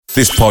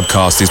This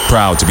podcast is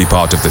proud to be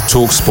part of the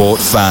TalkSport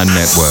Fan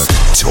Network.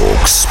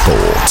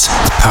 TalkSport.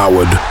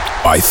 Powered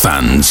by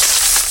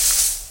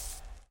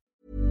fans.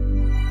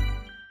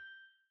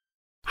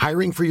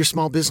 Hiring for your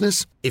small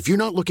business? If you're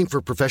not looking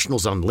for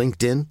professionals on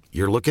LinkedIn,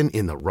 you're looking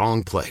in the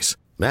wrong place.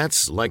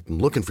 That's like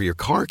looking for your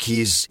car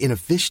keys in a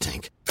fish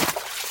tank.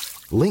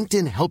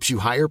 LinkedIn helps you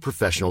hire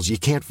professionals you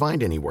can't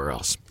find anywhere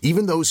else,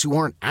 even those who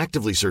aren't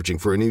actively searching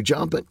for a new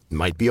job but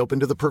might be open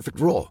to the perfect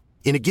role.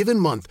 In a given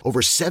month,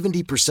 over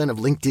 70% of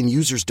LinkedIn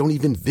users don't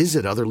even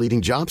visit other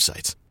leading job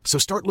sites. So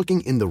start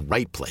looking in the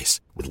right place.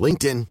 With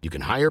LinkedIn, you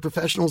can hire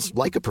professionals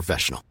like a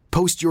professional.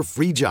 Post your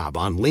free job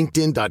on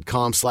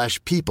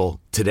linkedin.com/people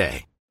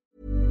today.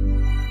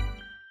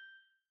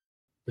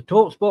 The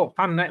TalkSport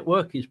Fan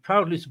Network is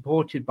proudly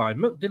supported by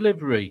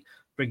McDelivery,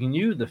 bringing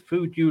you the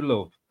food you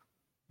love.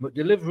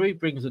 McDelivery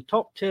brings a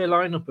top-tier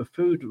lineup of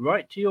food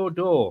right to your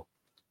door.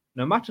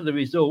 No matter the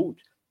result,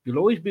 you'll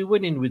always be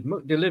winning with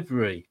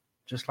McDelivery.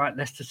 Just like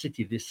Leicester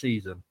City this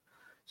season.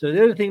 So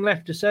the only thing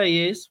left to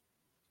say is,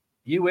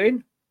 you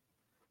win.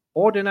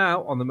 Order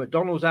now on the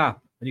McDonald's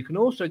app, and you can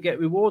also get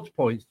rewards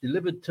points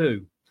delivered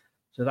too.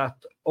 So that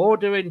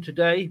ordering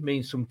today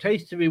means some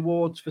tasty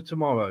rewards for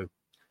tomorrow.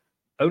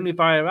 Only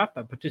via app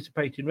at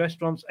participating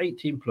restaurants,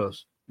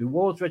 18+.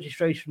 Rewards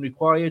registration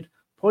required.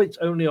 Points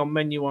only on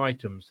menu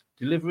items.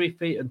 Delivery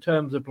fee and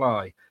terms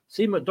apply.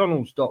 See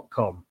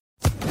mcdonalds.com.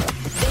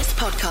 This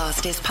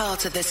podcast is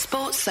part of the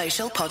Sports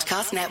Social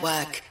Podcast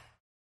Network.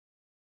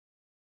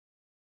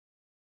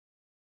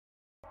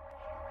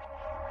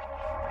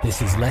 This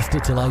is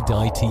Leicester Till I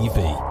Die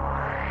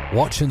TV.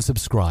 Watch and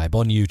subscribe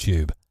on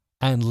YouTube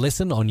and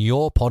listen on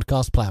your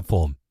podcast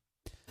platform.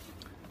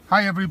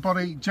 Hi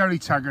everybody, Jerry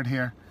Taggart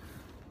here.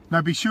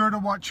 Now be sure to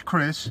watch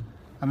Chris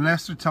and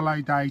Leicester Till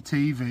I Die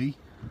TV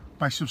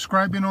by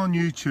subscribing on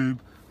YouTube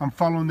and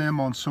following them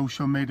on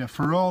social media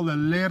for all the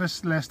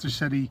latest Leicester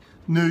City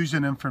news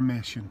and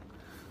information.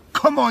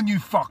 Come on you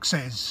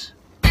foxes!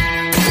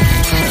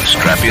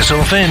 Strap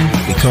yourself in,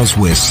 because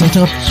we're set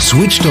up,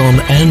 switched on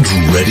and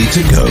ready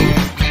to go.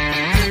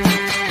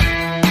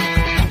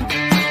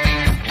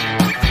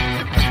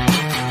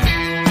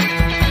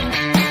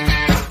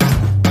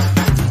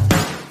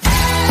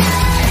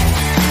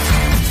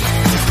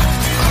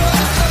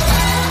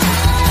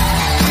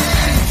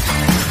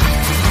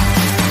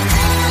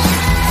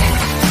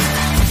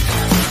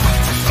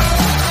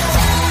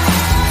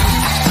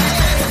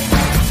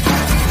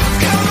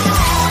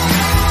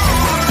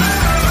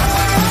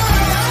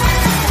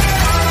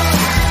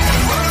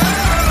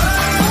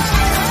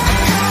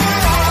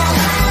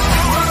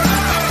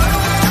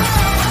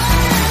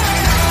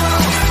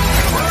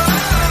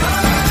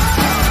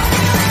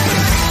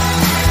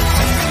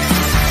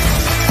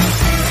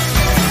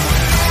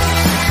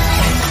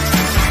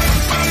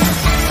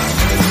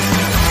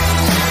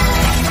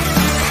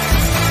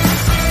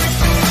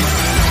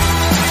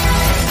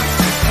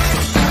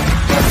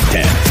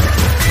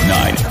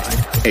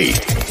 Eight,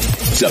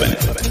 7,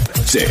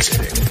 6,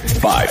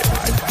 5,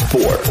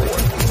 4,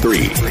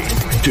 3,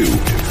 2,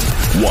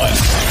 1.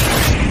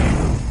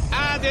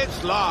 And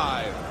it's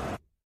live.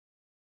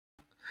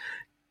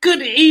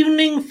 Good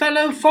evening,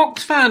 fellow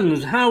Fox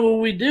fans. How are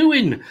we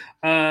doing?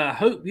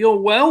 Hope you're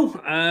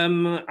well.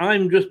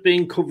 I'm just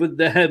being covered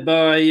there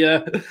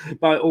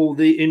by all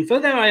the info.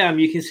 There I am.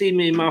 You can see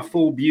me in my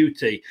full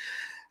beauty.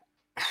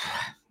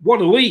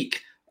 What a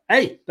week.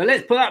 Hey, but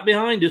let's put that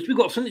behind us. We've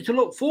got something to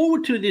look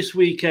forward to this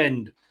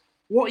weekend.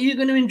 What are you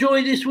going to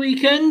enjoy this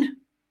weekend?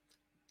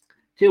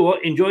 Tell you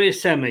what, enjoy a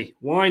semi.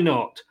 Why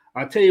not?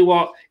 I'll tell you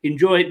what,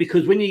 enjoy it,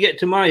 because when you get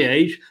to my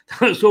age,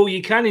 that's all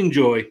you can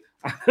enjoy.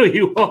 I tell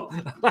you what,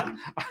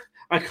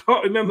 I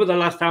can't remember the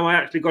last time I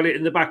actually got it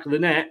in the back of the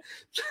net.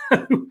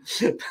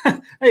 So,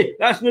 hey,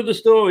 that's another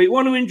story.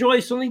 Want to enjoy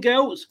something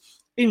else?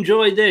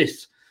 Enjoy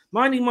this.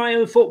 Minding my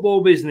own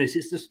football business.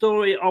 It's the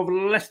story of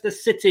Leicester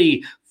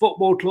City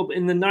Football Club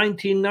in the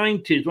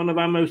 1990s, one of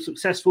our most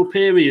successful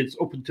periods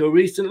up until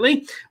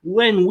recently,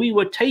 when we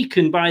were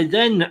taken by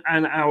then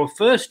and our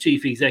first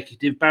chief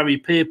executive, Barry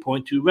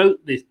Pierpoint, who wrote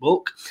this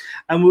book,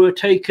 and we were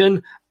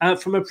taken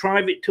from a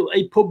private to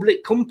a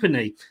public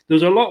company. There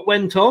was a lot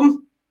went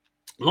on.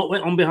 A lot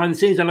went on behind the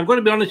scenes, and I've got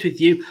to be honest with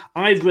you,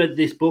 I've read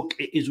this book.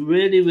 It is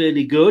really,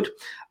 really good.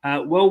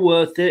 Well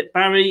worth it.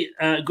 Barry,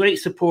 great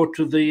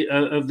supporter of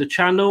the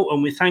channel,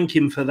 and we thank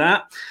him for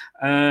that.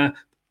 I've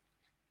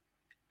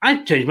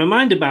changed my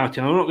mind about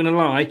it, I'm not going to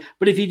lie.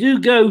 But if you do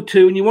go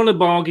to, and you want to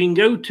bargain,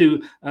 go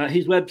to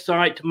his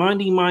website,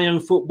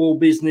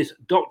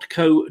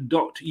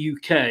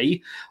 mindingmyownfootballbusiness.co.uk.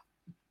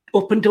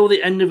 Up until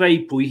the end of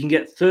April, you can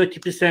get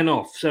 30%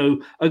 off.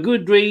 So a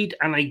good read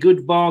and a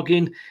good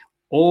bargain,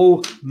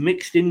 all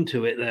mixed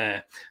into it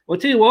there. Well,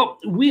 I'll tell you what,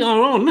 we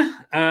are on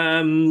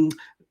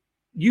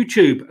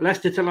YouTube,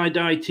 Leicester Till I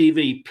Die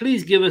TV.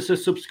 Please give us a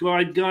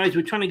subscribe, guys.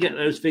 We're trying to get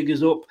those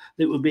figures up.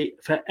 That would be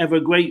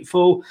forever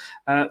grateful.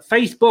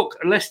 Facebook,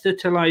 Leicester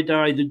Till I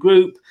Die, the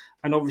group.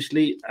 And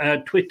obviously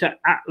Twitter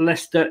at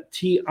Leicester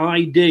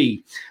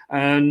TID.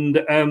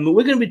 And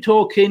we're going to be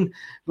talking,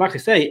 like I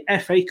say,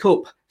 FA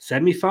Cup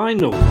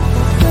semi-final.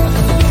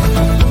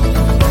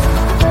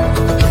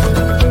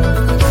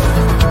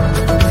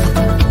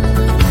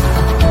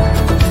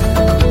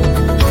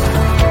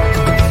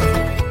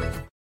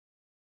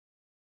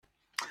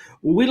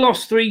 we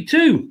lost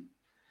 3-2.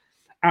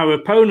 Our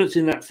opponents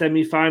in that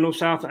semi-final,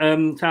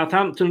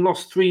 Southampton,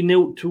 lost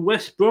 3-0 to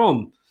West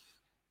Brom.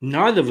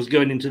 Neither of us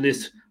going into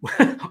this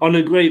on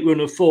a great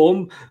run of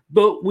form,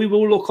 but we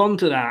will look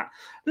onto that.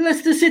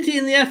 Leicester City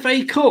in the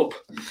FA Cup.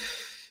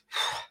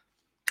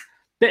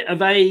 Bit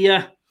of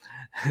a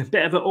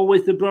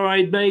always the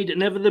bridesmaid,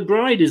 never the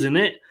bride, isn't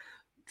it?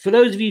 For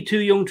those of you too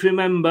young to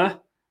remember,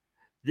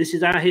 this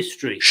is our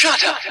history.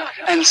 Shut up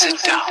and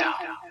sit down.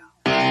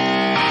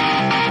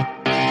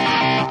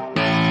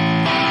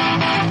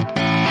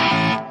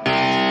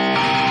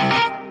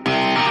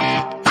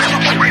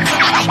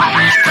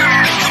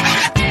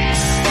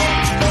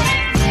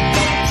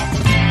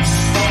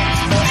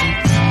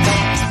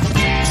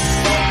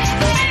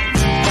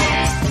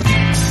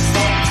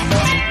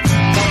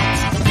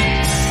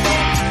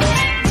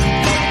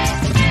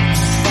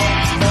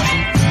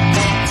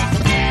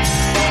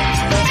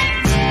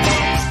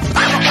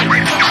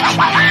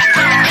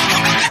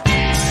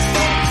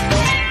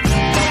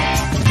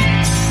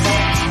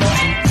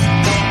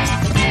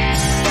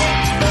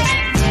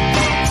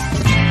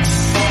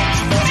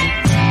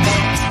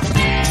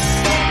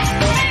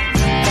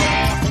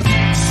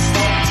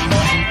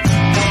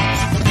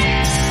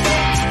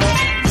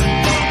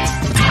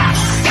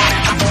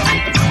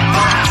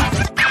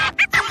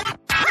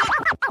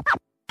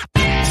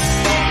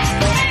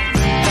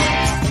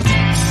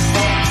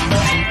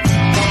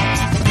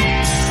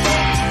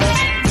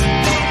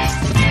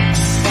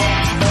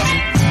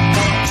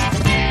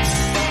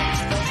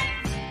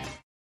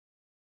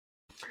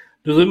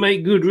 Doesn't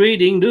make good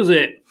reading, does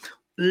it?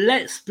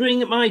 Let's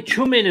bring my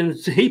chum in, and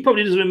he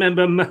probably doesn't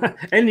remember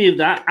any of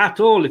that at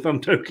all, if I'm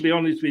totally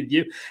honest with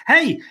you.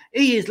 Hey,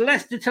 he is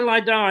Leicester Till I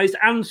Die's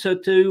answer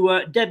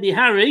to Debbie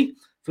Harry.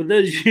 For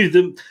those of you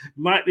that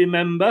might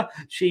remember,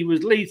 she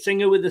was lead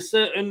singer with a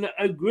certain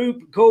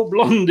group called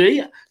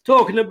Blondie.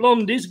 Talking of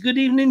Blondies, good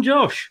evening,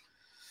 Josh.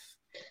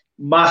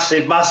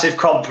 Massive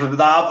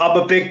compliment. I'm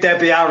a big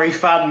Debbie Harry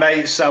fan,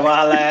 mate. So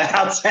I'll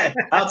take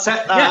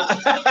that.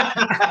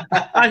 Yeah.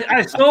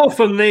 I saw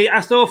from the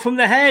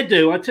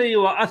hairdo. I tell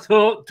you what, I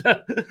thought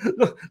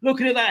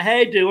looking at that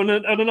hairdo on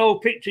an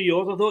old picture of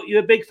yours, I thought you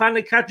were a big fan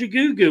of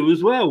Kajagoogoo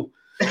as well.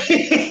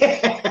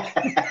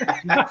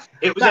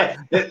 It was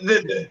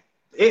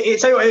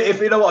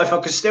if you know what, if I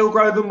could still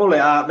grow the mullet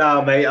out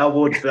now, mate, I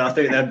would. But I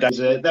think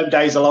them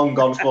days are long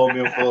gone for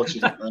me,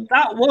 unfortunately.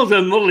 That was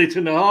a mullet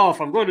and a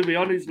half. I've got to be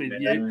honest with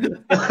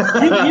you.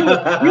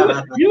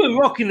 You were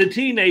rocking the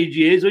teenage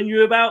years when you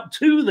were about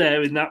 2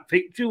 there in that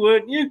picture,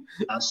 weren't you?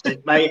 That's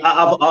it, mate.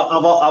 I've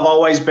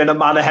always been a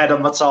man ahead of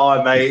my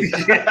time, mate.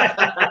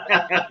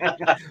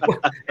 Well,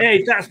 hey,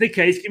 if that's the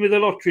case, give me the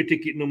lottery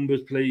ticket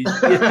numbers, please.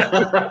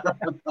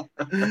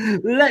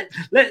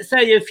 Let's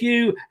say a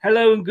few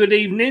hello and good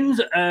evenings.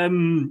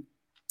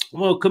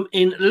 Welcome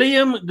in,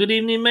 Liam. Good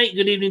evening, mate.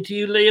 Good evening to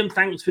you, Liam.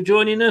 Thanks for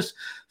joining us.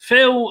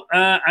 Phil,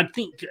 I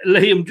think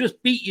Liam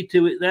just beat you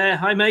to it there.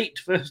 Hi, mate.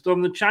 First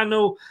on the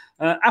channel.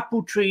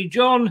 Apple Tree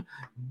John.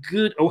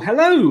 Good. Oh,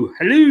 hello.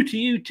 Hello to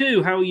you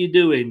too. How are you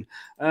doing?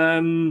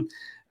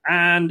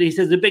 And he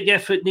says a big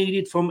effort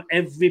needed from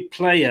every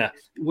player.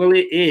 Well,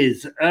 it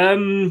is.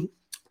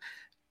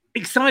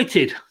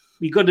 Excited.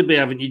 You've got to be,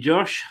 haven't you,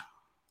 Josh?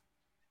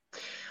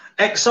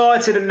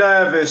 Excited and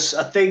nervous.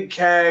 I think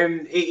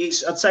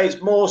I'd say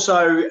it's more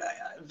so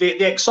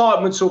the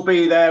excitement will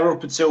be there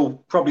up until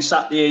probably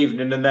Saturday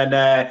evening, and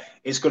then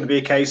it's going to be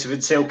a case of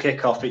until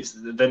kickoff. It's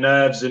the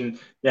nerves and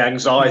the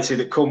anxiety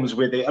that comes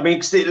with it. I mean,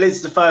 it's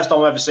the first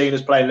time I've ever seen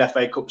us play an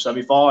FA Cup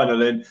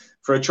semi-final, and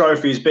for a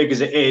trophy as big as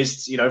it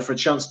is, you know, for a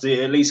chance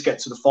to at least get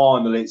to the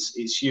final, it's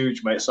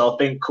huge, mate. So I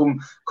think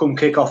come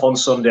kickoff on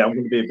Sunday, I'm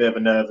going to be a bit of a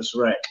nervous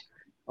wreck.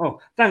 Oh,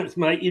 thanks,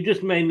 mate. You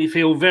just made me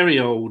feel very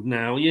old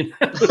now. You know,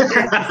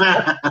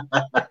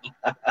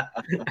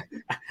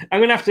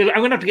 I'm gonna have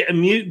to get a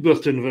mute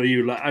button for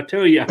you. Like I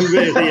tell you, I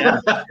really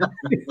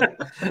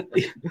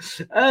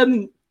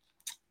am.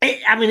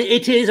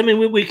 It is. I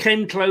mean, we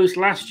came close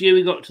last year.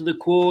 We got to the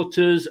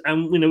quarters,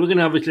 and you know we're going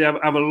to obviously have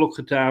a look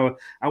at our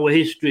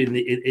history in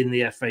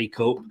the FA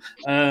Cup.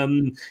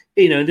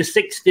 You know, in the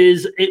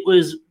 60s, it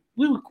was.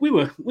 We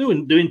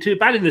weren't doing too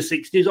bad in the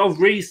 60s. Of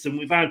recent,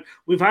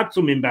 we've had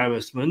some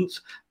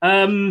embarrassments,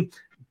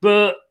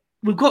 but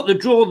we've got the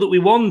draw that we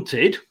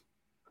wanted,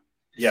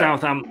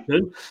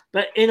 Southampton.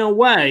 But in a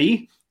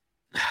way,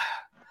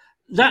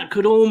 that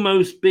could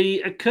almost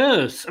be a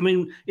curse. I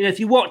mean, you know, if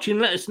you're watching,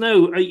 let us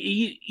know.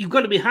 You've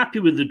got to be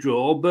happy with the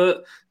draw,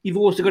 but you've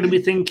also got to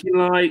be thinking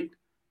like,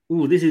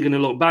 "Oh, this is going to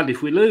look bad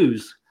if we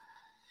lose."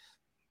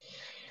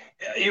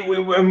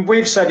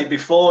 We've said it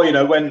before, you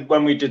know,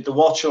 when we did the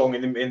watch along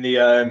in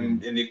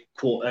the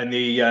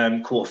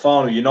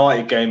quarter-final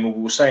United game,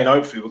 we were saying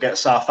hopefully we'll get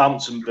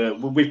Southampton,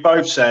 but we've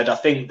both said I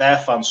think their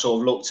fans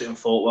sort of looked at it and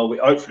thought, well,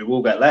 hopefully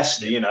we'll get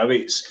Leicester. You know,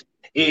 it's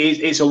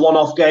a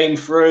one-off game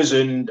for us,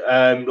 and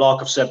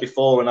like I've said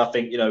before, and I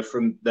think, you know,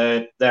 from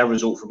their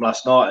result from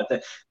last night,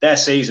 their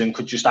season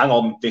could just hang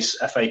on this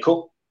FA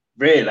Cup.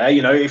 really.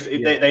 If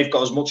they've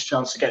got as much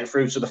chance of getting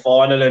through to the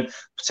final and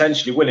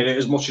potentially winning it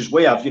as much as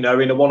we have, in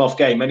a one-off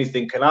game,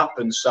 anything can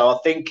happen. So I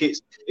think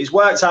it's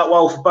worked out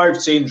well for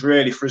both teams,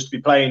 really, for us to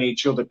be playing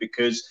each other,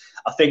 because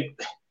I think,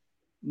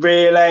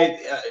 really,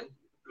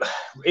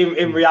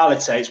 in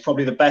reality, it's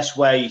probably the best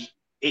way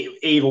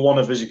either one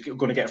of us are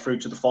going to get through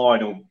to the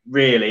final,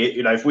 really.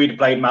 If we'd have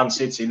played Man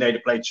City and they'd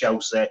have played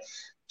Chelsea,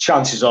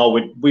 chances are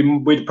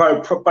we'd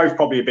both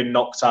probably have been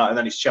knocked out, and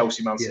then it's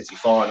Chelsea-Man City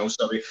final.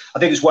 So I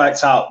think it's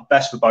worked out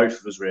best for both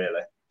of us,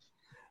 really.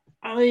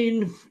 I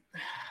mean,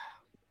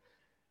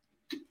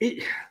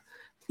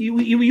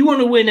 you want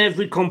to win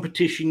every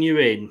competition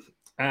you're in.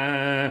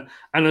 And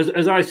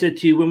as I said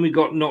to you, when we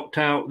got knocked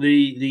out the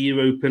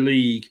Europa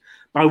League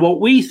by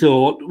what we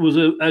thought was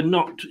a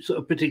not sort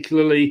of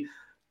particularly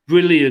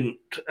brilliant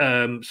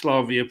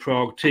Slavia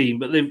Prague team,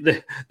 but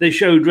they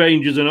showed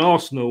Rangers and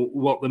Arsenal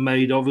what they're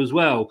made of as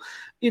well.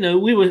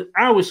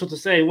 I was sort of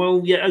saying,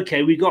 well, yeah,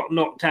 okay, we got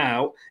knocked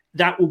out.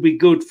 That will be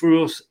good for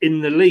us in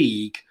the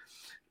league.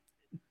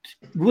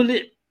 Will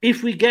it,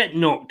 if we get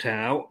knocked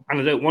out, and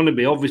I don't want to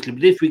be, obviously,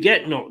 but if we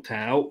get knocked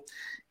out,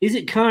 is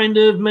it kind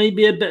of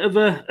maybe a bit of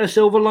a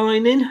silver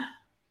lining?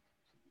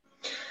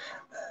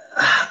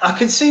 I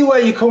can see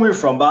where you're coming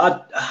from,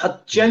 but I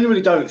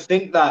genuinely don't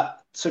think that,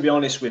 to be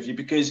honest with you,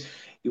 because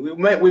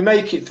we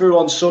make it through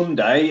on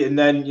Sunday, and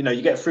then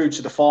you get through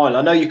to the final.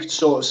 I know you could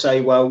sort of say,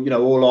 well,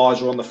 all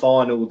eyes are on the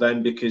final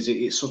then, because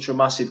it's such a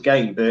massive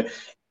game, but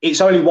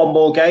it's only one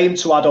more game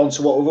to add on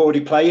to what we're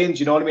already playing. Do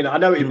you know what I mean? I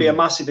know it'd be a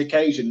massive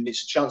occasion and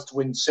it's a chance to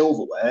win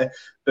silverware,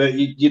 but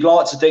you'd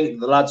like to think that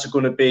the lads are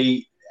going to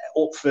be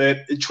up for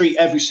treat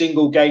every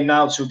single game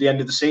now till the end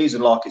of the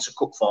season like it's a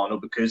cup final,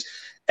 because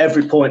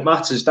every point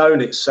matters,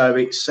 don't it? So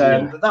it's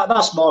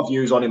that's my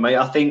views on it, mate.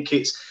 I think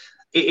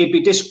it'd be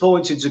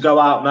disappointing to go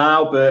out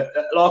now, but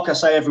like I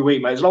say every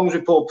week, mate, as long as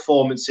we put a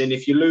performance in,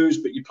 if you lose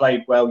but you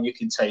played well, you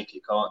can take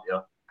it, can't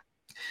you?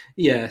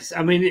 Yes,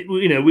 I mean,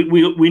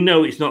 we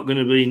know it's not going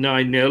to be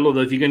 9-0,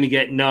 although if you're going to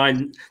get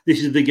 9,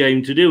 this is the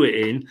game to do it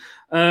in.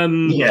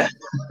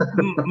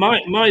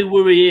 My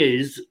worry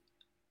is,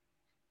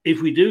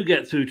 if we do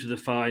get through to the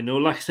final,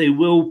 like I say,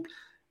 and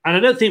I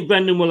don't think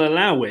Brendan will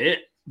allow it,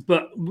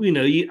 but,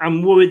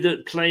 I'm worried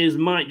that players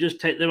might just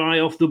take their eye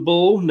off the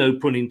ball, no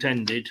pun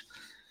intended.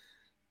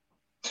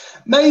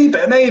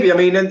 Maybe. I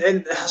mean,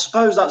 and I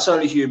suppose that's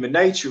only human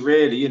nature,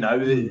 really. At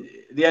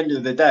the end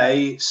of the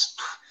day,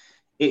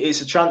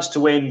 it's a chance to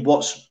win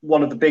what's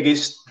one of the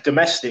biggest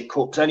domestic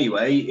cups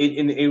anyway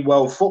in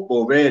world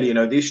football, really.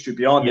 The history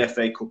behind the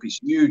FA Cup is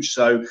huge.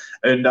 So,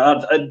 and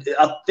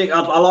I think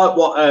I like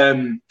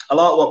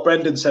what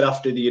Brendan said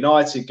after the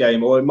United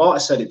game, or he might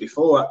have said it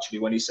before actually,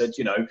 when he said,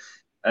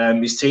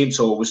 his team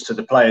tour was to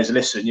the players,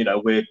 listen,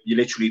 you're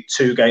literally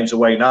 2 games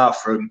away now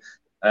from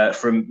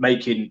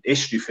making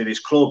history for this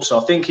club. So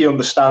I think he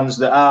understands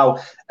that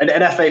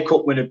an FA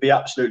Cup win would be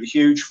absolutely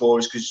huge for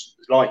us, because,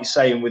 like you're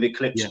saying, with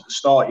Eclipse at the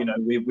start,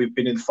 we've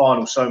been in the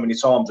final so many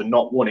times and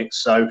not won it.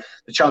 So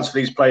the chance for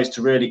these players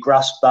to really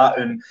grasp that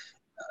and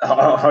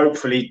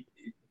hopefully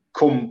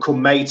come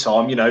May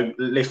time,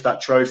 lift that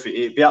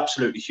trophy, it'd be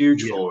absolutely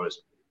huge for us.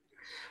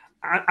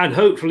 And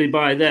hopefully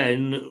by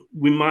then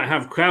we might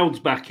have crowds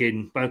back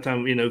in by the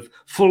time,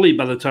 fully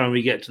by the time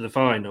we get to the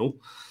final.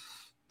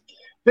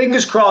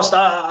 Fingers crossed.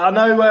 I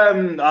know.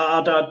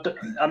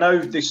 I know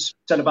this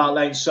said about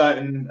letting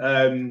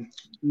certain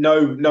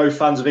no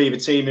fans of either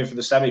team in for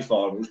the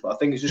semi-finals, but I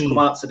think it's just come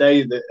out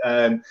today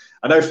that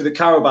I know for the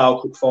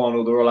Carabao Cup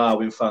final they're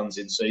allowing fans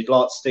in. So you'd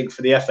like to think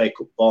for the FA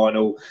Cup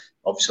final,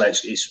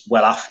 obviously it's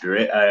well after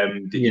it.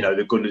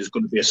 There's going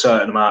to be a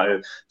certain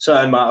amount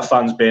of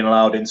fans being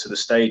allowed into the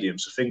stadium.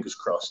 So fingers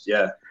crossed.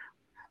 Yeah,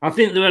 I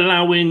think they're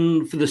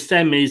allowing for the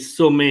semis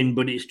some in,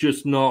 but it's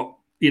just not.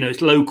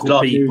 It's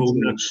local people,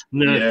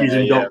 nurses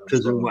and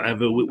doctors and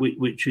whatever,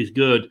 which is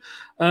good.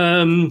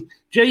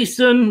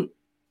 Jason,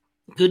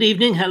 good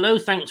evening. Hello.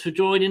 Thanks for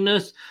joining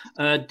us.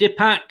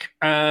 Dipak,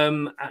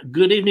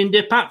 good evening,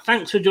 Dipak.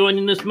 Thanks for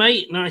joining us,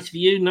 mate. Nice for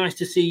you. Nice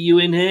to see you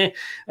in here.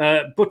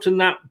 Button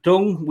that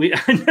tongue.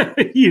 I know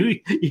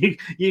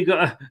you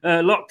got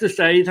a lot to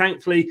say.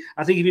 Thankfully,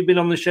 I think if you'd been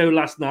on the show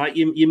last night,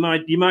 you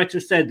might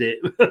have said it.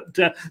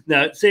 But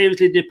no,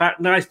 seriously, Dipak,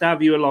 nice to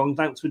have you along.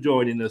 Thanks for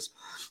joining us.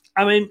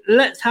 I mean,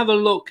 let's have a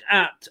look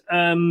at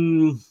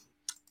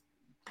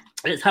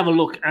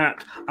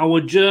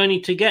our journey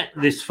to get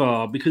this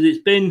far, because it's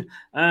been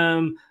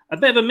a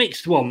bit of a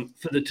mixed one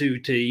for the two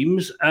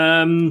teams.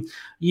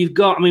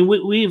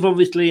 We've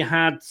obviously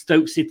had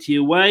Stoke City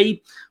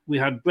away, we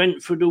had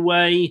Brentford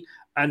away,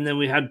 and then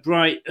we had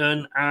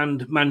Brighton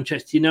and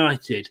Manchester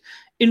United.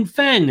 In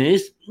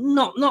fairness,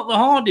 not the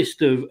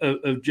hardest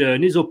of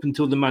journeys up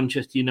until the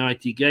Manchester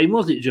United game,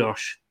 was it,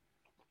 Josh?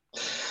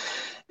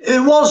 It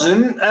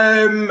wasn't.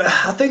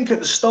 I think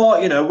at the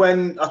start,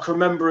 when I can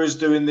remember us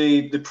doing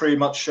the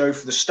pre-match show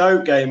for the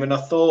Stoke game, and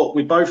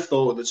we both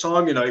thought at the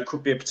time, it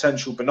could be a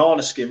potential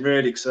banana skin,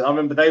 really, because I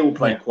remember they were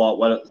playing quite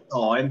well at the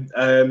time.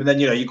 And then,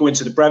 you go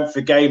into the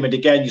Brentford game, and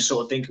again, you're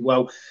sort of thinking,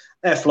 well,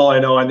 they're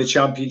flying high in the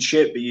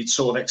Championship, but you'd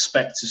sort of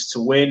expect us to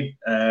win.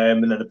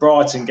 And then the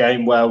Brighton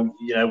game, well,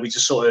 we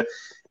just sort of,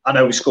 I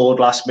know we scored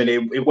last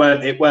minute. It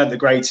weren't the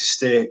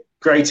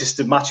greatest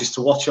of matches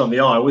to watch on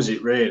the eye, was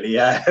it really?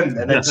 And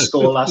then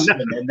score last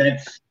minute,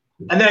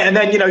 and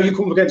then you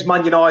come against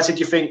Man United,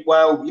 you think,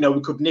 well,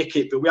 we could nick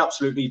it, but we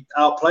absolutely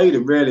outplayed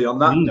them really on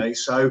that day.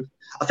 So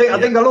I think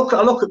I look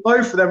at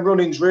both of them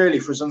run-ins really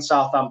for us on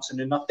Southampton,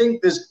 and I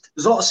think there's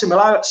a lot of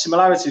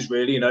similarities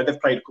really.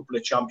 They've played a couple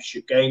of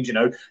Championship games.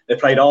 They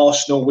played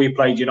Arsenal, we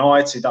played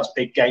United. That's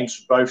big games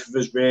for both of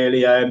us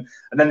really. And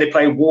then they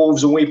played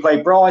Wolves and we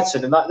played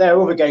Brighton, and there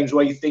are other games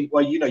where you think,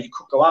 well, you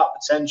could go out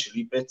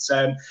potentially, but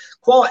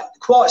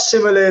quite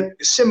similar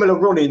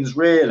run-ins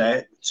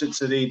really to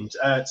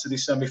the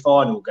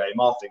semi-final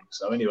game. I think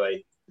so.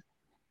 Anyway.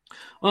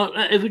 Well,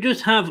 if we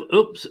just have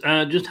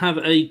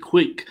a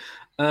quick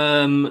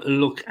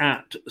look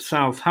at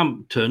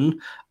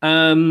Southampton.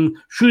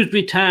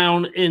 Shrewsbury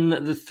Town in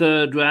the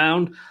third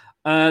round.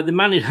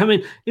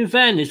 In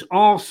fairness,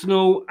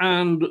 Arsenal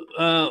and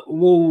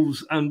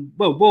Wolves and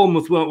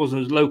Bournemouth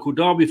wasn't a local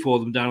derby for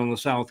them down on the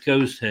south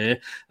coast here.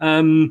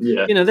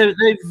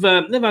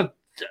 They've had.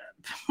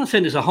 I'm not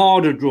saying it's a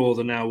harder draw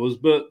than ours,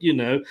 but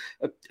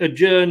a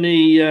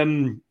journey.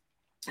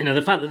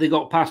 The fact that they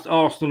got past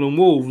Arsenal and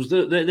Wolves,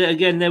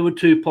 there were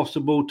two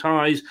possible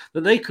ties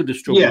that they could have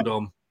struggled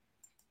on.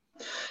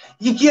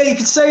 Yeah, you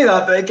could say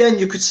that, but again,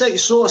 you could say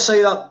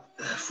that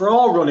for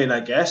our running, I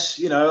guess.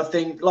 I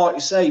think, like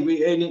you say,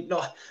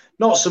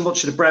 not so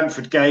much of the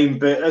Brentford game,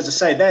 but as I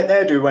say,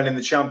 they're doing well in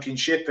the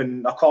Championship,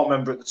 and I can't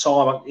remember at the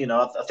time.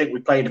 I think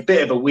we played a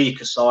bit of a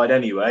weaker side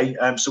anyway,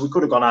 so we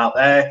could have gone out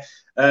there.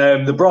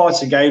 The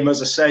Brighton game,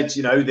 as I said,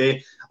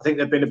 I think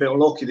they've been a bit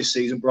unlucky this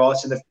season,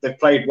 Brighton. They've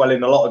played well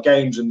in a lot of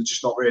games and they've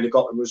just not really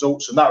got the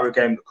results. And that were a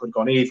game that could have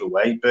gone either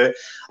way. But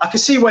I can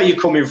see where you're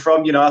coming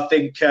from. I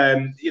think,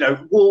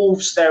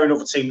 Wolves, they're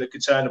another team that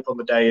could turn up on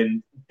the day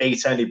and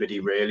beat anybody,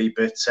 really.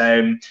 But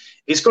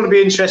it's going to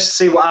be interesting to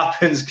see what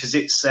happens because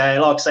it's,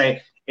 like I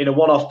say, in a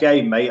one-off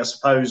game, mate, I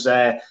suppose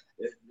the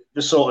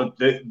sort of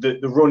the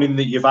running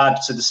that you've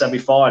had to the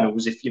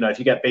semi-finals, if you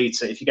get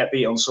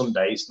beat on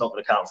Sunday, it's not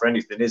going to count for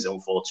anything, is it,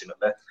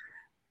 unfortunately?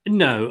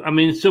 No,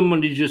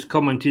 somebody just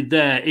commented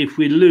there, if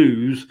we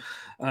lose,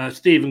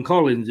 Stephen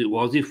Collins it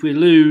was, if we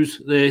lose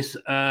this,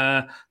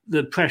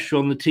 the pressure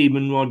on the team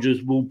and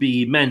Rodgers will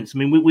be immense.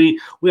 We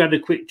had a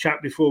quick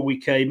chat before we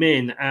came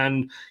in,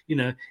 and,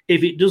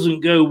 if it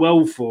doesn't go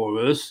well for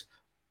us,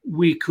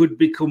 we could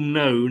become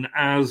known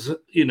as,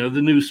 the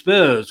new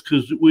Spurs,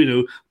 because,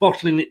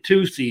 bottling it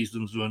 2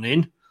 seasons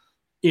running,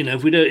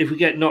 if we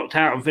get knocked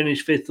out and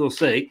finish 5th or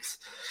 6th,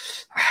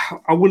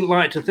 I wouldn't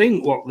like to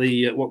think what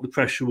the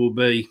pressure will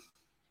be.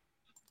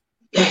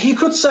 Yeah, you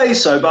could say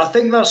so, but I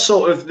think that's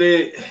sort of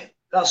the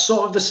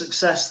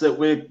success that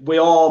we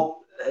are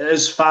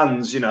as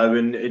fans,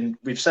 and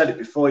we've said it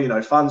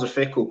before, fans are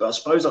fickle, but I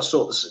suppose that's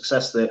sort of the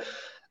success that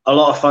a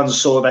lot of fans are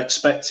sort of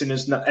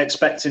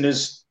expecting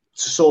us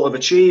to sort of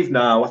achieve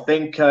now. I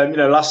think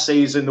last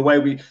season the way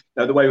we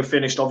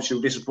finished, obviously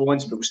we're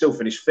disappointed, but we still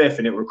finished 5th,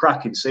 and it was a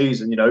cracking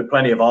season.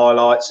 Plenty of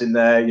highlights in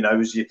there. I'm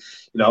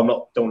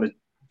not don't want to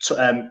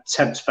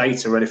tempt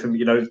fate or anything,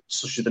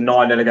 such as the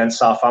 9-0 against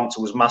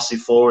Southampton was massive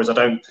for us. I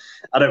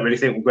don't really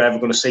think we're ever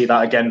going to see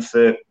that again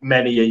for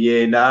many a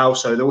year now.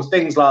 So there were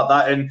things like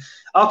that, and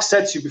like I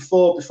said to you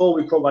before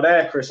we come on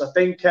air, Chris, I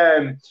think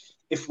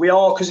if we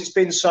are, because it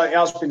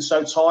has been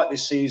so tight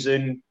this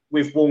season.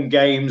 We've won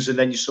games, and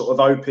then you're sort of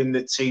hoping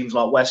that teams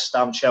like West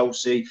Ham,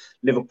 Chelsea,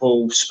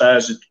 Liverpool,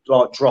 Spurs would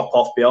drop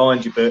off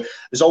behind you. But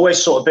there's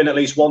always sort of been at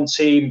least one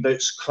team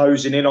that's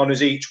closing in on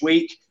us each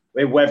week,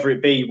 whether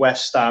it be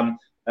West Ham,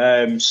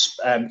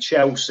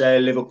 Chelsea,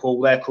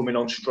 Liverpool. They're coming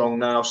on strong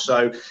now.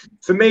 So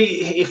for me,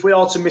 if we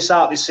are to miss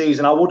out this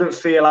season, I wouldn't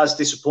feel as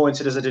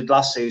disappointed as I did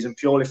last season,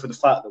 purely for the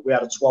fact that we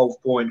had a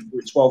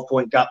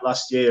 12-point gap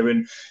last year,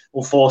 and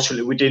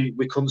unfortunately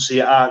we couldn't see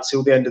it out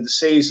till the end of the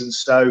season.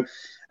 So.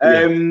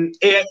 I think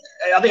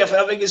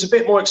it's a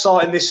bit more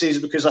exciting this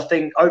season because I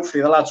think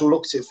hopefully the lads will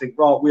look at it and think,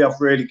 right, we have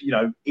really,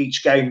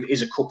 each game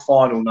is a cup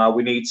final now.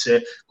 We need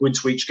to go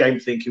into each game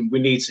thinking we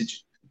need to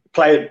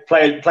play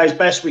as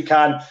best we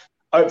can.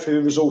 Hopefully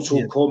the results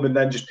will come, and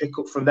then just pick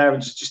up from there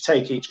and just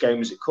take each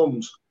game as it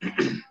comes.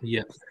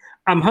 Yeah.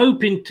 I'm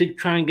hoping to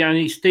try and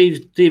get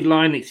Steve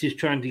Linux is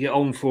trying to get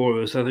on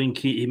for us. I think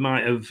he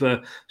might have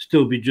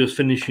still be just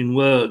finishing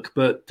work,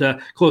 but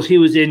of course he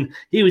was in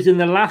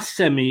the last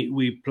semi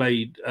we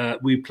played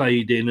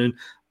in, and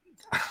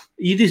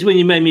this is when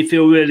you made me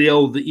feel really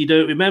old that you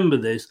don't remember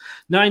this.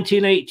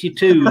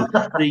 1982,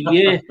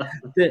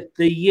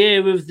 the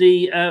year of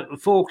the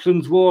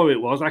Falklands War.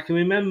 It was. I can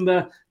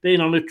remember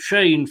being on a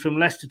train from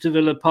Leicester to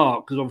Villa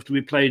Park because obviously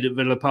we played at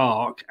Villa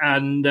Park,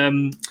 and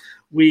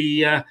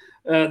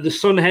the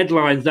Sun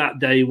headlines that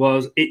day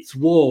was "It's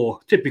War,"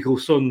 typical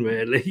Sun,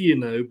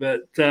 really,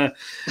 But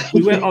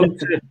we went on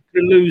to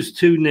lose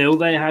 2-0.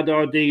 They had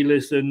our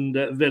dealers and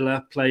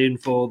Villa playing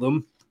for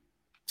them,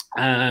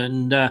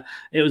 and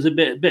it was a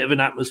bit of an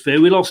atmosphere.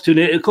 We lost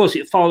 2-0. Of course,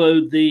 it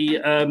followed the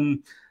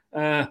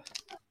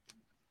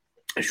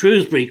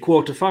Shrewsbury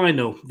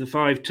quarter-final, the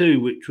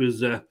 5-2, which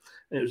was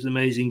it was an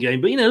amazing game.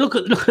 But look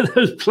at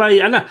those play.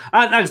 And like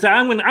I said,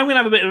 I'm gonna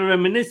have a bit of a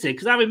reminisce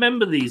because I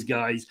remember these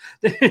guys.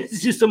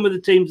 It's just some of the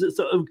teams that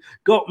sort of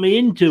got me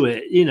into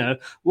it.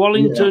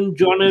 Wallington,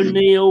 John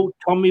O'Neill,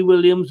 Tommy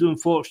Williams, who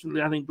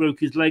unfortunately I think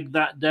broke his leg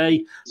that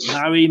day.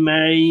 Larry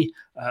May,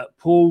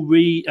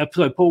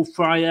 Paul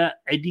Fryer,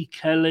 Eddie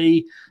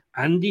Kelly,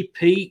 Andy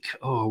Peake.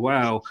 Oh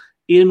wow.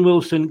 Ian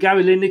Wilson,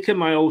 Gary Lineker,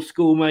 my old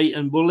schoolmate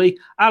and bully,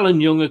 Alan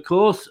Young, of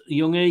course,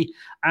 Youngie,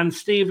 and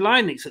Steve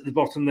Lynix at the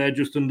bottom there,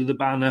 just under the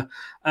banner.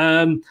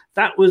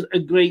 That was a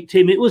great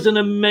team. It was an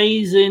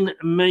amazing,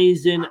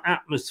 amazing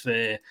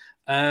atmosphere.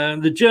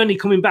 The journey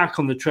coming back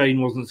on the train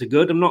wasn't so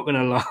good, I'm not going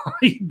to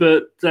lie,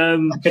 but I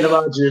can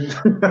imagine.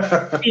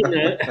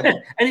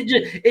 And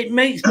it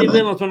makes me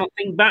realise when I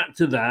think back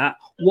to that,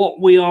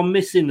 what we are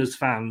missing as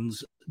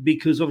fans,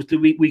 because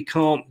obviously we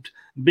can't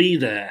be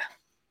there.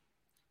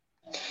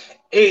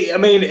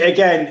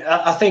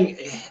 I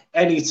think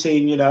any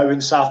team, in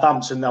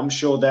Southampton, I'm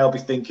sure they'll be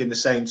thinking the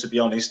same, to be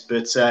honest.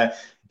 But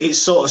it's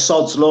sort of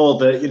sod's law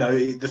that,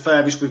 the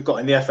furthest we've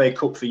got in the FA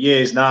Cup for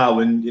years now,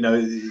 and,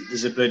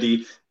 there's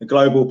a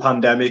global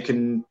pandemic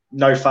and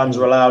no fans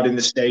are allowed in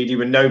the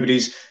stadium, and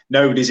nobody's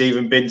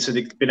even been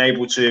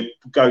able to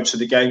go to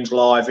the games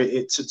live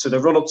to the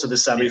run up to the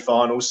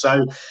semi-finals. So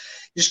you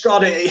just got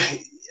to.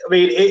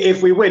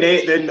 If we win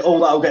it, then all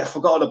that will get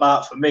forgotten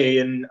about for me,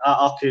 and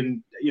I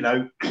can,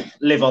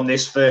 live on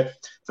this for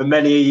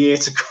many a year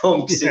to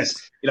come.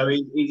 Yes.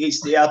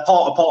 It's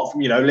apart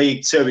from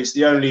League Two, it's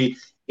the only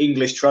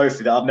English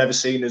trophy that I've never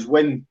seen us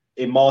win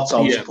in my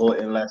time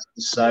supporting Leicester.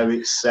 So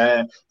it's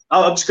I'm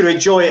just going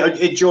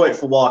to enjoy it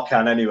for what I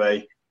can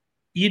anyway.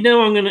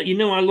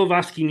 I love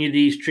asking you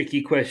these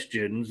tricky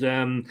questions,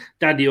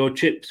 daddy or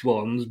chips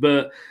ones,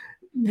 but.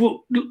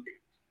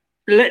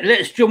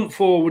 Let's jump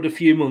forward a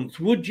few months.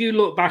 Would you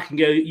look back and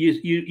go,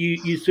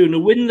 you sooner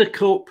win the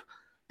cup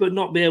but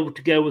not be able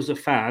to go as a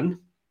fan,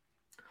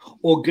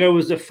 or go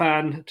as a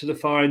fan to the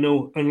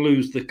final and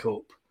lose the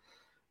cup?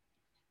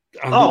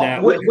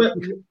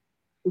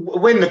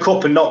 Win the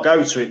cup and not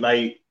go to it,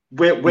 mate.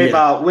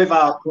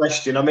 Without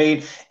question.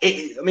 It'd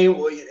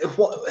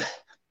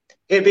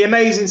be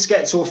amazing to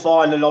get to a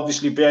final and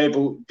obviously be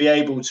able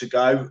to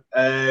go.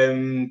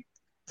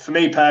 For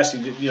me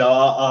personally,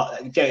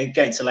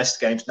 getting to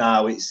Leicester games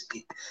now,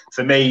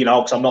 for me,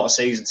 because I'm not a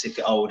season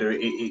ticket holder,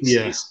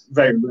 it's a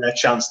very rare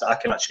chance that I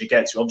can actually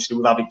get to. Obviously,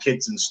 with having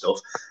kids and stuff.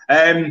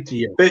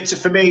 But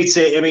for me,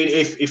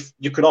 if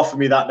you could offer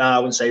me that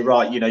now and say,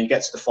 right, you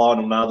get to the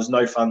final now, there's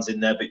no fans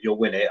in there, but you'll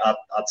win it,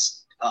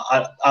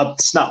 I'd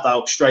snap that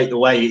up straight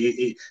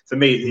away. For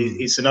me,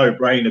 it's a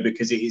no-brainer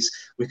because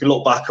we can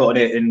look back on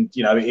it and,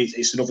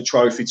 it's another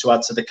trophy to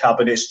add to the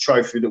cabinet. It's a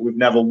trophy that we've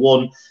never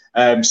won.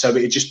 So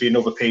it'd just be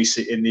another piece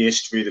in the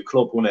history of the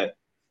club, wouldn't it?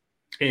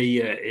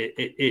 Yeah,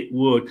 it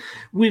would.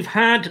 We've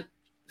had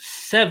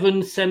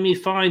 7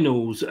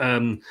 semi-finals,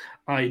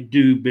 I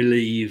do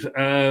believe.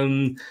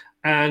 And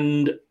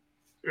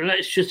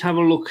let's just have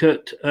a look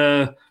at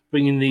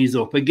bringing these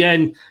up.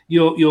 Again,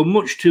 you're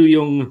much too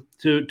young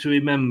to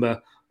remember.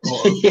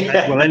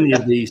 Well, any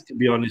of these, to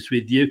be honest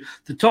with you.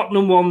 The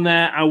Tottenham one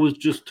there, I was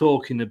just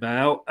talking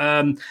about.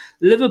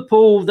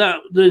 Liverpool,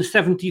 the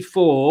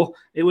 74,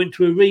 it went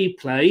to a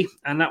replay,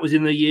 and that was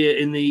in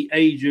the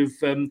age of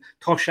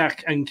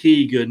Toshak and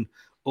Keegan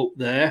up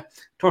there.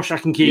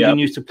 Toshak and Keegan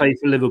used to play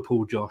for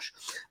Liverpool, Josh.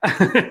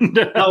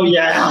 And, oh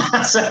yeah.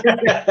 Let's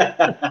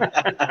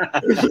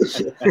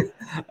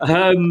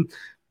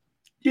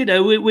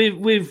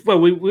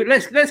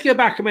go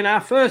back.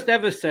 Our first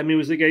ever semi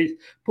was against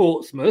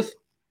Portsmouth.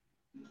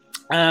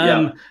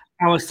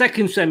 Our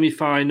second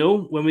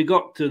semi-final, when we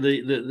got to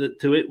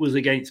to it, was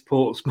against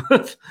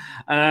Portsmouth.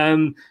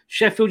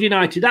 Sheffield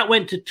United, that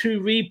went to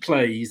 2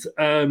 replays.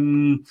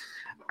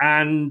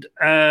 And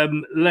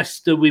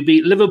Leicester, we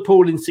beat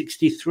Liverpool in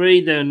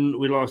 63, then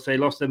we lost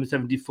them in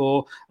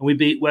 74, and we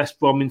beat West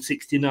Brom in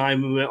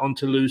 69. We went on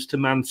to lose to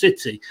Man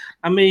City.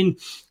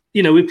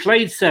 We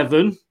played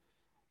 7,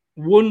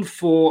 won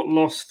 4,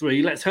 lost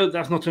 3. Let's hope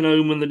that's not an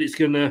omen that it's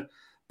going to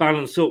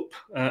balance up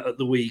at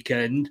the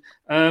weekend.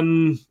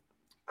 We're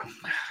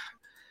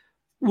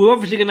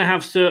obviously going to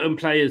have certain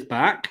players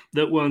back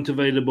that weren't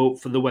available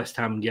for the West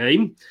Ham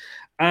game.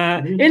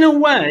 In a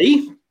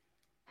way,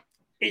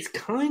 it's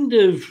kind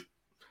of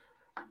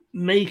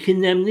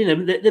making them,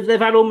 they've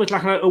had almost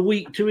like a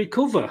week to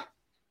recover.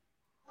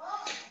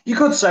 You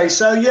could say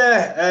so,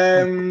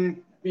 yeah.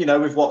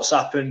 With what's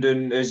happened,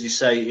 and as you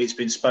say, it's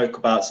been spoke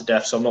about to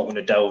death, so I'm not going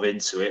to delve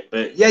into it.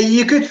 But yeah,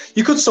 you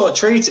could sort of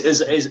treat it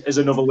as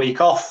another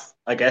week off,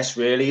 I guess.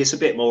 Really, it's a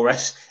bit more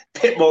rest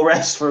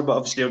from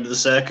obviously under the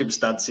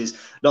circumstances.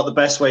 Not the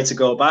best way to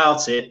go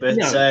about it, but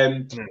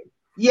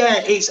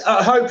yeah, it's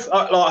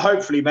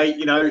hopefully,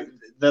 mate.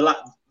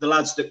 The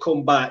lads that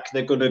come back,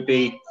 they're going to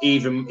be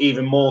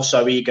even more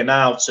so eager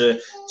now to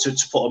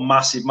put a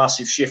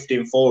massive shift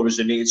in for us,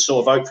 and it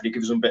sort of hopefully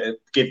gives them a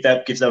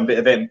bit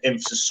of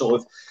emphasis, sort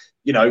of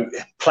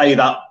play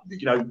that,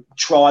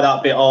 try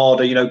that bit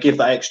harder, give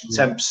that extra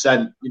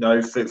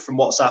 10%, from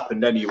what's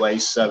happened anyway.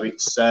 So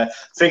it's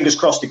fingers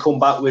crossed they come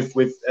back with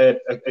a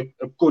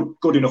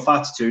good enough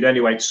attitude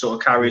anyway to sort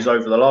of carry us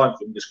over the line.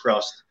 Fingers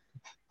crossed.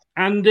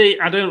 Andy,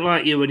 I don't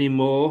like you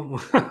anymore.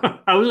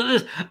 I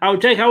was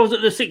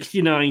at the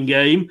 69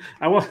 game.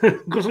 I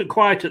wasn't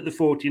quite at the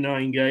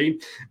 49 game,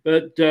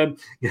 but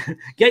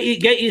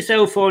get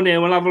yourself on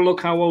here. We'll have a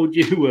look how old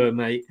you were,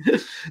 mate.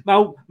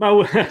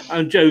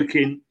 I'm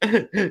joking,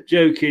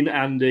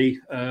 Andy.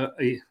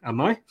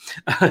 Am I?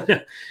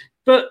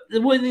 But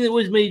the one thing that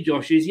was me,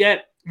 Josh, is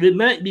they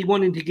might be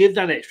wanting to give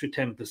that extra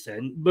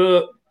 10%,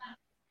 but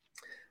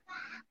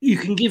you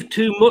can give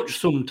too much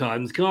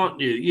sometimes, can't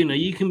you?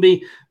 You can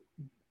be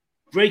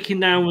breaking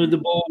down with the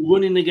ball,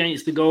 running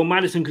against the goal.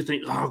 Maddison could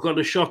think, I've got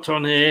a shot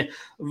on here.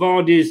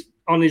 Vardy's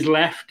on his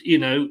left,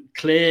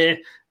 clear.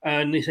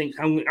 And he thinks,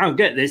 I'll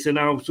get this and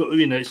I'll sort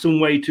of, some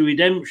way to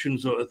redemption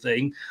sort of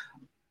thing.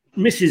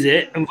 Misses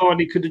it and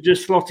Vardy could have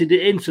just slotted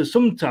it in. So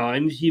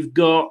sometimes you've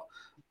got,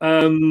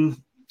 you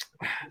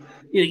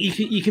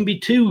can be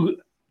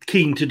too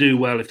keen to do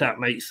well, if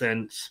that makes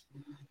sense.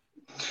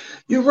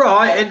 You're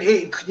right. And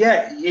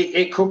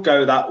it could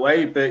go that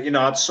way. But,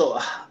 I'd sort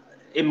of...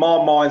 in my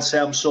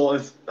mindset, I'm sort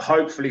of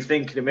hopefully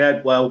thinking in my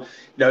head, well,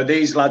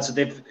 these lads, at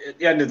the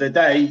end of the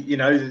day,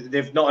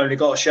 they've not only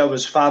got to show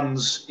us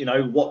fans,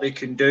 what they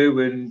can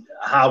do and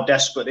how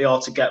desperate they are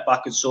to get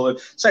back and sort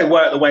of say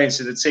work their way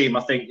into the team.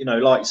 I think,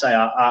 like you say,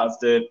 out of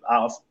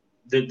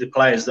the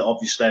players that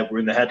obviously were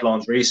in the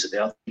headlines recently,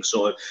 I think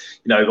sort of,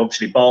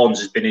 obviously Barnes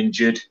has been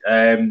injured.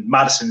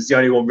 Madison's the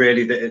only one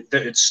really that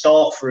would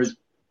start for us.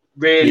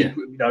 Really,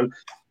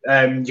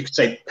 you could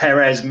say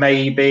Perez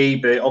maybe,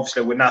 but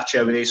obviously with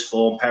Nacho with his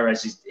form,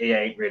 Perez he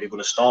ain't really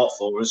going to start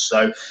for us.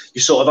 So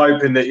you're sort of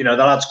hoping that the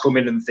lads come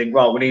in and think,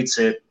 right, we need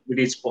to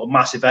put a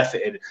massive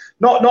effort in,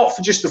 not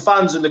for just the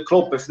fans and the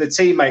club, but for the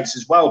teammates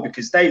as well,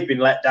 because they've been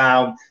let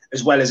down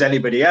as well as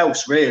anybody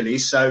else, really.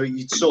 So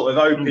you're sort of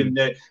hoping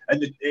that,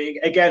 and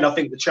again, I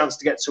think the chance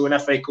to get to an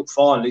FA Cup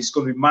final is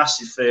going to be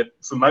massive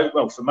for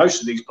most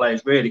of these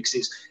players, really,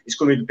 because it's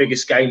going to be the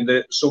biggest game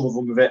that some of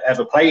them have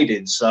ever played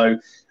in. So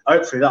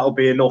hopefully that'll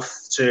be enough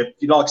to,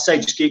 like I say,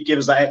 just give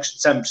us that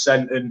extra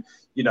 10% and,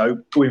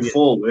 going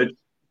forward,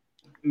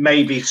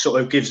 maybe sort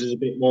of gives us a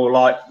bit more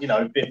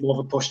a bit more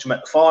of a push to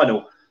make the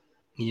final.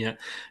 Yeah.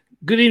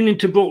 Good evening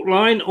to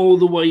Brookline, all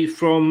the way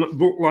from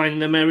Brookline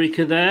in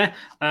America there.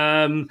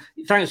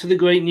 Thanks for the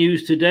great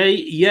news today.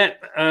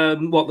 Yep.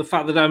 The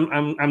fact that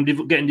I'm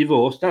getting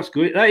divorced, that's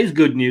good. That is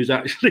good news,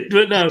 actually.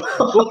 But no,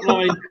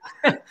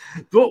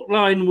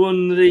 Brookline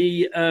won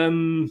the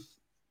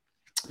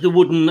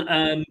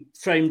wooden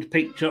framed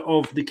picture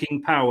of the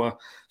King Power.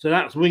 So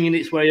that's winging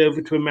its way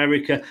over to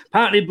America.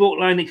 Apparently,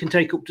 Brookline, it can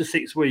take up to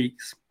 6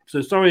 weeks.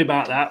 So sorry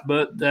about that,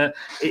 but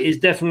it is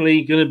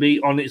definitely going to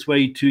be on its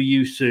way to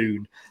you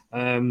soon.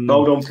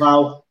 Hold on,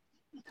 pal.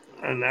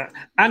 And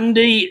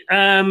Andy,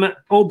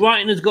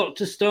 Albrighton has got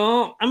to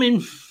start. I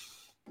mean,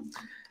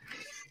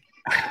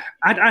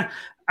 I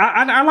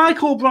like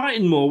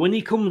Albrighton more when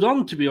he comes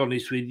on, to be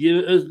honest with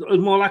you, as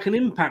more like an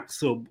impact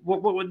sub.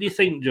 What do you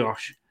think,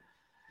 Josh?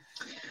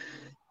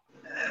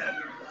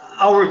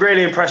 I was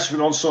really impressed with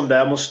him on Sunday,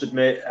 I must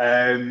admit.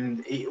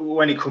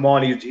 When he came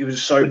on, he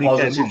was so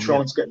positive,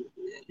 trying to get...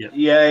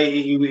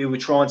 he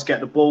was trying to get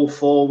the ball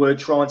forward,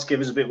 trying to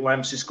give us a bit more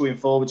emphasis going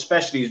forward,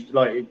 especially,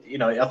 I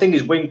think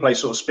his wing play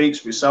sort of speaks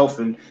for itself,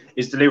 and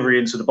his delivery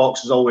into the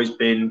box has always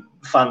been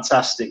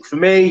fantastic. For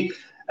me,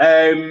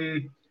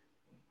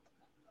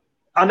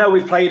 I know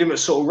we've played him at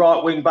sort of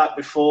right wing back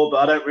before,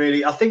 but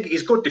I think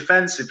he's good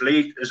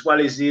defensively as well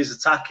as he is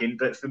attacking.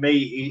 But for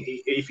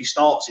me, if he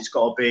starts, it's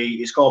got to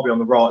be on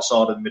the right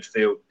side of the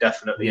midfield,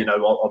 definitely,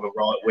 on the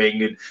right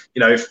wing. And,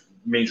 if it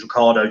means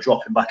Ricardo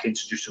dropping back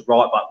into just a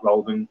right back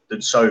role, then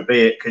so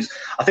be it. Because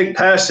I think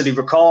personally,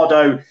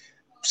 Ricardo,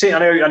 I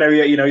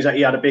know,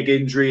 he had a big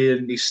injury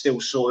and he's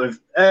still sort of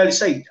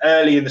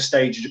early in the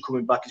stages of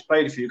coming back. He's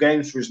played a few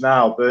games for us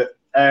now, but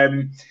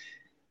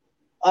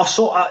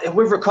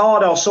with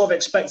Ricardo, I was sort of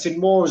expecting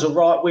more as a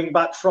right wing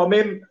back from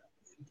him,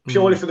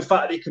 purely for the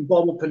fact that he can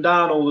bomb up and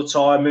down all the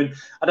time. And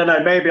I don't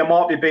know, maybe I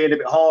might be being a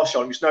bit harsh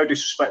on him. It's no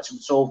disrespect to him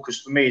at all,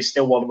 because for me, he's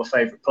still one of my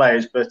favourite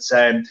players. But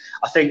I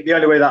think the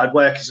only way that would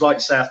work is, like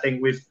you say, I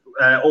think with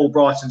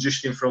Albrighton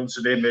just in front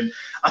of him. And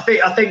I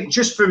think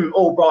just from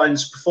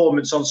Albrighton's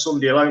performance on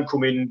Sunday alone,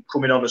 coming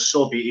on as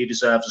sub, he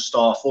deserves a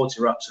start. I thought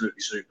he was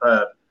absolutely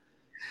superb.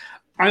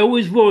 I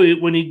always worry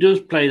when he does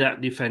play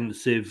that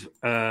defensive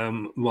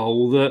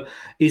role that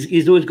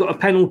he's always got a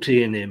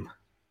penalty in him.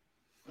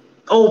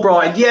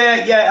 Albrighton,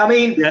 yeah. I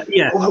mean,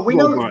 we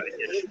know.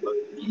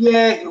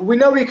 Yeah, we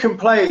know he can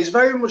play. He's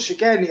very much,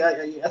 again,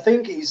 I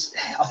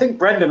think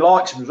Brendan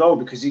likes him as well,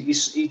 because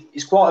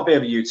he's quite a bit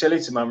of a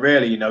utility man,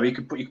 really. You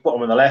could put him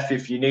on the left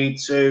if you need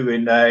to.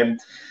 And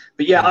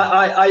but yeah,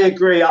 I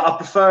agree. I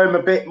prefer him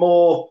a bit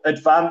more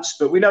advanced,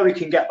 but we know he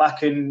can get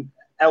back and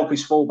help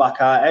his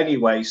fullback out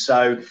anyway.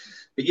 So.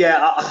 But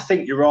yeah, I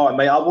think you're right,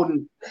 mate. I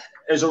wouldn't.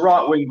 as a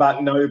right wing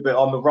back, no, but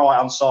on the right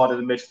hand side of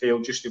the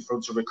midfield, just in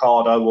front of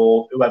Ricardo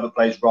or whoever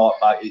plays right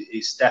back,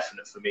 it's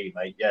definite for me,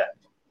 mate. Yeah.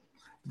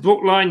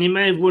 Brookline, you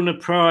may have won a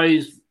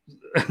prize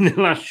in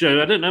the last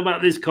show. I don't know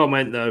about this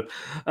comment though.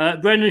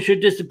 Brendan should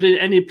discipline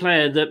any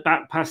player that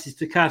back passes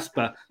to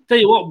Casper. Tell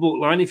you what,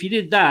 Brookline, if you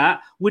did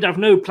that, we'd have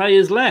no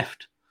players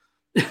left.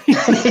 If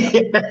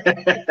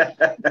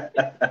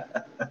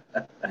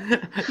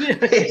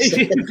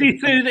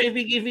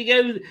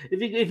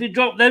you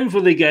drop them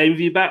for the game, if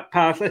you back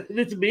pass, this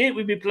would be it.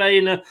 We'd be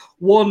playing a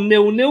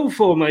 1-0-0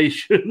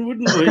 formation,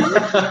 wouldn't we?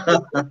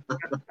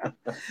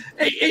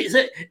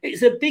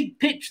 It's a big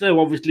pitch, though.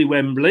 Obviously,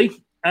 Wembley.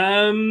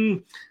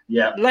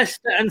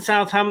 Leicester and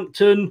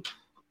Southampton.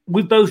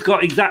 We've both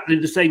got exactly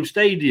the same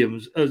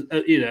stadiums, as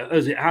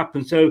it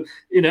happens. So,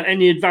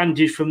 any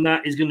advantage from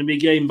that is going to be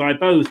gained by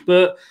both.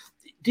 But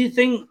do you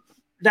think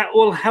that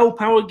will help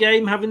our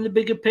game having the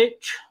bigger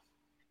pitch?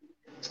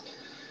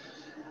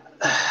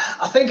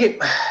 I think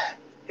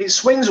it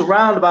swings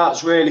around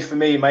about really for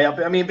me, mate.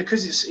 I mean,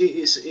 because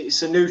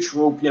it's a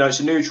neutral, it's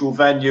a neutral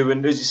venue,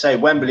 and as you say,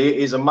 Wembley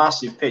is a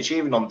massive pitch.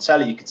 Even on the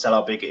telly, you can tell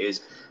how big it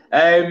is.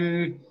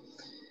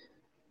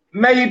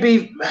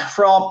 Maybe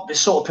for our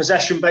sort of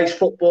possession-based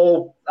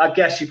football, I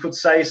guess you could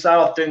say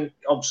Southampton.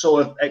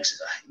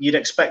 You'd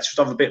expect us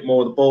to have a bit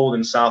more of the ball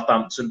than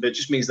Southampton, but it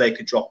just means they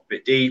could drop a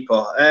bit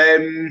deeper.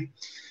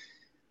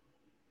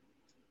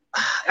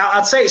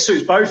 I'd say it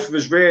suits both of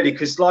us really,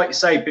 because like you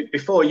say,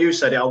 before you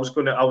said it, I was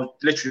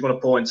literally going to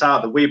point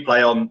out that we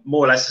play on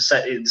more or less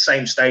the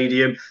same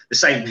stadium, the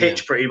same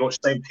pitch, pretty much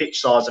same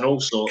pitch size and all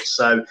sorts.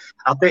 So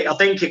I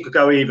think it could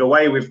go either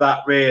way with that.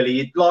 Really,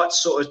 you'd like to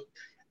sort of.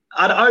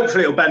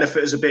 Hopefully it'll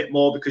benefit us a bit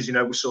more because,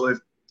 we're sort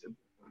of,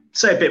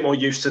 say, a bit more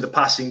used to the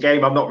passing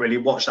game. I've not really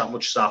watched that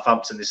much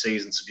Southampton this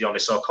season, to be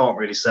honest, so I can't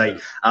really say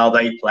how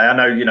they play. I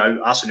know,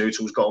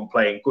 Hasenhüttl's got on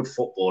playing good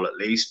football at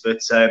least.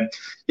 But,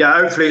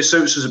 hopefully it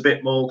suits us a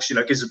bit more because,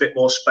 it gives a bit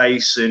more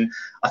space. And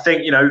I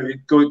think,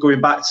 going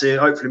back to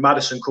hopefully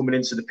Maddison coming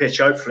into the pitch,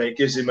 hopefully it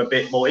gives him a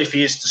bit more, if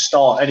he is to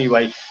start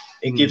anyway,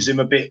 it gives him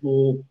a bit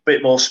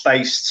more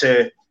space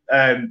to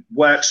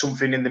work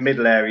something in the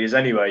middle areas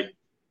anyway.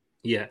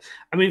 Yeah.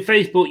 I mean,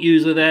 Facebook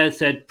user there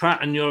said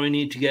Pratt and Yori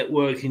need to get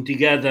working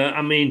together.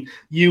 I mean,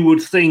 you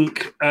would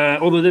think,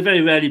 although they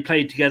very rarely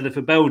played together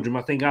for Belgium,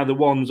 I think either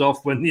one's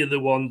off when the other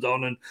one's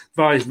on and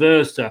vice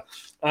versa.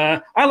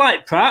 I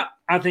like Pratt.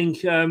 I think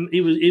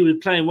he was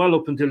playing well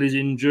up until his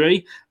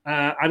injury.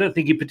 I don't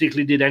think he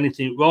particularly did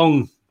anything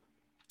wrong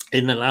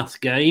in the last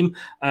game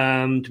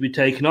to be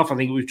taken off. I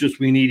think it was just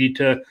we needed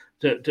to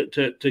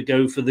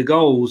go for the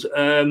goals.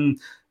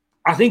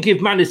 I think if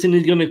Maddison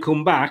is going to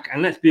come back,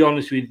 and let's be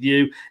honest with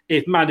you,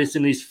 if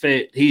Maddison is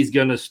fit, he's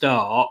going to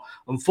start.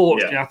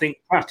 Unfortunately, I think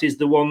Pratt is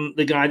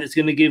the guy that's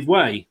going to give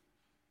way.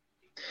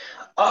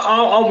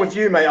 I'm with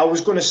you, mate. I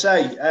was going to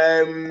say,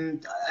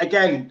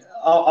 again,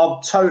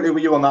 I'm totally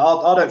with you on that.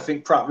 I don't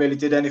think Pratt really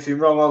did anything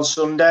wrong on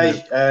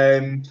Sunday.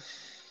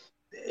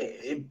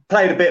 He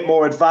played a bit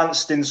more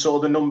advanced in sort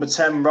of the number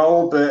 10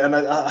 role, and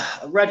I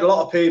read a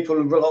lot of people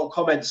and a lot of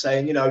comments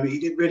saying, he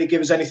didn't really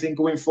give us anything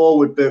going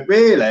forward. But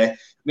really, I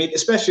mean,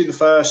 especially in the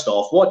first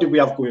half, what did we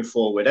have going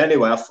forward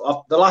anyway?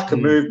 The lack of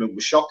movement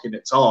was shocking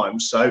at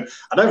times. So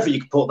I don't think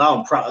you could put that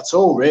on Pratt at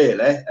all,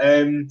 really.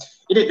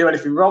 He didn't do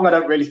anything wrong. I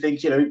don't really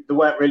think, there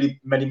weren't really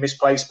many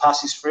misplaced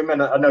passes for him.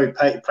 And I know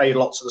he played a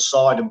lot to the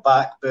side and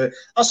back, but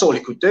that's all he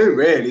could do,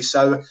 really.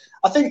 So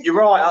I think you're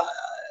right.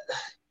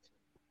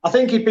 I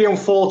think he'd be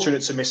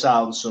unfortunate to miss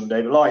out on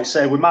Sunday. But like you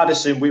say, with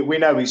Maddison, we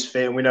know he's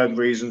fit and we know the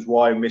reasons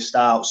why he missed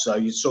out. So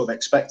you'd sort of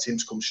expect him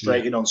to come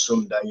straight in on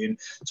Sunday. And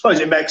I suppose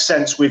it makes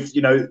sense with,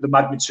 the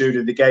magnitude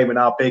of the game and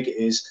how big it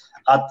is.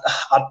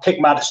 I'd pick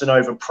Maddison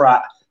over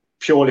Pratt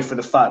purely for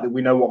the fact that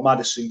we know what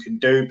Maddison can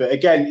do. But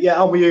again,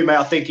 I'm with you, mate.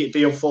 I think it'd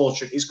be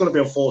unfortunate. It's going to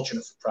be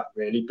unfortunate for Pratt,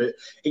 really. But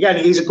again,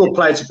 he's a good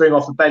player to bring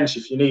off the bench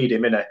if you need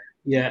him, innit?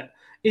 Yeah.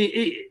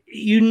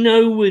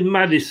 With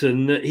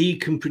Maddison that he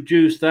can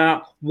produce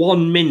that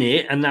 1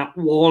 minute and that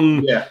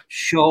one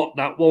shot,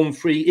 that one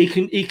free.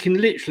 He can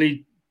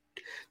literally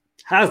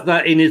has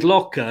that in his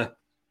locker.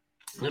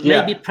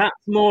 Maybe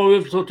perhaps more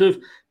of sort of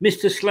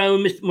Mr. Slow,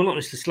 not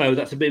Mr. Slow.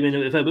 That's a bit of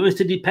a but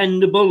Mr.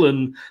 Dependable,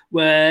 and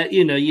where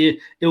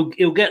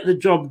he'll get the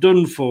job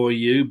done for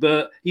you,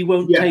 but he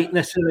won't take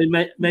necessarily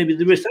maybe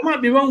the risk. I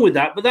might be wrong with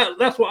that, but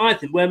that's what I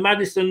think. Where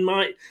Maddison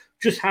might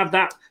just have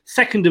that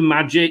second of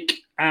magic.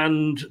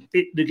 And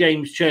the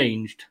game's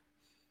changed.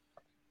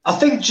 I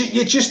think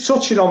you're just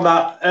touching on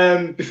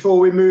that before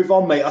we move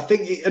on, mate. I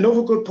think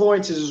another good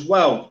point is as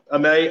well. I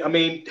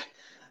mean,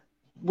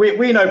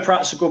 we know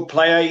Pratt's a good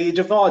player. He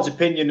divides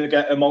opinion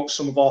amongst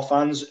some of our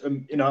fans.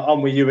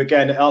 I'm with you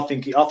again. I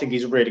think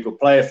he's a really good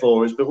player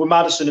for us. But with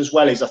Maddison as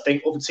well, I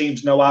think other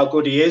teams know how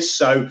good he is.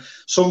 So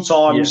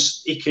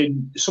sometimes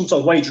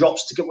sometimes when he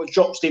drops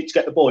deep to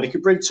get the ball, he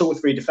can bring 2 or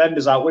 3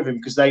 defenders out with him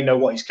because they know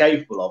what he's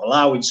capable of,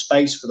 allowing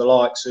space for the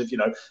likes of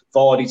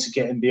Vardy to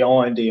get in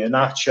behind,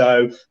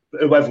 Iheanacho,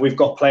 whoever we've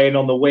got playing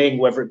on the wing,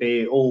 whether it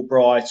be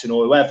Albrighton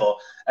or whoever.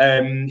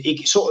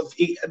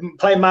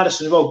 Playing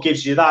Maddison as well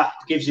gives you that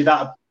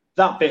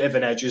that bit of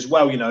an edge as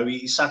well. You know,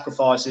 he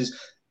sacrifices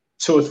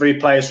 2 or 3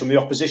 players from the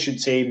opposition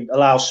team,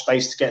 allows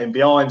space to get in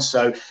behind.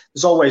 So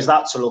there's always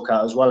that to look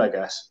at as well, I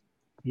guess.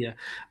 Yeah.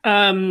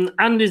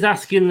 Andy's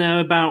asking there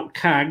about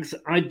Cags.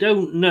 I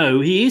don't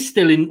know. He is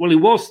still in, he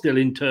was still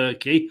in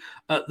Turkey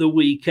at the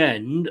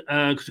weekend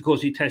because, of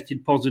course, he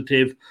tested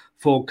positive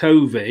for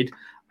COVID.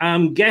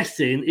 I'm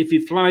guessing if he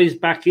flies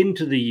back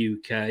into the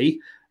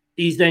UK,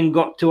 he's then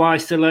got to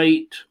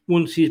isolate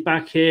once he's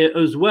back here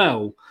as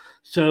well.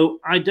 So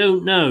I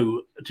don't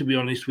know, to be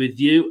honest with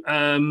you.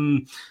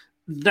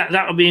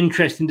 That'll be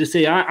interesting to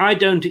see. I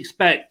don't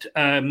expect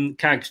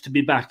Cags to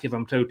be back, if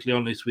I'm totally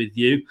honest with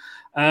you.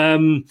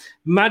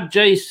 Mad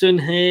Jason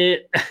here,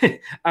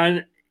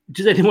 and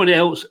does anybody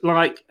else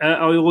like I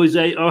always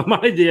say, or am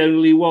I the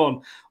only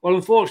one? Well,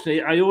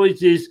 unfortunately, I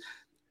always is.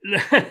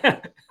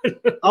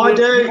 I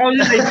do.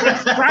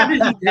 Brad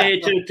isn't here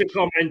to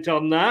comment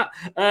on that.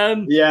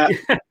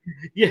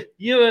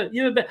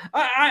 You're a bit.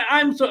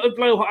 I'm sort of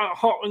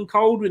hot and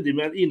cold with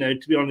him, you know,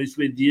 to be honest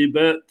with you.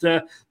 But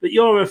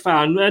you're a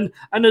fan,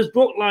 and as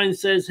Brookline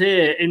says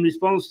here in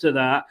response to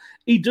that,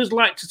 he does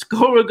like to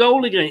score a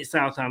goal against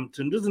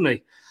Southampton, doesn't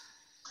he?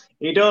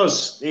 He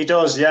does,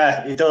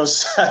 yeah, he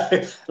does.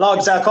 Like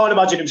I said, I can't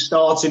imagine him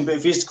starting, but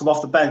if he is to come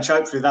off the bench,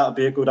 hopefully that would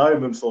be a good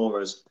omen for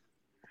us.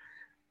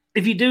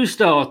 If you do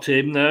start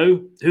him,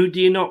 though, who do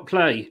you not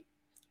play?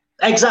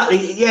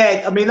 Exactly,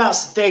 yeah. I mean,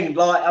 that's the thing.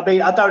 Like, I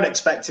mean, I don't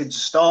expect him to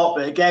start,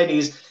 but again,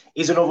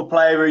 he's another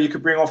player who you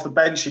could bring off the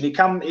bench, and he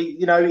can,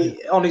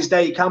 on his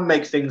day, he can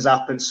make things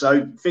happen.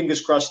 So fingers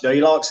crossed. He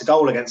likes a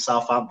goal against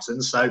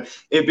Southampton, so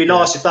it'd be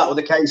nice if that were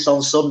the case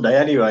on Sunday.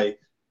 Anyway,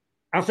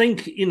 I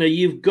think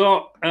you've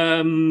got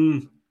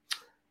Perez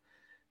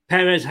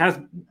has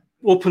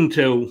up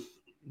until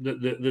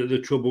the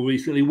trouble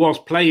recently was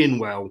playing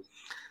well.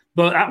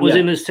 But that was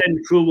in a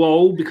central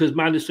role because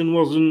Maddison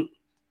wasn't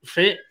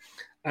fit.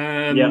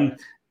 You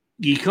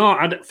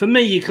can't. For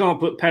me, you can't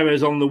put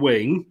Perez on the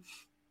wing.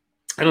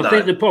 And I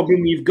think the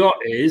problem you've got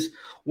is,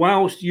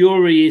 whilst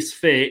Yuri is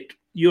fit,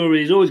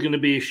 Yuri is always going to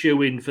be a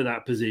shoe-in for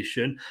that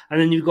position. And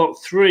then you've got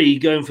 3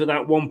 going for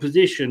that one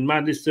position: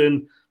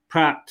 Maddison,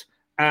 Pratt,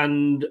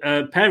 and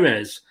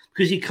Perez.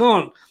 Because you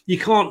can't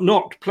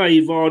not play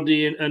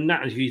Vardy and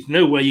Nacho. There's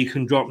no way you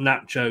can drop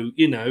Nacho.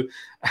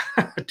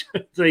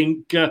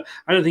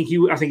 I think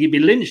he'd be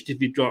lynched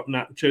if you drop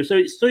Nacho. So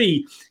it's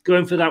 3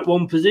 going for that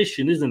one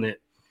position, isn't it?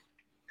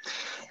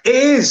 It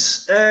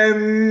is.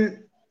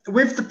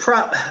 With the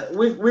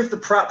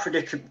Pratt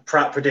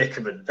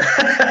predicament.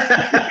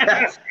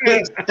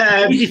 It's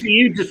easy for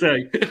you to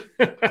say.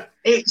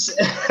 It's.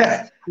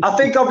 I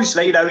think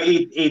obviously, he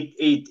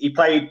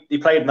played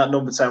in that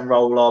number 10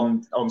 role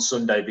on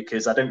Sunday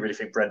because I didn't really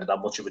think Brendan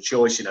had much of a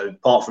choice.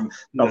 Apart from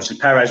obviously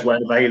Perez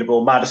weren't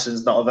available,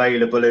 Maddison's not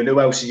available, and who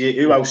else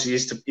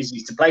is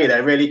to play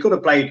there? Really, he could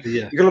have played.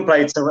 He could have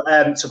played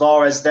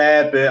Tavares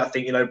there, but I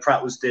think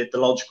Pratt was the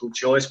logical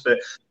choice. But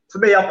for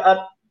me,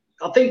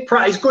 I think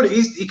Pratt is good.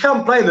 He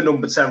can play in the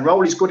number 10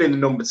 role. He's good in the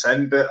number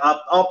 10, but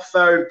I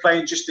prefer him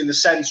playing just in the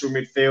centre of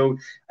midfield.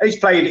 He's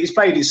played in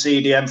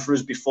CDM for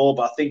us before,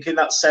 but I think in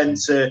that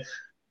centre,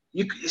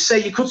 you could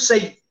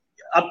say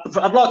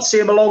I'd like to see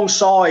him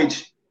alongside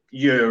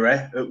Yuri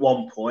at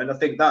one point. I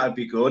think that would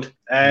be good.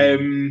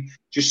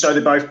 Just so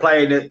they're both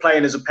playing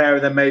as a pair,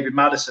 and then maybe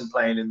Maddison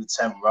playing in the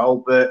 10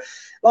 role. But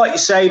like you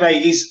say,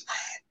 mate,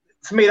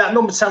 for me that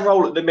number 10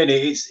 role at the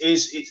minute it's a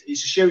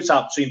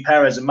shootout between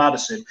Perez and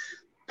Maddison.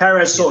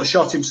 Perez sort of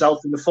shot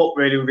himself in the foot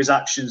really with his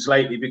actions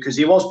lately because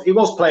he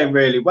was playing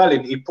really well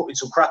and he put in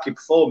some cracking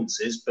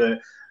performances,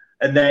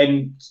 and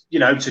then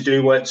to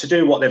do what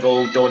they've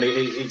all done,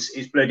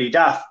 it's bloody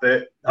daft.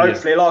 But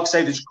hopefully, like I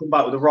say, they just come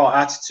back with the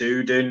right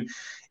attitude, and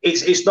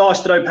it's nice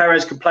to know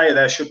Perez can play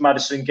there should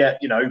Maddison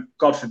get,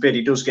 God forbid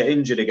he does get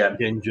injured again.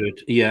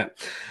 Yeah.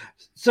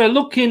 So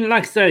looking,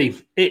 like I say,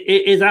 it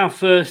is our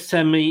first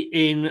semi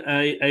in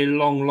a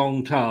long,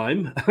 long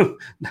time.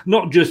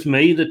 Not just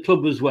me, the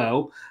club as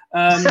well.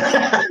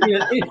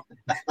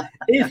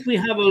 If we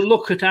have a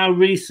look at our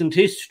recent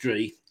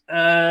history,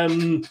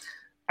 last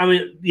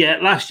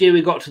year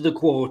we got to the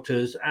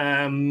quarters.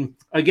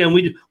 Again,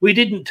 we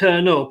didn't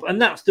turn up, and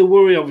that's the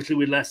worry, obviously,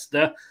 with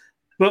Leicester.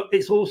 But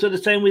it's also the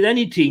same with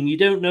any team. You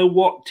don't know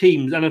what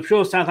teams, and I'm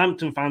sure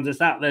Southampton fans are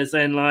sat there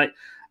saying, like,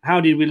 how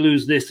did we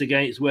lose this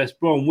against West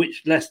Brom?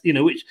 Which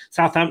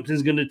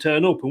Southampton's going to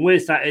turn up? And we're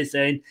sat here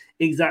saying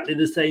exactly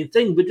the same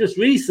thing. But just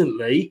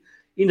recently,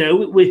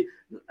 the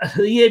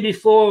year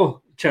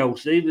before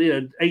Chelsea,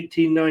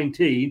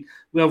 18-19,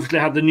 we obviously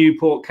had the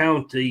Newport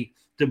County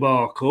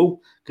debacle,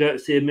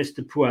 courtesy of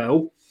Mr.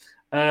 Puel.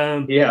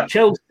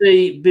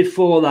 Chelsea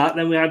before that,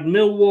 then we had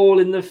Millwall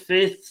in the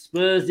 5th,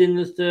 Spurs in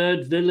the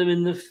 3rd, Villa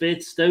in the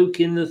 5th, Stoke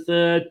in the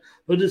 3rd,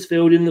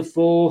 Huddersfield in the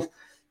 4th.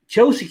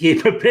 Chelsea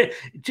keep a bit.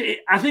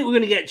 I think we're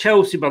going to get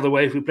Chelsea, by the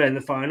way, if we play in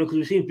the final, because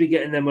we seem to be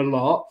getting them a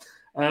lot.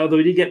 Although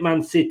we did get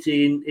Man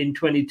City in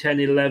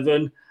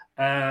 2010-11,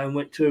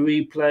 went to a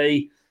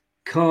replay.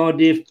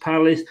 Cardiff,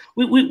 Palace.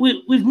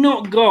 We've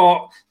not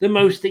got the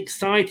most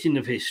exciting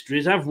of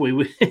histories, have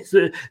we?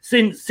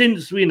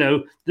 since we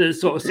know the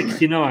sort of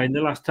 69,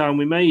 the last time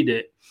we made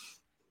it.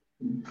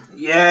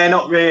 Yeah,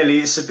 not really.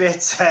 It's a bit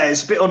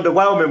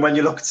underwhelming when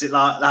you look at it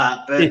like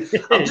that.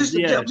 But I'm just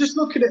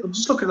looking at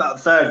that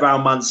third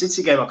round Man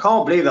City game. I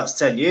can't believe that's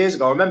 10 years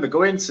ago. I remember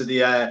going to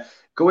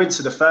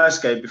the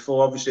first game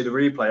before, obviously, the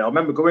replay. I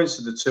remember going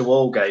to the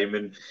 2-2 game,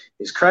 and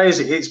it's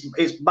crazy.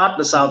 It's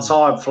madness how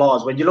time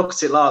flies when you look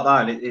at it like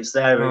that, and it's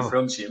there in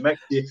front of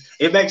you.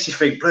 It makes you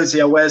think, bloody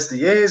hell, where's the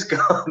years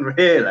gone?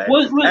 Really?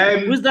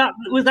 Was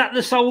that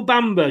the Sol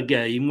Bamba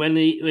game when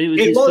it was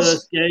his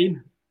first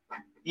game?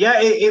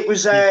 Yeah, it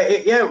was.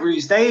 It was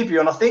his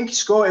debut, and I think he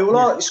scored.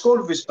 He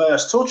scored with his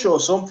first touch or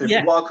something. Yeah,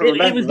 from what I can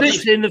remember. It was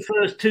literally in the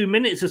first 2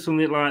 minutes or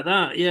something like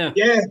that. Yeah.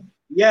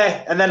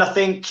 Yeah, and then I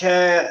think,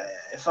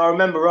 if I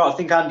remember right, I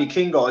think Andy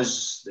King got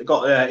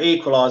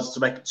equaliser to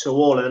make it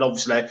 2-2, and then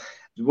obviously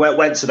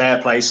went to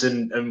their place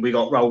and we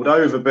got rolled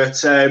over.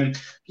 But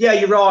yeah,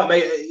 you're right,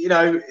 mate. You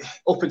know,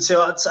 up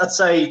until I'd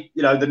say,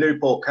 you know, the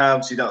Newport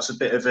County, that's a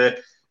bit of a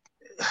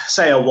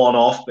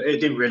one-off, but it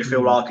didn't really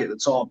feel like it at the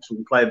time because we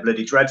were playing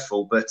bloody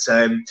dreadful. But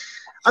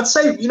I'd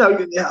say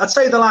over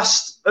the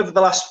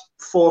last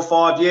 4 or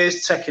 5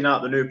 years, taking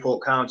out the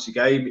Newport County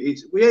game,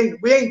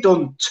 we ain't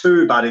done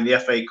too bad in the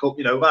FA Cup.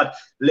 You know, we've had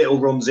little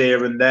runs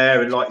here and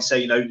there, and like you say,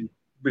 you know,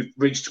 we've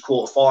reached the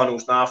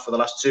quarterfinals now for the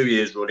last 2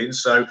 years running.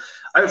 So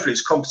hopefully,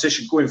 it's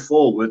competition going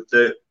forward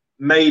that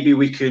maybe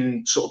we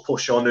can sort of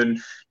push on and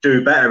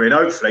do better in.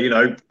 Hopefully, you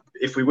know,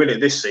 if we win it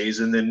this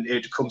season, then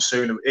it'd come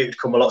sooner. It'd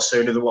come a lot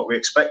sooner than what we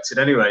expected,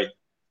 anyway.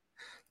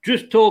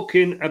 Just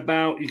talking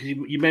about,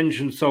 you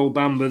mentioned Sol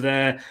Bamba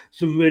there,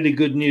 some really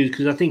good news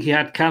because I think he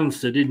had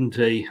cancer, didn't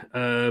he?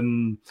 I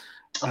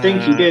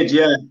think he did,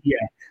 yeah.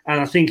 Yeah, and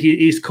I think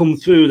he's come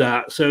through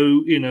that.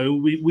 So, you know,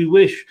 we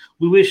wish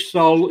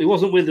Sol, he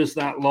wasn't with us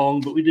that long,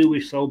 but we do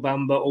wish Sol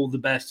Bamba all the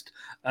best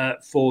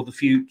for the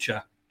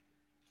future.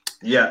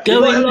 Yeah.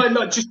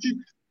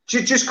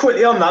 Just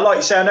quickly on that, like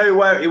you say, I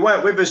know he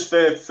weren't with us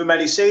for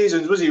many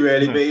seasons, was he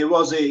really? But he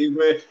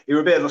were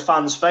a bit of a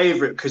fan's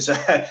favourite because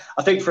I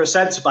think for a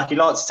centre-back, he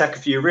liked to take a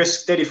few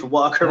risks, did he, from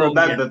what I can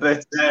remember?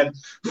 Yeah.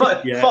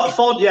 But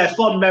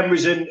fond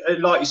memories, and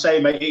like you say,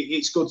 mate,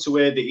 it's good to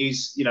hear that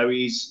he's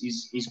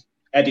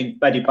heading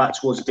back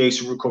towards a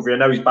decent recovery. I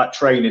know he's back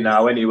training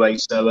now anyway,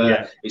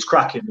 so it's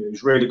cracking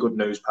news, really good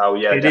news, pal.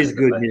 Yeah, it is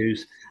good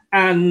news.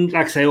 And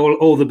like I say,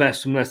 all the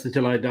best from Leicester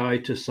Till I Die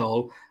to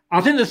Sol.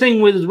 I think the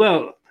thing with as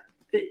well,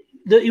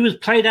 that he was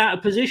played out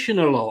of position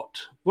a lot,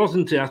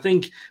 wasn't he? I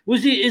think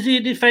is he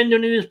a defender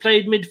and he was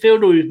played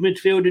midfield, or he was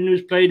midfield and he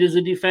was played as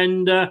a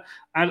defender?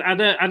 I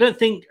don't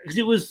think, because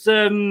it was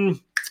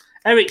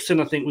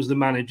Ericsson, I think, was the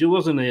manager,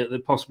 wasn't he,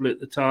 possibly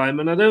at the time?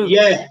 And I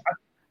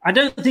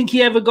don't think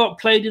he ever got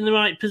played in the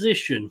right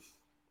position.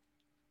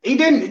 He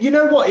didn't. You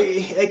know what?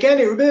 It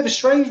was a bit of a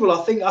strange one.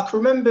 I think I can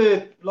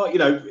remember, like, you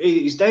know,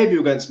 his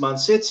debut against Man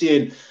City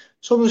and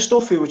some of the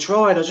stuff he were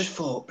trying, I just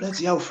thought,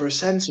 bloody hell, for a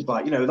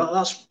centre-back, you know,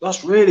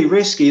 that's really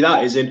risky,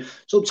 that is. And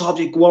sometimes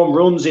he'd go on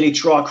runs and he'd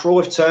try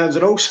Cruyff turns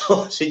and all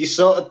sorts. And you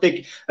sort of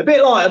think, a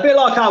bit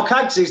like how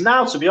Cags is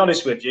now, to be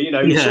honest with you. You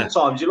know,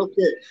 sometimes you look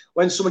at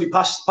when somebody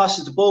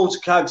passes the ball to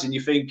Cags and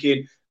you're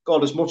thinking,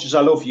 God, as much as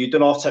I love you, you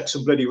don't have to take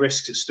some bloody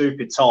risks at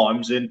stupid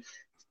times. And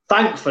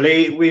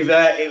thankfully,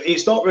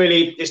 it's not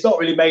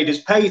really made us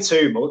pay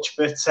too much,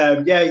 but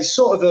he's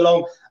sort of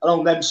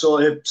along them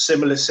sort of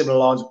similar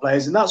lines of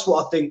players, and that's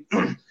what I think.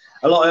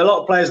 A lot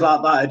of players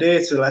like that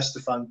adhere to the Leicester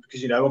fan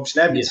because, you know,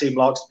 obviously every team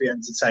likes to be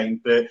entertained,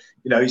 but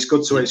you know it's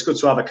good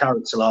to have a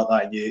character like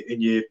that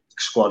in your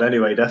squad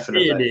anyway.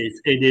 Definitely,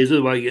 it is.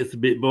 Otherwise, it gets a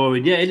bit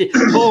boring. Yeah, it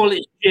is. Paul,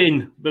 it's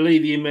gin.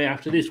 Believe you me,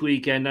 after this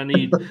weekend, I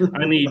need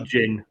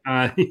gin.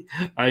 I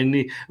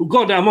need.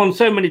 God, I'm on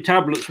so many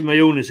tablets for my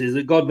illnesses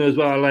that God knows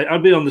what I like. I'll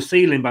be on the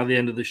ceiling by the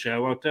end of the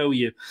show. I'll tell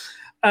you.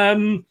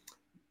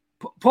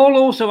 Paul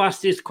also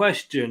asked this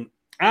question.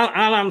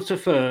 I'll answer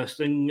first,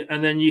 and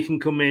then you can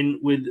come in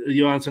with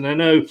your answer. And I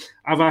know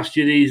I've asked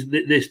you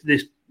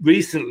this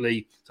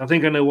recently, so I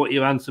think I know what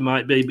your answer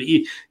might be. But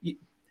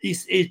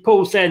is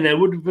Paul saying there,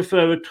 would you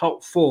prefer a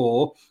top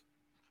four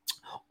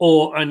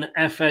or an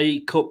FA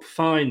Cup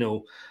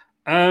final?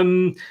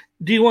 Do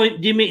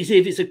you mean see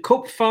if it's a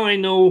cup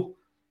final?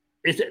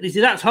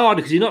 That's harder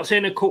because you're not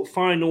saying a cup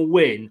final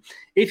win.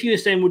 If you're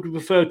saying would you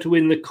prefer to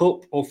win the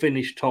cup or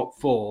finish top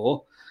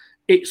four,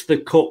 it's the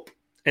cup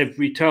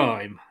every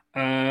time.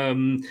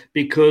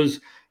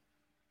 Because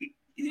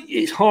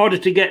it's harder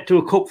to get to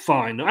a cup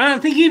final. And I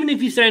think even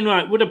if you're saying,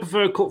 right, would I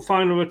prefer a cup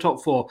final or a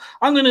top four?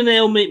 I'm going to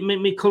nail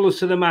me colours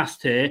to the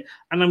mast here,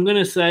 and I'm going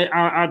to say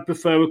I'd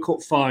prefer a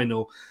cup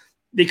final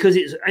because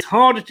it's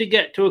harder to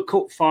get to a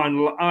cup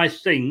final, I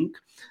think,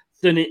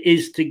 than it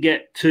is to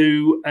get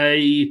to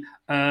a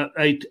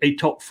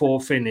top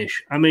four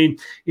finish. I mean,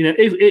 you know,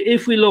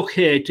 if we look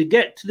here, to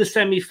get to the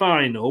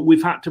semi-final,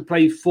 we've had to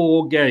play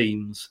 4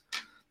 games.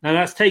 Now,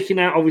 that's taking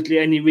out, obviously,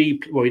 any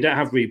replay. Well, you don't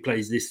have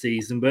replays this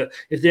season, but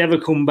if they ever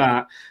come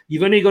back,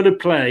 you've only got to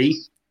play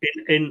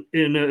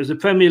in as a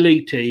Premier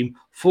League team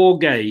 4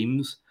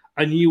 games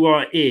and you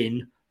are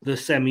in the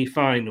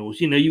semi-finals.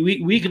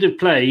 We could have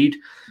played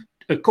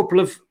a couple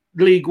of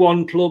League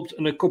One clubs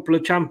and a couple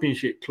of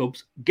Championship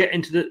clubs get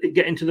into the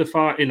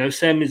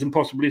semis and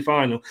possibly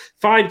final.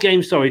 5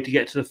 games, to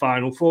get to the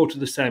final, 4 to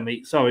the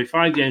semi.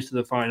 5 games to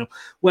the final.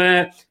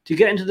 Where to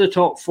get into the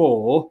top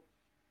 4,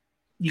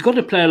 you've got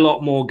to play a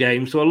lot more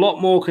games, so a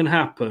lot more can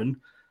happen.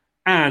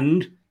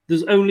 And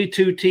there's only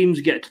 2 teams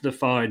get to the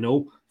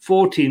final,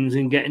 4 teams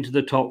can get into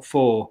the top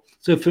 4.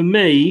 So for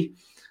me,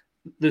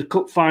 the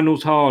cup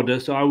final's harder,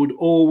 so I would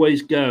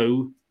always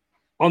go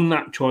on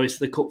that choice,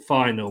 the cup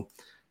final.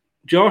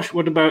 Josh,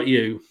 what about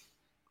you?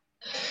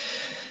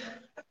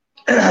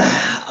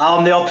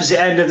 On the opposite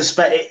end of the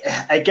spectrum,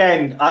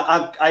 again,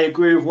 I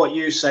agree with what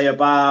you say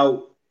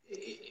about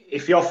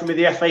if you offer me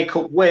the FA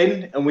Cup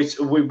win and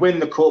we win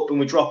the cup and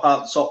we drop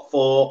out the top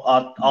 4,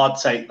 I'd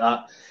take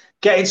that.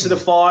 Getting to the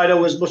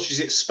final, as much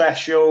as it's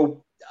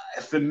special,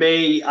 for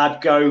me,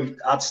 I'd go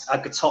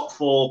top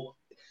 4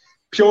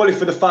 purely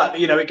for the fact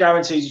that it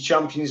guarantees you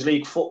Champions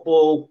League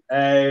football.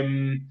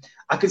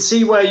 I can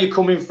see where you're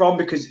coming from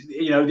because,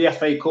 the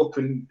FA Cup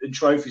and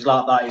trophies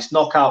like that, it's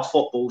knockout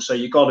football, so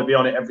you've got to be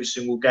on it every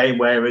single game,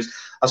 whereas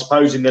I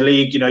suppose in the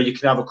league, you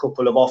can have a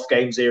couple of off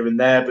games here and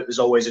there, but there's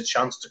always a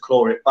chance to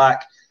claw it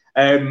back.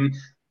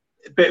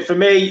 But for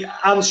me,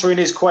 answering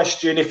his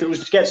question, if it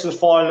was to get to the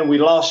final and we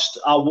lost,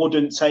 I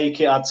wouldn't take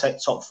it. I'd take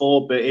top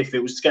 4. But if it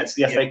was to get to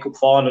the FA Cup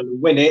final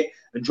and win it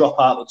and drop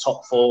out the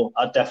top 4,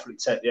 I'd definitely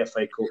take the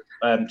FA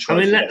Cup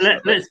trophy.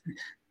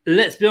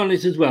 Let's be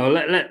honest as well.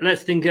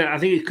 Let's think. I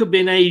think it could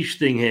be an age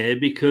thing here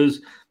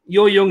because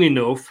you're young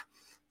enough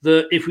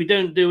that if we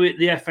don't do it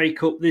the FA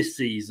Cup this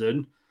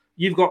season,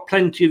 you've got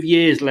plenty of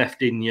years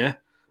left in you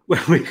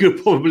where we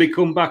could probably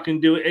come back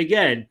and do it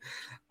again.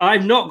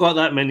 I've not got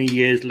that many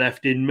years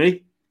left in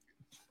me.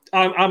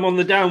 I'm on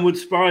the downward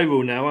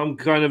spiral now. I'm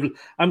kind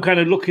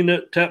of looking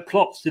at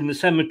plots in the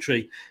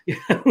cemetery.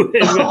 Don't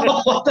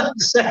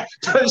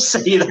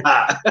say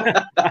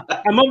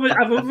that.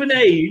 I'm of an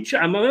age.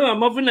 I'm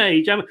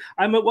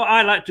at what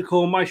I like to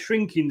call my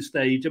shrinking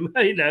stage.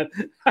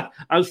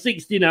 I'm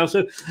 60 now,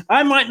 so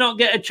I might not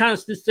get a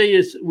chance to see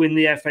us win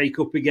the FA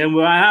Cup again.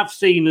 Where I have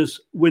seen us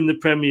win the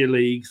Premier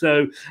League,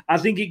 so I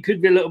think it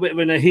could be a little bit of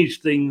an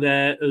age thing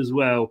there as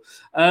well.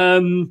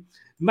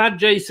 Mad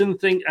Jason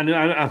and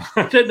I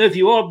don't know if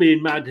you are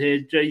being mad here,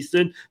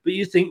 Jason, but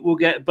you think we'll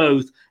get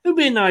both. It would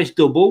be a nice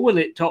double,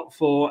 wouldn't it? Top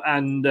 4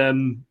 and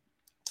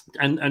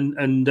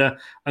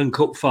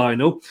cup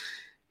final.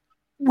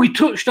 We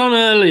touched on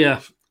earlier,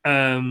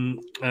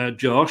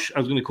 Josh. I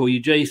was going to call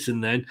you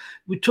Jason then.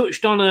 We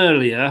touched on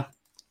earlier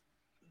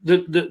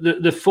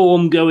the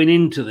form going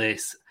into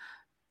this.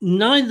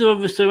 Neither of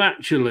us are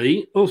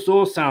actually, us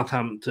or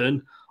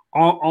Southampton,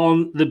 are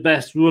on the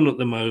best run at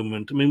the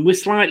moment. I mean, we're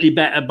slightly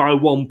better by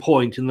 1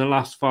 point in the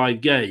last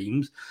 5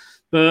 games,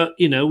 but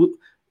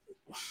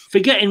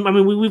forgetting. I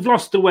mean, we've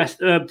lost to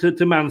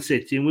Man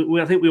City,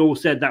 and I think we all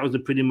said that was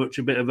pretty much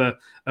a bit of a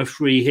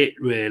free hit,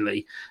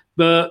 really.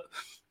 But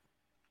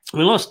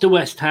we lost to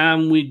West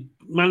Ham. We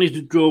managed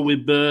to draw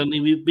with Burnley.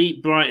 We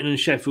beat Brighton and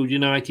Sheffield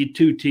United,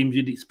 2 teams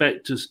you'd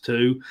expect us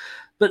to.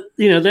 But,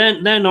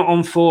 they're not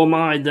on form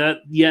either.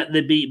 Yet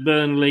they beat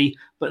Burnley,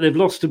 but they've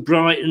lost to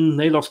Brighton.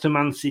 They lost to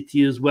Man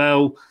City as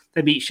well.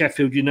 They beat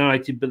Sheffield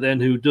United, but then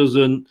who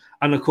doesn't?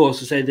 And, of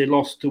course, I say they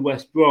lost to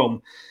West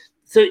Brom.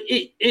 So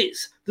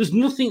there's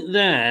nothing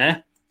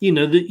there,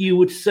 that you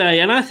would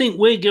say. And I think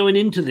we're going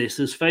into this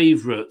as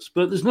favourites,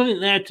 but there's nothing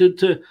there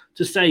to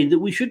say that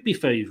we should be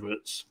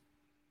favourites.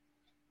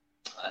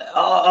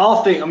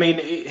 I think,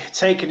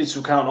 taking into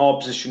account our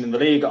position in the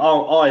league,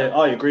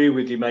 I agree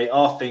with you, mate.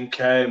 I think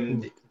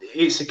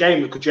it's a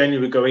game that could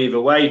genuinely go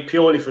either way,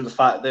 purely for the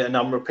fact that, and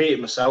I'm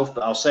repeating myself,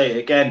 but I'll say it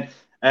again,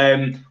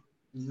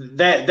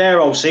 their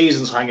whole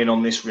season's hanging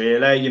on this,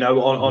 really.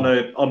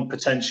 On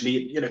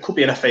potentially, it could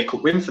be an FA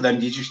Cup win for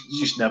them. You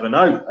just never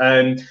know.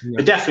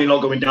 They're definitely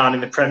not going down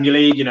in the Premier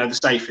League. They're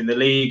safe in the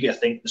league. I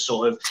think they're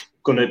sort of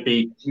going to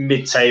be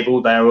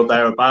mid-table there or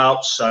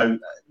thereabouts. So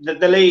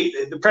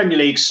the Premier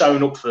League's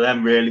sewn up for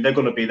them, really. They're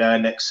going to be there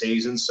next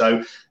season.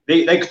 So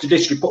they could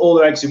literally put all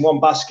their eggs in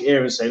one basket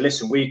here and say,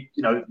 listen,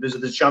 there's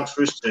a chance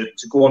for us to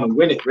go on and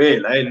win it,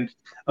 really. And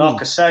like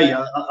I say,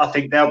 I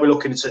think they'll be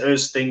looking at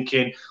us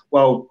thinking,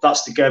 well,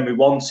 that's the game we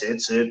wanted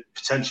to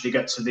potentially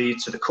get to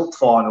the cup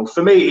final.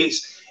 For me,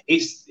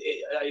 it's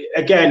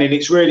again, and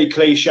it's really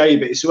cliche,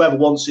 but it's whoever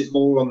wants it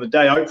more on the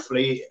day.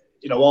 Hopefully,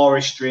 our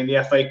history in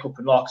the FA Cup,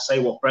 and like I say,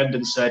 what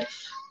Brendan said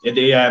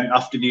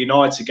after the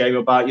United game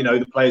about,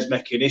 the players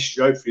making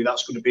history, hopefully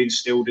that's going to be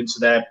instilled into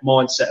their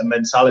mindset and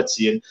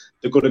mentality, and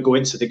they're going to go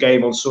into the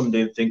game on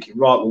Sunday and thinking,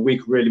 right, well, we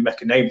can really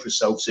make a name for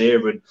ourselves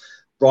here and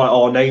write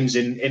our names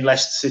in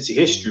Leicester City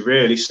history,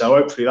 really. So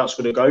hopefully that's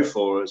going to go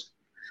for us.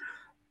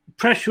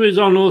 Pressure is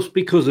on us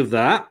because of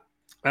that,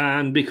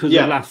 and because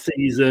of last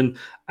season,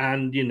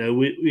 and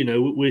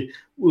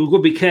we've got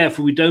to be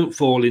careful we don't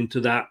fall into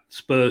that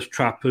Spurs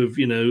trap of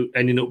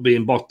ending up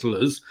being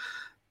bottlers.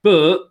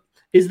 But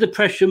is the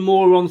pressure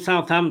more on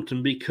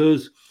Southampton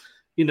because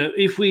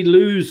if we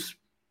lose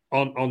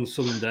on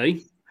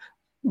Sunday,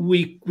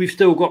 we've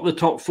still got the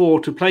top 4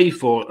 to play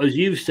for. As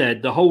you've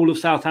said, the whole of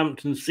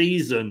Southampton's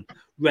season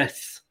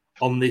rests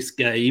on this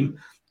game.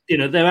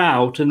 They're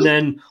out, and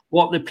then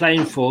what they're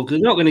playing for, because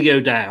they're not going to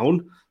go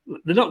down.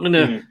 They're not going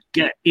to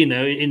get,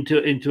 into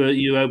a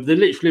Euro. They're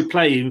literally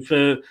playing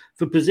for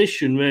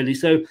position, really.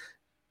 So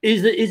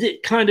is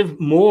it kind of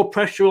more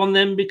pressure on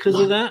them because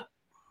of that?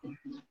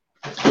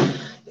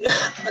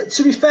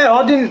 To be fair,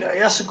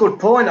 that's a good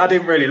point. I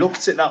didn't really look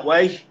at it that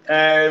way.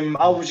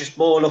 I was just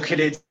more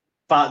looking at the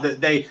fact that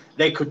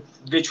they could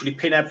literally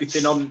pin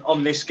everything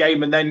on this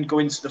game and then go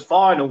into the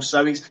final.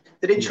 So it's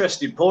an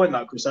interesting point,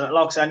 that, Chris. Like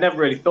I said, I never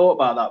really thought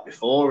about that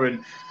before.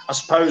 And I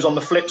suppose on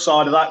the flip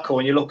side of that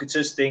coin, you look at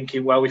us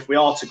thinking, well, if we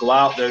are to go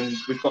out, then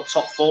we've got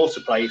top 4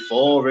 to play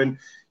for. And,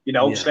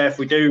 obviously, if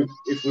we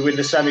win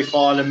the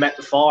semi-final and met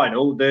the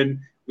final,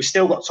 then we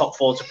still got top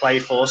 4 to play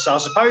for. So I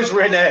suppose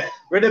we're in a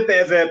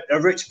bit of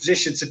a rich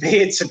position to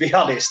be in, to be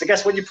honest. I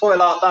guess when you put it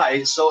like that,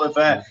 it's sort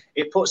of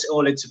it puts it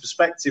all into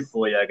perspective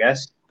for you, I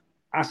guess.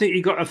 I think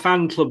you've got a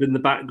fan club in the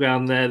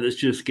background there that's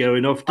just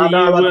going off. I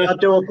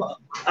do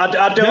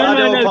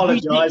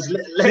apologise.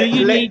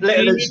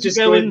 Little just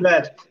go in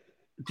bed.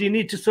 Do you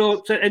need to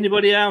sort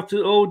anybody out at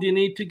all? Do you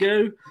need to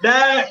go?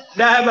 No,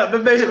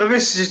 but my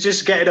missus is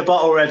just getting a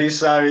bottle ready,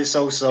 so it's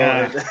all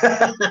sorted.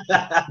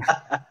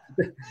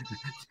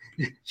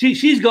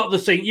 She's got the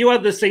sink. You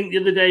had the sink the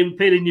other day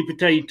peeling your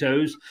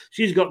potatoes.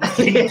 She's got the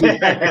sink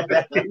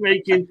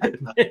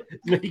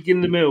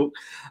making the milk.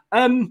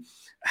 I'm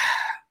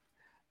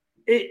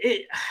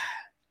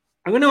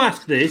going to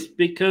ask this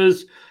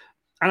because,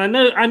 and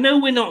I know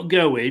we're not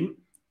going,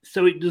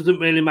 so it doesn't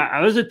really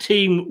matter. As a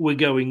team, we're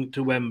going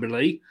to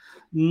Wembley,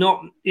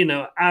 not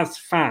as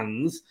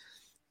fans.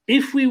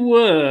 If we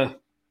were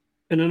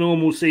in a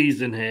normal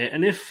season here,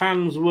 and if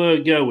fans were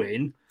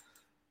going,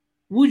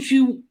 would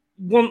you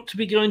want to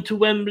be going to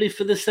Wembley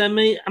for the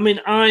semi? I mean,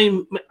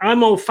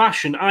 I'm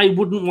old-fashioned. I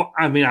wouldn't want.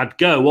 I mean, I'd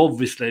go,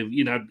 obviously.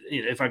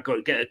 If I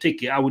could get a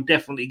ticket, I would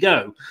definitely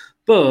go.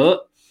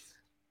 But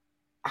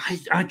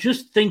I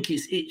just think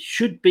it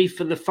should be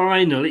for the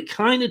final. It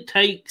kind of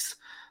takes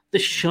the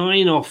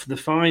shine off the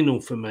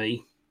final for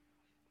me.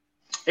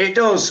 It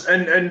does,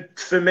 and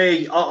for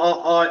me,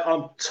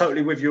 I'm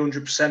totally with you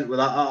 100% with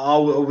that. I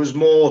was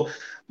more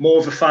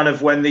of a fan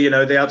of when they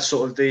had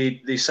sort of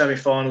the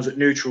semi-finals at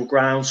neutral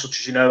ground,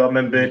 such as I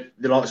remember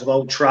the likes of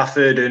Old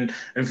Trafford and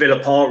Villa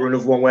Park were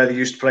another one where they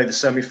used to play the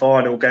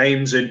semi-final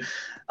games, and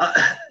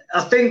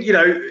I think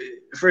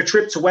for a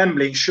trip to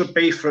Wembley, it should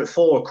be for a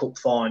cup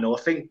final.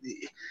 I think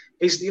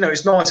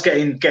it's nice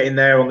getting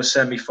there on the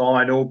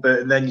semi-final,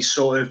 but then you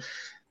sort of,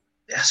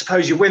 I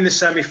suppose you win the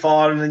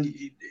semi-final, and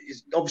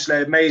it's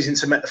obviously amazing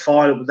to make the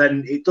final, but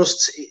then it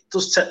does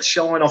take the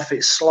shine off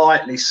it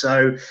slightly.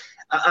 So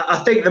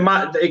I think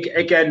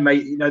again,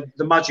 mate,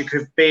 the magic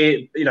of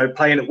being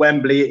playing at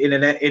Wembley in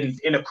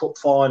a cup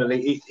final,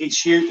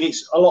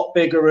 it's a lot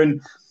bigger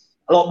and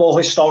a lot more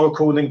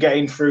historical than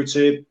getting through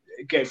to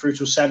a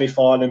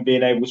semi-final and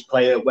being able to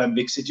play at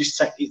Wembley, because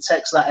it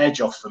takes that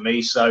edge off for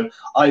me. So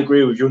I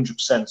agree with you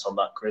 100% on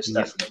that, Chris.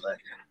 Definitely.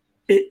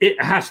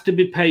 It has to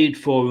be paid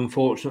for,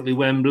 unfortunately,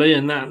 Wembley,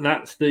 and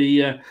that's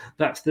the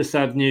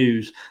sad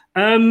news.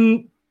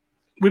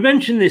 We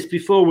mentioned this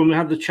before when we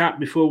had the chat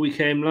before we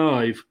came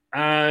live,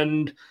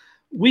 and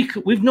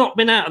we've not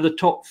been out of the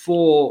top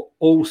 4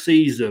 all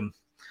season,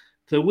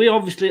 so we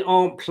obviously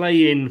aren't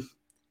playing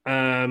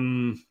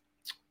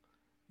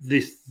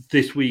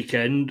this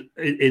weekend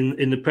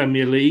in the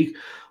Premier League.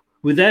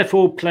 We're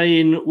therefore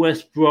playing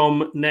West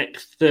Brom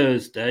next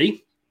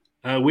Thursday.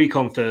 Week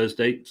on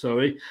Thursday,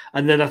 sorry.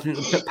 And then I think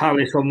the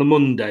Palace on the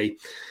Monday.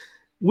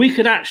 We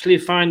could actually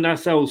find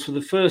ourselves for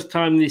the first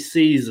time this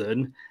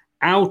season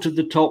out of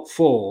the top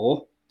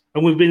 4.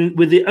 And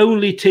we're the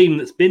only team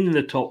that's been in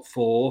the top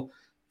 4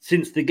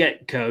 since the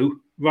get-go,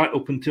 right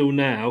up until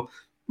now.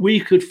 We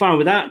could find,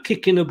 without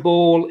kicking a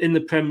ball in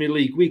the Premier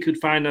League, we could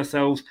find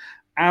ourselves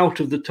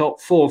out of the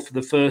top 4 for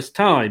the first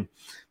time.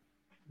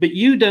 But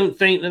you don't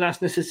think that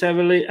that's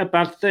necessarily a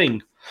bad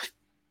thing?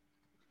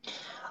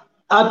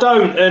 I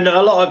don't, and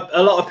a lot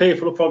of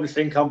people will probably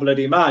think I'm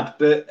bloody mad,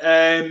 but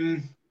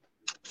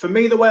for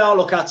me, the way I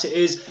look at it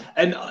is,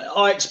 and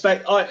I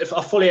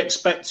fully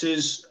expect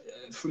us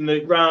from the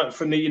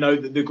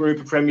group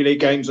of Premier League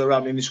games that are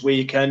happening this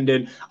weekend,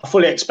 and I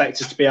fully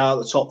expect us to be out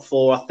of the top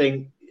 4. I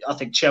think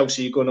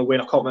Chelsea are going to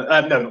win. I can't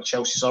remember. No, not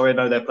Chelsea. Sorry, I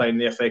know they're playing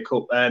the FA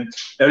Cup.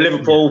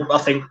 Liverpool, I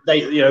think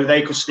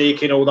they could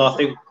sneak in. Although I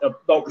think I'm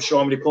not sure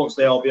how many points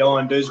they are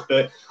behind us,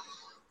 but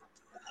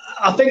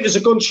I think there's a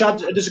good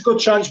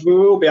chance we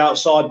will be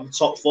outside the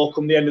top 4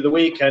 come the end of the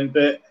weekend.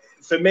 But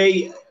for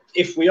me,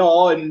 if we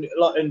are, and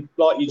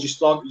like you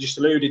just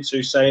alluded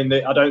to, saying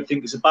that I don't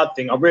think it's a bad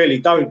thing, I really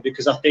don't,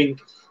 because I think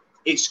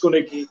it's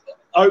going to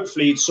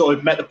hopefully sort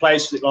of make the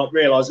players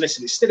realise,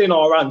 listen, it's still in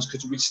our hands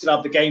because we still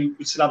have the game.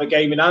 We still have a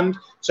game in hand.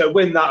 So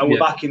win that, and we're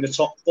back in the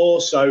top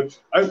 4. So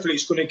hopefully,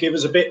 it's going to give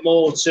us a bit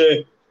more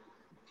to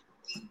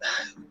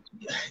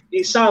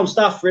it sounds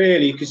daft,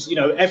 really, because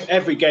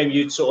every game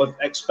you'd sort of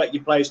expect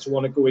your players to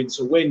want to go in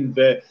to win,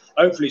 but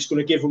hopefully it's going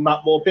to give them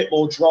that bit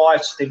more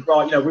drive to think,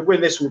 right, we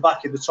win this, we're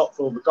back in the top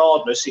four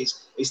regardless.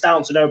 It's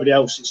down to nobody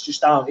else. It's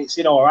just down. It's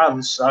in our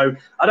hands. So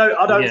I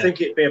don't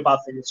think it'd be a bad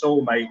thing at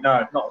all, mate.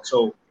 No, not at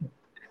all.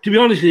 To be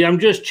honest with you, I'm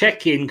just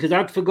checking because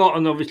I'd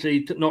forgotten,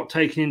 obviously, not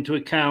taking into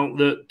account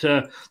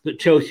that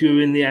Chelsea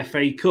were in the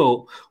FA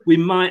Cup. We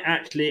might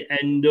actually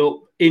end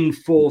up in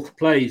fourth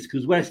place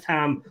because West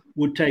Ham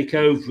would take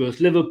over us.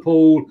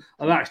 Liverpool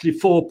are actually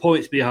 4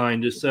 points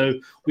behind us, so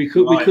we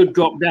could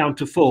drop down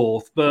to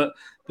fourth. But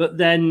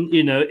then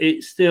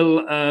it's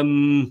still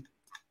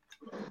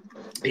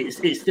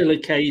it's still a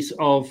case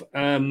of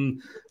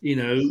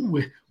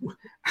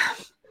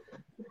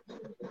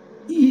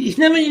You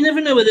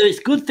never know whether it's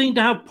a good thing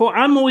to have points.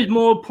 I'm always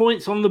more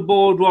points on the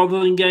board rather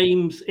than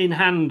games in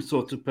hand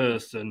sort of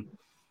person.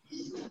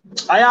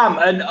 I am,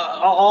 and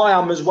I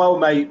am as well,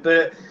 mate.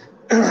 But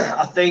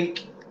I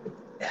think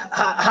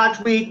had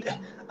we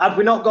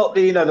not got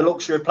the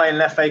luxury of playing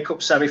an FA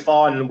Cup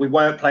semi-final and we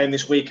weren't playing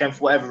this weekend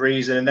for whatever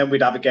reason, and then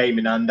we'd have a game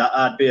in hand,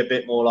 I'd be a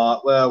bit more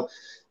like, well,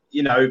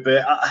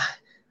 but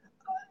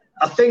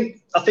I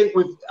think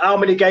with how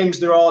many games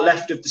there are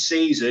left of the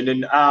season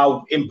and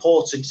how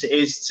important it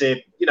is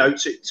to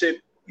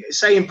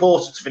say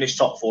important to finish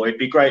top four. It'd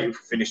be great if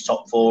we finished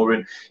top four,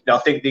 and I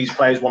think these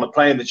players want to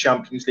play in the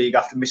Champions League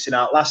after missing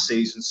out last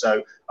season.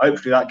 So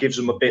hopefully that gives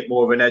them a bit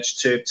more of an edge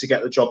to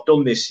get the job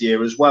done this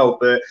year as well.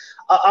 But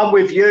I'm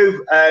with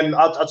you.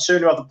 I'd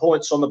sooner have the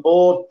points on the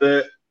board,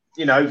 but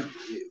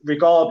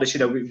regardless,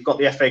 we've got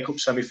the FA Cup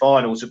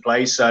semi-final to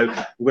play, so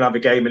we're going to have a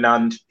game in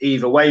hand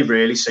either way,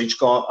 really. So you just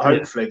got,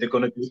 hopefully, they're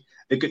going to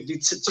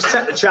just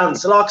take the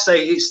chance. Like I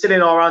say, it's still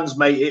in our hands,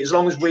 mate. As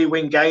long as we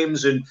win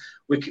games and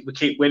we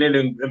keep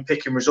winning and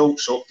picking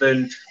results up,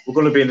 then we're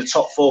going to be in the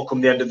top four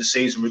come the end of the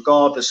season,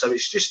 regardless. So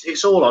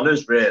it's all on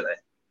us, really.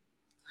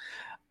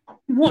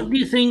 What do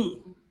you think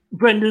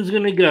Brendan's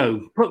going to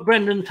go? Put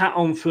Brendan's hat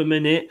on for a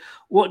minute.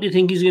 What do you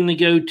think he's going to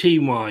go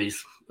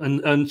team-wise?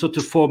 And sort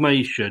of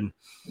formation?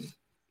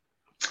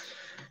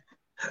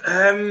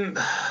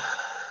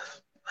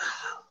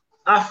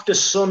 After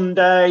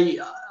Sunday,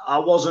 I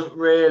wasn't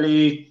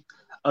really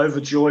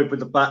overjoyed with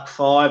the back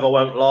five, I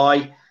won't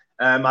lie.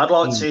 I'd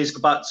like to see us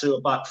go back to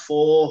a back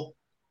four.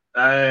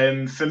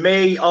 For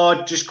me,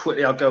 I'll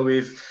go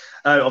with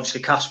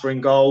obviously Kasper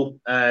in goal.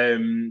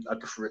 I'd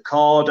go for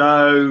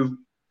Ricardo,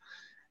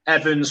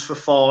 Evans,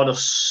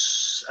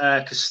 Fofanas,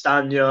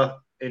 Castagna,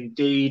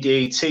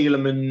 Ndidi,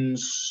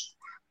 Tielemans,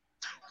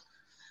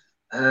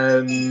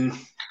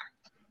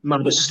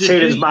 Madison.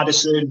 Sorry,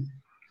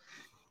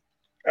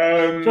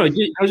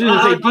 I was going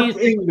to say, do you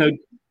think,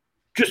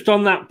 just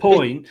on that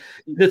point,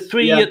 the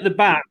three at the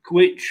back,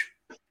 which,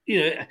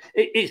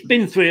 it's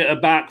been three at the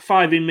back,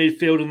 five in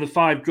midfield, and the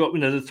five drop,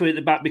 the three at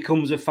the back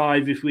becomes a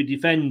five if we're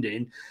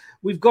defending.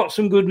 We've got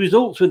some good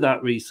results with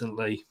that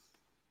recently.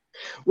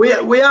 We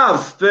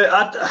have,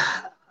 but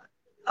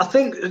I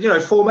think,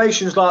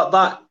 formations like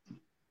that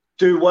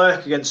do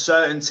work against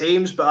certain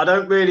teams, but I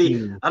don't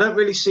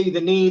really see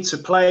the need to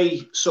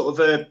play sort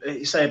of a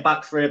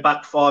back three, a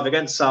back five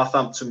against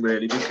Southampton,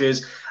 really,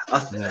 because I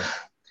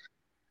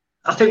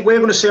think we're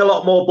going to see a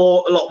lot more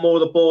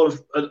of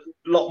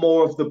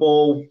the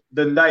ball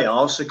than they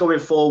are. So going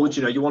forward,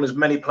 you want as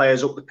many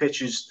players up the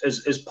pitch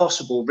as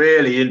possible,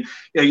 really, and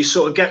you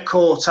sort of get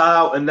caught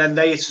out, and then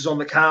they hit us on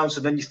the counter,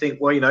 and then you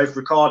think, well, if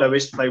Ricardo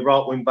is to play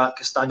right wing back,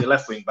 Castagna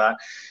left wing back,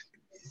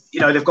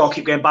 they've got to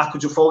keep going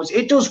backwards and forwards.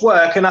 It does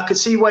work, and I can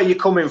see where you're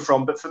coming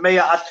from. But for me,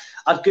 I'd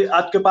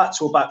go back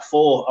to a back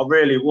four. I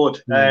really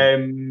would.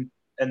 And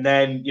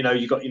then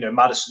you got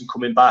Madison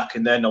coming back,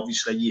 and then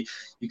obviously you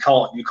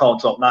can't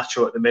drop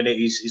Nacho at the minute.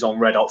 He's on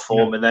red hot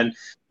form, and then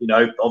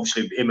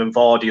obviously him and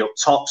Vardy up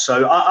top.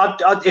 So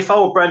I'd if I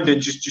were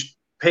Brendan, just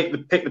pick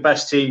the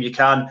best team you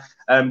can.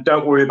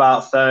 Don't worry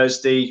about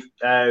Thursday.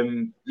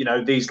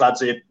 These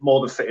lads are more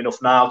than fit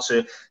enough now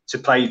to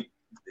play.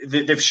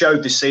 They've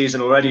showed this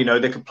season already.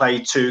 They can play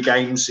two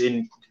games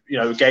in,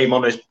 a game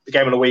on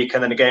a week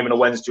and then a game on a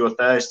Wednesday or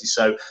Thursday.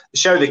 So they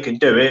show they can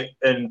do it.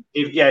 And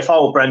if I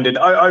were Brendan,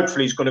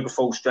 hopefully he's going to go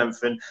full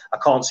strength, and I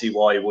can't see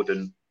why he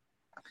wouldn't.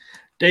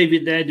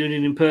 David there doing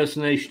an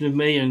impersonation of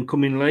me and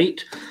coming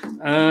late,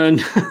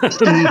 and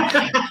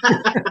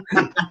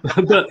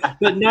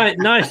but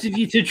nice of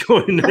you to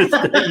join us,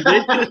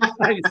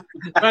 David.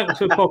 Thanks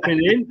for popping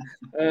in.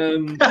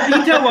 You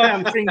can tell why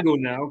I'm single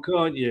now,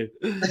 can't you?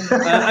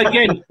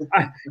 Again,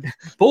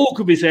 Paul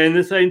could be saying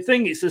the same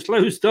thing. It's the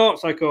slow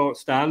starts I can't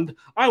stand.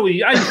 I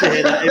used to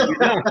hear that every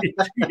night.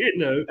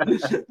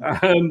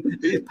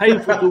 It's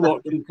painful to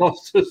watch and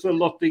costs us a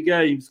lot of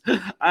games.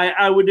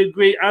 I would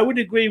agree. I would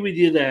agree with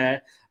you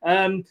there.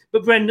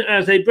 But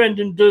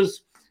Brendan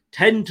does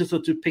tend to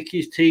sort of pick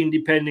his team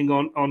depending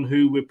on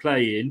who we're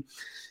playing.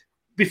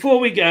 Before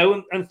we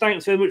go, and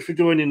thanks so much for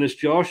joining us,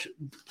 Josh.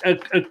 A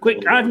quick.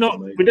 We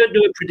don't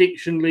do a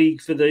prediction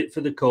league for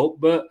the cup,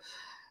 but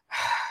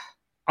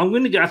I'm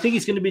going to go. I think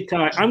it's going to be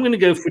tight. I'm going to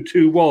go for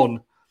 2-1.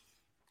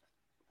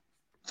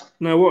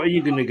 Now, what are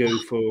you going to go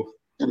for?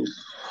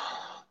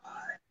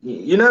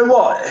 You know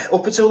what?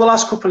 Up until the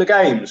last couple of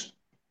games,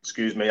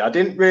 I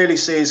didn't really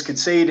see us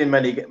conceding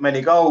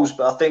many goals.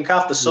 But I think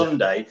after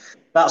Sunday,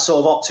 that sort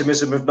of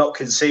optimism of not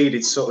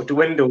conceded sort of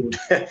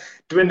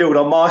dwindled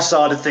on my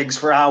side of things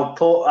for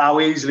how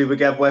easily we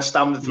gave West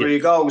Ham the 3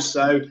 goals.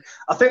 So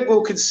I think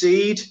we'll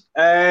concede.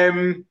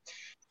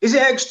 Is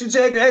it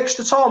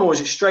extra time or is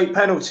it straight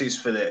penalties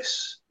for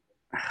this?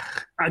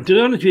 To be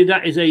honest with you,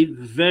 that is a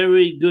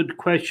very good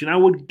question. I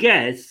would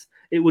guess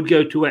it would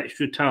go to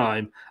extra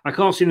time. I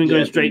can't see them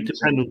going straight to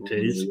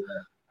penalties.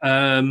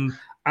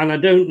 And I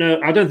don't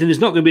know. I don't think there's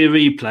not going to be a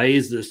replay,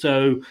 is there?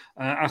 So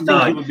I think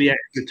it would be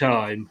extra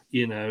time,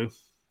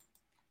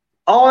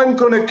 I'm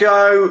going to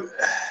go.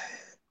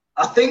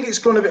 I think it's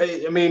going to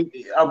be. I mean,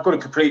 I'm going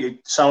to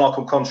completely sound like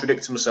I'm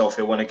contradicting myself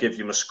here when I give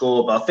you my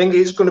score, but I think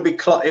it's going to be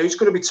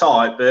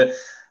tight. But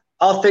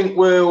I think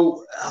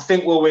we'll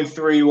win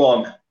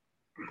 3-1.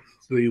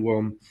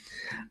 3-1.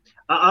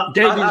 I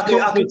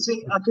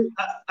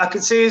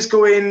could see us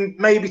going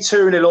maybe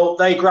 2-0 up.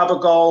 They grab a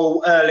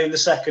goal early in the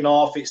second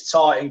half. It's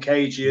tight and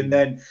cagey, and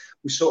then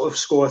we sort of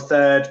score a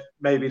third,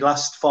 maybe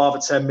last 5 or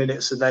 10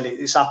 minutes, and then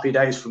it's happy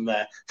days from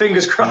there.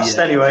 Fingers crossed,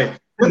 anyway.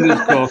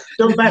 Fingers crossed.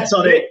 Don't bet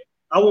on it.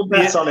 I won't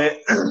bet on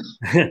it.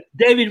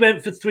 David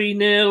went for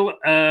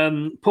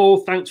 3-0. Paul,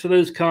 thanks for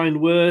those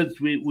kind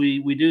words.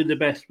 We do the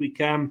best we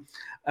can.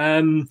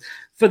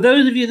 For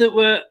those of you that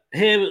were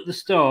here at the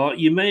start,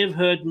 you may have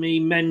heard me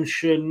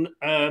mention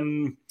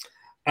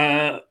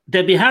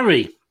Debbie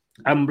Harry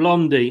and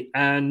Blondie,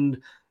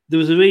 and there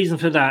was a reason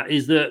for that.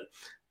 Is that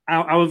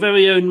our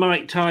very own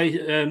Mike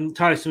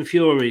Tyson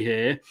Fury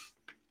here?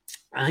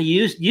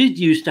 You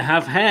used to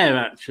have hair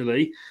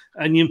actually,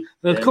 and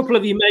a couple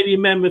of you may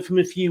remember from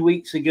a few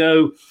weeks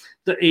ago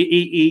that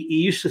he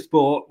used to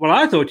sport. Well,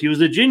 I thought he was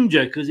a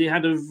ginger because he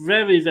had a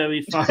very,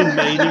 very fine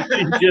mane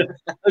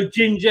of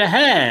ginger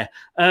hair.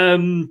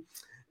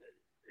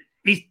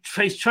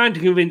 He's trying to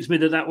convince me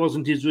that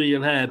wasn't his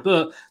real hair,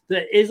 but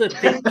there is a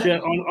picture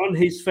on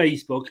his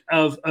Facebook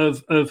of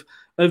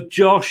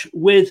Josh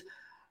with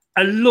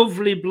a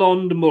lovely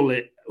blonde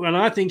mullet. And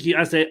I think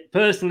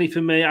personally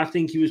for me, I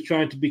think he was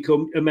trying to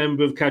become a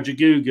member of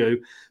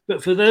Kajagoogoo.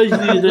 But for those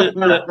of you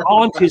that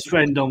aren't his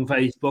friend on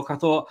Facebook, I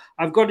thought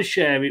I've got to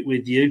share it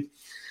with you.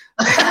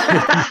 I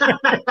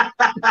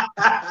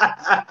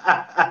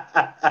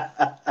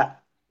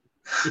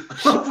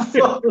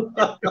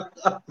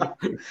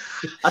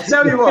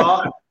tell you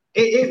what,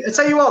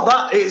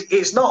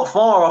 it's not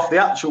far off the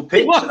actual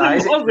picture. No.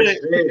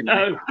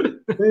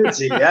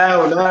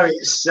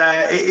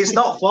 It's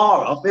not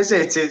far off, is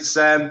it? It's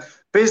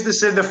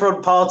business in the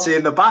front, party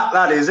in the back.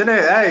 That is, isn't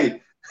it?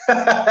 Hey.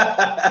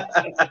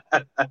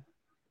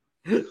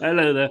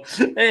 Hello there.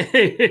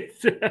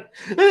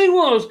 It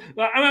was.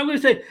 I'm going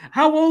to say,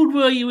 how old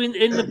were you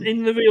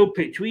in the real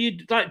picture? Were you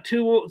like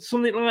 2 or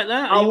something like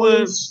that?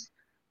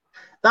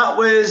 That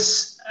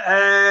was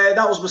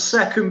my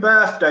second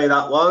birthday.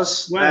 That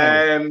was. Wow.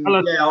 I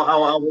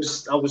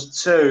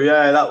was 2.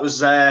 Yeah, that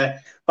was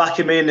back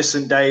in my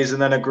innocent days,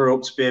 and then I grew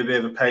up to be a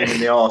bit of a pain in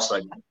the arse.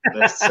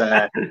 It's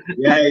a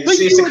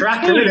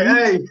cracker, isn't it?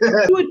 Hey?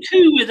 You were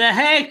 2 with a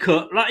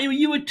haircut, like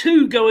you were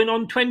 2 going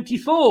on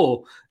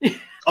 24.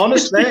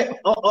 Honestly, mate.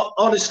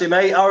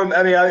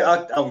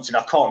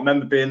 I can't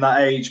remember being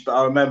that age, but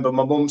I remember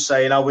my mum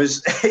saying I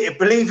was.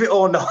 Believe it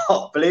or not,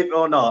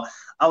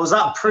 I was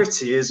that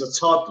pretty as a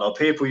toddler.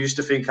 People used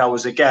to think I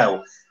was a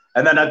girl.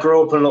 And then I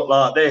grew up and looked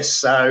like this.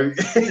 So,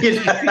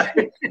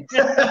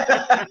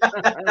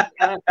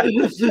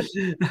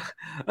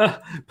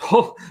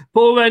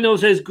 Paul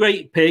Reynolds says,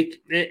 great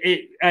pick.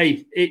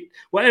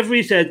 Whatever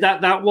he said,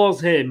 that was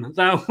him.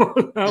 That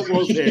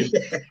was him.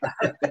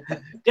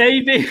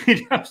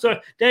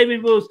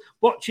 David was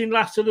watching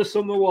Last of the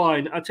Summer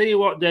Wine. I tell you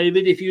what,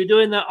 David, if you were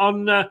doing that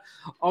on the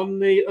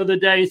other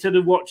day instead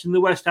of watching the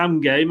West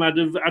Ham game, I'd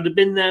have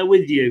been there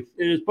with you.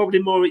 It was probably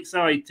more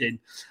exciting.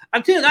 I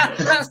tell you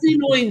that's the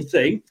annoying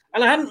thing,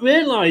 and I hadn't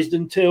realised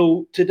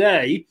until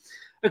today.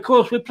 Of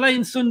course, we're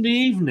playing Sunday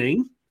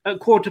evening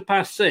at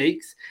 6:15.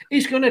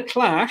 It's going to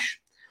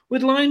clash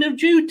with Line of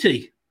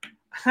Duty.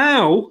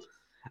 How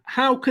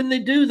can they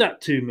do that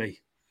to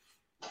me?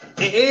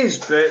 It is,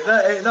 but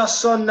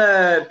that's on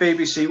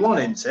BBC One,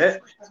 isn't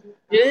it?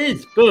 It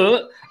is,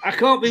 but I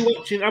can't be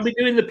watching. I'll be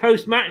doing the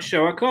post-match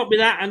show. I can't be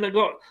that, and I've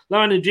got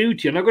Line of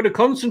Duty, and I've got to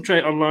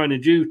concentrate on Line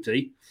of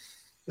Duty.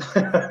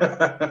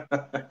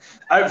 Hopefully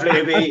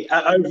it'll be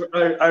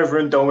over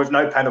and done with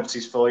no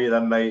penalties for you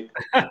then, mate.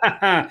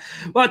 Well,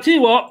 I'll tell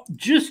you what,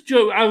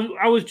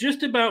 I was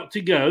just about to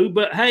go,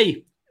 but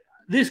hey,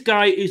 this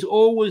guy is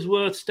always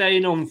worth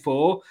staying on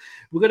for.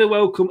 We're going to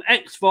welcome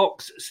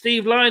X-Fox,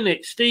 Steve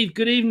Lynett. Steve,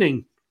 good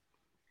evening.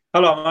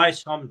 Hello,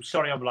 mate. I'm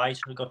sorry I'm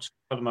late. We've got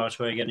the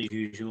motorway again as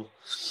usual.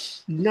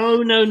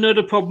 No, not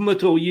a problem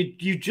at all.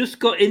 You just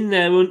got in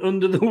there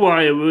under the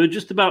wire. We were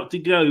just about to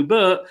go,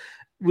 but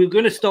we're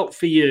going to stop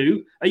for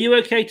you. Are you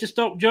okay to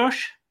stop,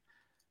 Josh?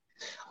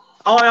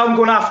 I am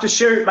going to have to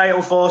shoot, mate,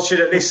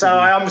 unfortunately, so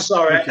I am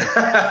sorry.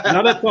 Okay.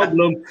 Not a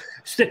problem.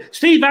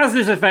 Steve has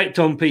this effect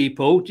on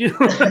people.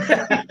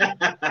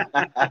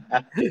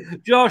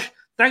 Josh,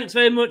 thanks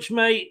very much,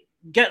 mate.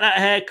 Get that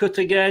haircut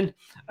again,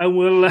 and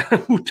we'll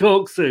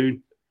talk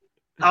soon.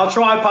 I'll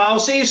try, pal.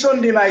 See you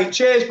Sunday, mate.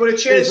 Cheers, buddy.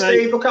 Cheers,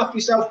 Steve. Mate. Look after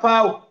yourself,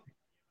 pal.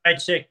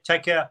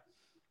 Take care.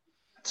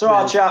 It's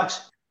all right,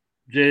 chaps.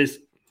 Cheers.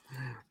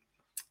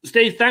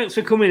 Steve, thanks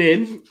for coming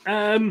in.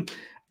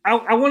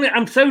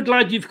 I'm so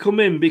glad you've come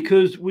in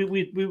because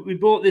we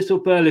brought this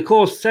up earlier. Of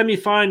course,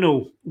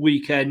 semi-final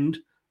weekend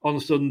on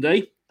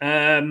Sunday.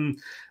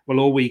 Well,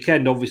 all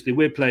weekend, obviously,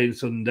 we're playing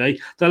Sunday.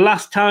 The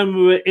last time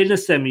we were in a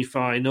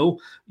semi-final,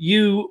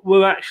 you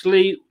were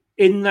actually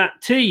in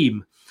that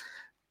team.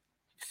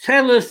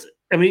 Tell us.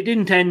 I mean, it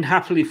didn't end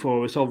happily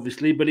for us,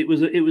 obviously, but it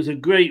was a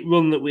great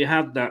run that we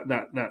had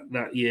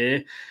that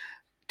year.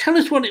 Tell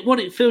us what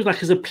it feels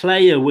like as a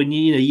player when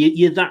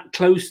you're that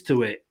close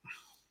to it.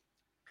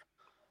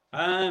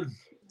 I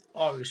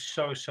was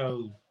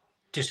so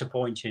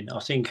disappointing. I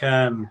think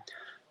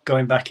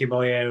going back in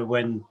my era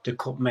when the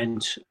cup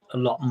meant a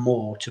lot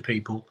more to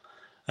people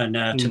and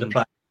to the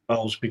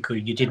players because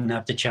you didn't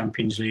have the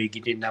Champions League,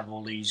 you didn't have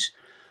all these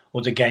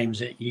other games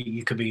that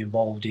you could be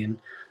involved in.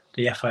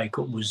 The FA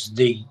Cup was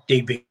the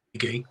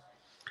biggie,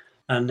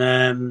 and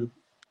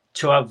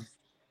to have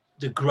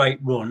the great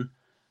run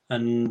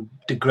and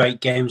the great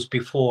games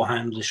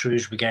beforehand, the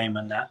Shrewsbury game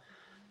and that,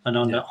 and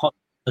on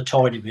the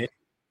tide of it,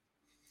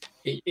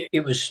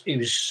 it was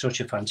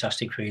such a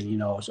fantastic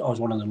feeling. I was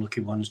one of the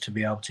lucky ones to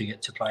be able to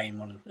get to play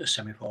in a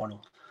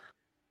semi-final.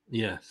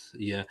 Yes,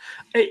 yeah.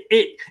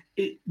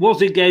 It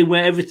was a game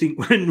where everything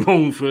went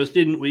wrong for us,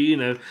 didn't we?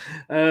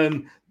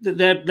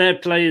 Their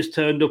players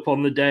turned up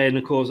on the day, and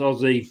of course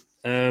Ozzy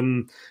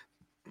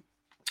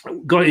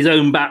got his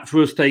own back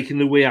for us taking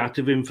the wee out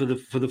of him for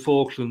the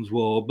Falklands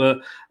War. But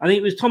I think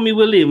it was Tommy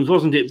Williams,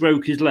 wasn't it?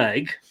 Broke his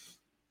leg.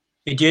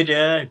 He did,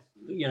 It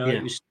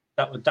was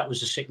that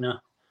was a sickener.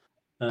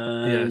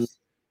 Yes.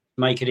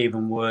 Make it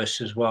even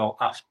worse as well.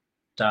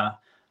 After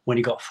when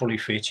he got fully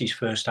fit, his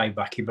first day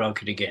back, he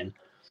broke it again.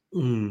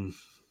 Yes.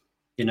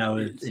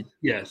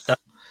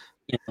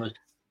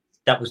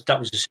 That was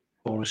a sick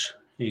for us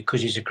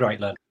because he's a great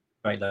lad.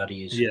 Great lad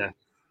he is. Yeah.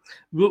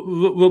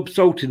 Rub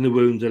salt in the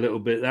wounds a little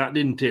bit, that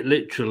didn't it?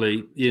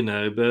 Literally,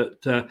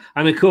 But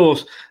and of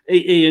course,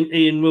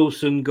 Ian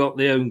Wilson got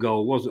the own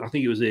goal, wasn't? I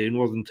think it was Ian,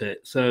 wasn't it?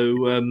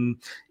 So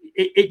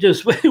it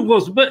just it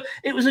was, but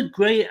it was a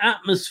great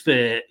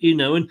atmosphere,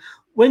 And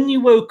when you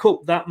woke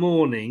up that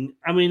morning,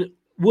 I mean,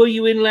 were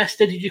you in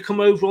Leicester? Did you come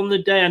over on the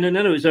day? And I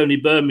know it's only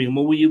Birmingham,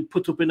 or were you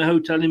put up in a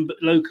hotel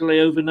locally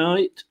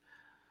overnight?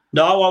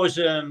 No, I was.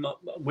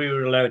 We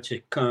were allowed to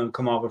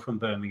come over from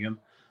Birmingham,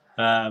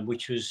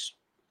 which was.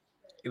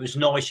 It was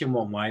nice in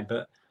one way,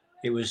 but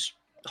it was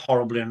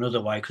horrible in another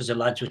way because the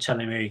lads were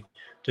telling me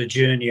the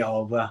journey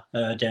over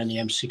down the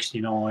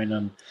M69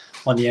 and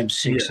on the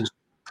M6 and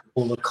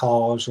all the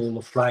cars, all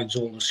the flags,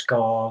 all the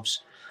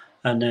scarves.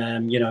 And,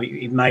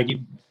 it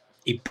made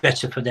it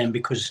better for them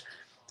because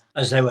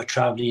as they were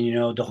travelling,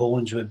 the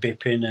horns were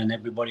bipping and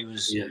everybody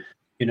was,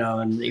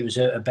 and it was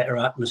a better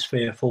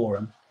atmosphere for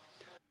them.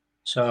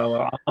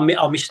 So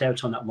I missed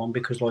out on that one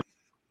because like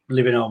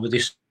living over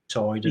this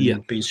side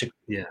and being sick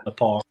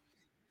apart.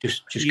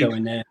 Just go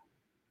in there.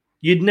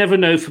 You'd never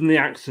know from the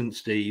accent,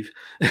 Steve.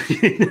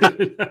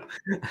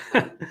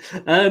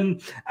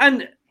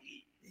 And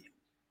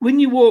when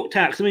you walked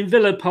out, I mean,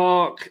 Villa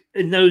Park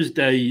in those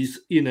days,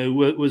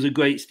 was a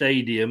great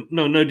stadium.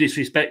 No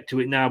disrespect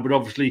to it now, but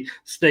obviously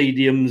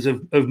stadiums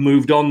have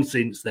moved on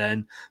since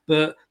then.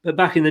 But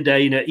back in the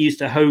day, it used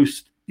to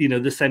host,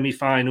 the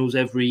semi-finals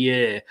every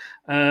year.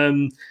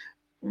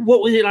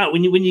 What was it like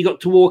when you got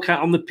to walk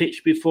out on the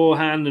pitch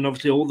beforehand, and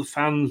obviously all the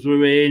fans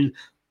were in?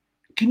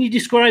 Can you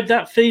describe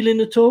that feeling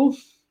at all?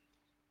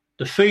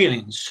 The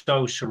feeling's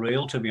so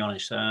surreal, to be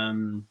honest.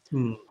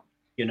 You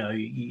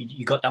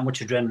got that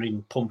much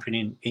adrenaline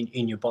pumping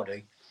in your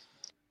body.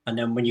 And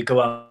then when you go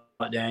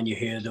out there and you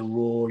hear the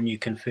roar and you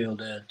can feel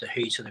the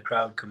heat of the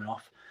crowd coming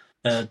off,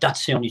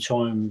 that's the only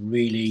time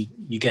really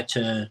you get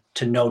to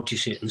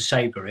notice it and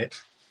savour it.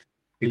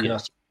 Because I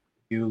think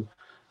you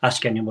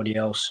ask anybody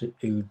else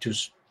who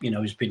just,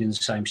 has been in the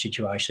same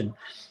situation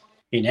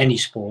in any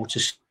sport,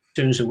 as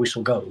soon as the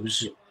whistle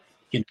goes,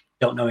 you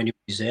don't know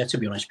anybody's there, to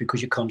be honest,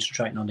 because you're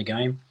concentrating on the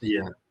game.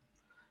 Yeah.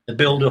 The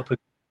build-up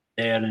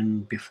there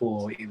and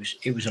before, it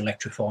was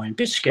electrifying. A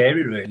bit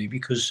scary, really,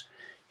 because,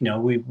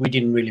 we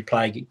didn't really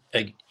play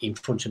in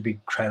front of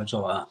big crowds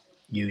like that,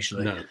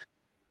 usually. No.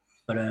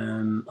 But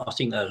I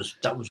think that was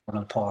one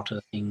of the part of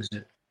the things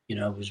that,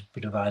 was a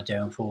bit of our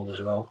downfall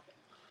as well.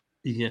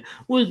 Yeah.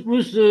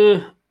 Was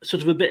there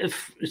sort of a bit of,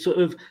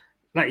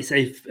 like you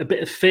say, a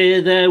bit of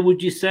fear there,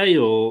 would you say,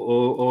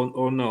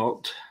 or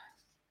not?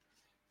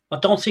 I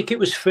don't think it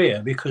was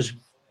fear because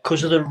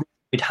of the run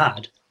we'd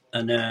had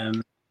and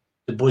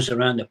the buzz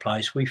around the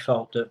place. We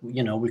felt that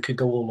we could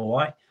go all the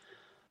way.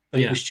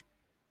 But it was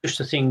just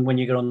a thing when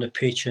you got on the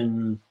pitch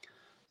and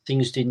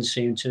things didn't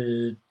seem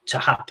to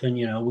happen.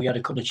 We had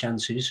a couple of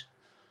chances,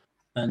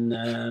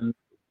 and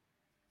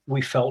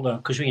we felt that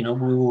because we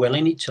were well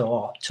in it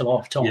till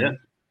half time,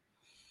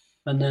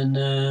 and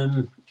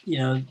then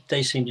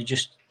they seemed to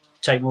just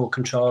take more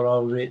control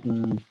over it,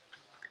 and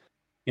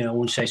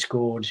once they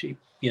scored, it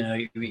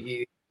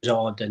was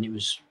hard. Then it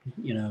was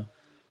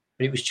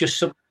but it was just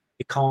something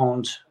you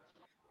can't.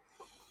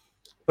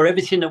 For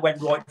everything that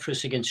went right for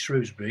us against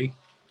Shrewsbury,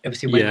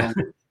 everything went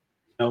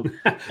wrong.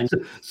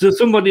 So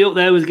somebody up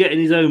there was getting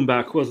his own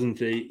back, wasn't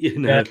he?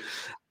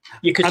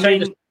 You could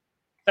say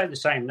the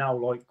same now,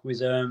 like with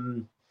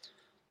the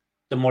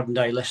modern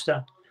day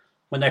Leicester,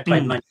 when they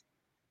played Manchester,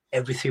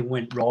 everything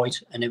went right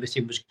and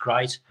everything was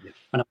great.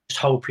 And I'm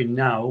just hoping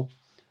now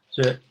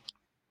that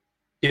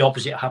the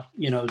opposite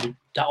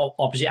that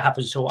opposite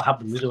happens to what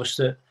happened with us,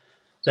 that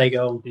they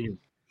go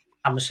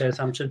hammer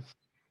Southampton.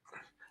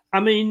 I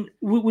mean,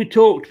 we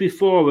talked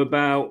before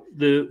about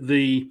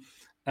the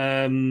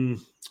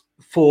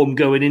form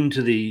going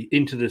into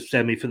the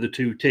semi for the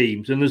two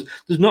teams, and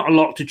there's not a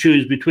lot to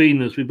choose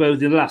between us. We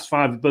both, in the last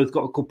 5, we've both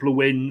got a couple of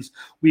wins.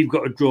 We've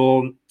got a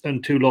draw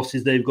and 2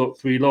 losses. They've got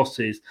 3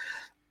 losses.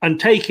 And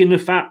taking the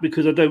fact,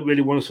 because I don't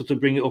really want to sort of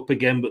bring it up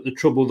again, but the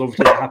trouble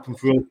obviously that happened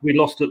for us. We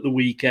lost at the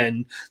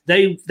weekend.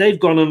 They've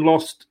gone and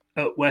lost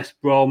at West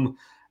Brom.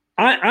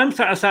 I'm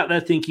sat there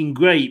thinking,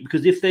 great,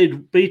 because if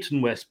they'd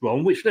beaten West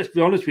Brom, which, let's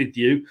be honest with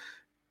you,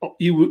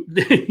 you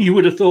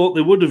would have thought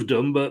they would have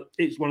done, but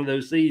it's one of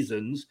those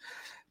seasons.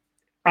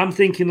 I'm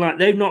thinking like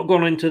they've not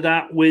gone into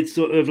that with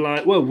sort of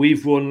like, well,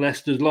 we've won,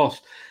 Leicester's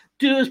lost.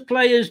 Does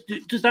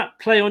that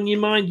play on your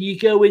mind? Do you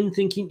go in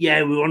thinking,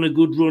 yeah, we're on a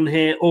good run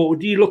here? Or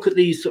do you look at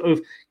these sort of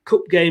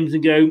cup games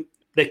and go,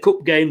 they're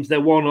cup games,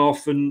 they're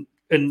one-off, and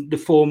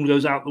the form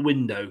goes out the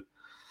window?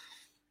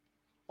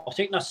 I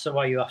think that's the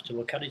way you have to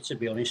look at it, to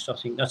be honest. I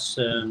think that's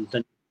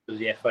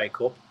the FA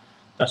Cup.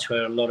 That's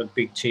where a lot of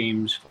big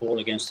teams fall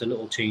against the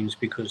little teams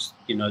because,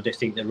 they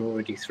think they're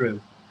already through.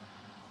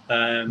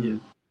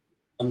 I'm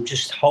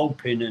just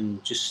hoping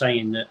and just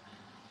saying that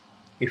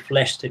if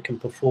Leicester can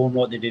perform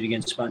like they did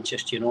against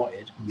Manchester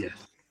United,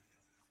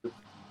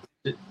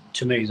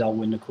 to me, they'll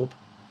win the cup.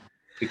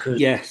 Because,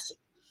 you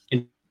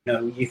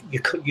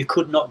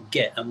could not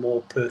get a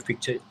more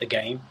perfect a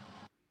game.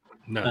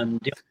 No. And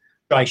the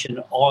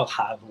frustration I'll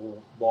have, or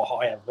what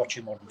I have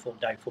watching modern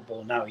day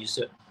football now, is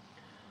that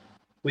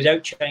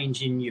without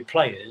changing your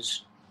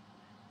players,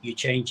 you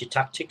change your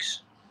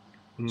tactics.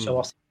 So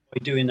I think by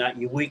doing that,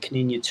 you're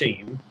weakening your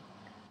team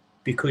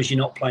because you're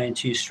not playing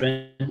to your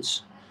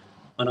strengths.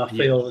 And I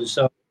feel as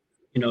though,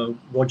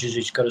 Rodgers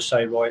has got to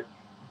say, right,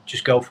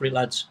 just go for it,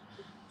 lads,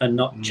 and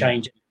not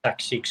change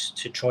tactics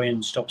to try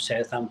and stop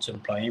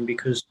Southampton playing,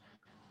 because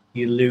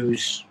you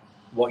lose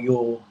what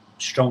you're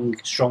strong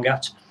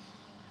at.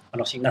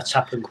 And I think that's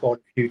happened quite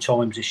a few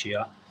times this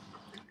year.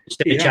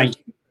 Instead of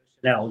changing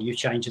personnel, you're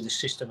changing the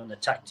system and the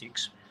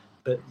tactics.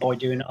 But by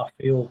doing it, I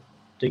feel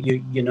that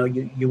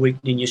you're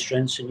weakening your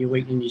strengths and you're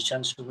weakening your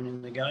chance of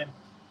winning the game.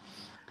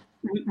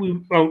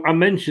 I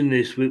mentioned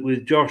this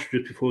with Josh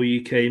just before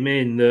you came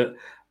in, that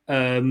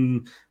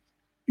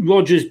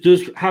Rodgers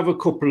does have a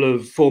couple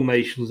of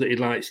formations that he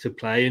likes to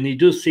play, and he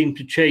does seem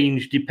to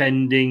change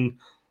depending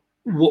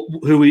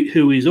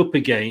who he's up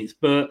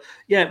against. But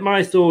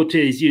my thought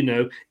is,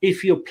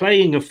 if you're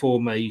playing a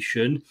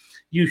formation,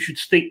 you should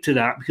stick to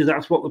that, because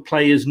that's what the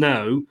players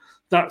know.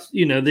 That's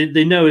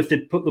they know if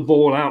they put the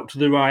ball out to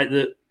the right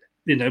that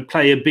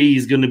player B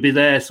is going to be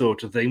there,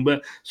 sort of thing.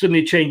 But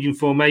suddenly changing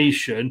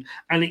formation,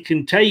 and it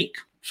can take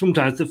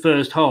sometimes the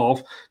first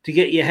half to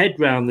get your head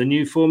round the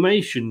new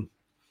formation.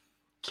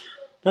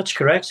 That's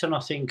correct, and I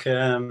think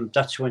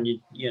that's when you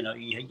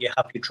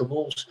have your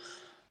troubles.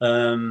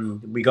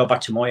 We go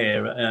back to my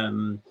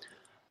era.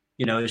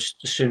 As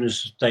soon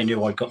as they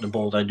knew I got the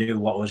ball, they knew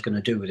what I was going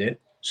to do with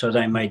it. So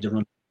they made the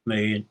run for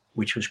me,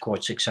 which was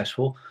quite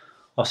successful.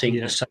 I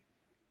think the same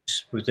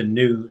with the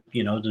new,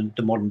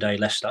 the modern day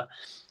Leicester.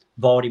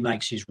 Vardy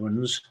makes his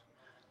runs.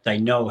 They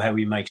know how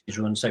he makes his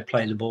runs. They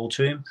play the ball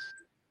to him.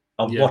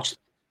 I've watched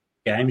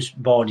games.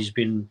 Vardy's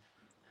been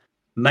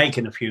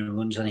making a few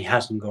runs and he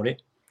hasn't got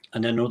it.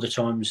 And then other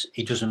times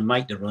he doesn't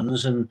make the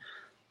runs, and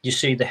you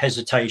see the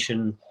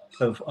hesitation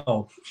of,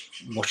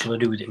 what shall I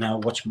do with it now?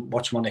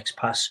 What's my next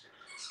pass?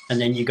 And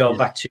then you go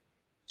back to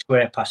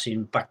square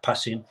passing, back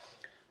passing,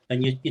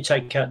 and you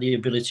take out the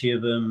ability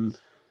of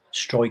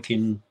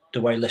striking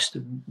the way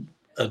Leicester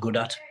are good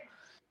at.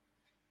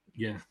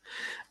 Yeah.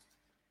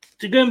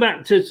 So going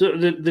back to sort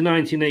of the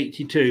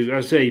 1982, I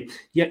say,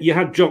 you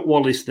had Jock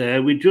Wallace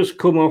there. We'd just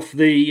come off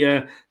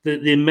the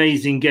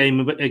amazing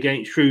game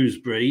against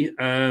Shrewsbury,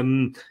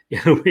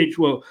 which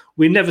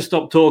we never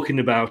stop talking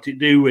about it,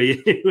 do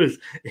we?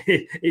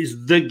 It's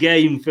the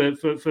game for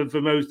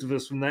most of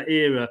us from that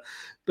era.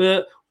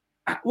 But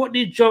what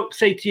did Jock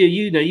say to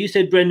you? You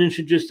said Brendan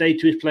should just say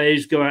to his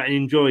players, go out and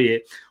enjoy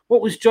it.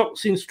 What was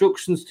Jock's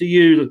instructions to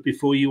you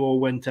before you all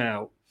went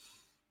out?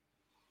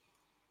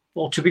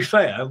 Well, to be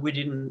fair, we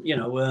didn't,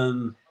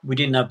 we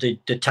didn't have the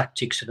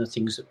tactics and the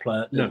things that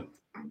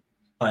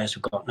players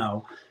have got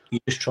now. You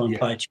just try and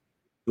play to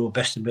your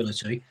best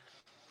ability.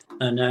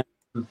 And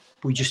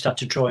we just had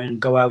to try and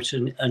go out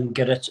and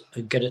get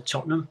at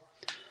Tottenham.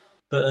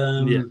 But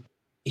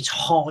it's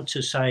hard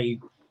to say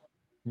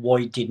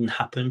why it didn't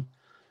happen.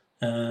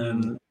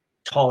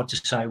 It's hard to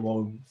say,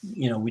 well,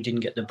 we didn't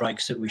get the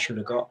breaks that we should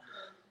have got.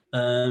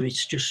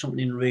 It's just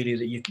something really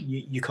that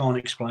you can't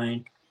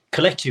explain.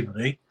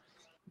 Collectively,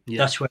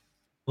 that's where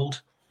it's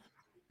built.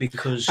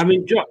 Because I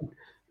mean,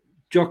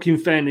 Jock, in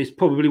fairness,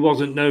 probably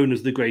wasn't known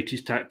as the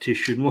greatest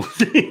tactician, was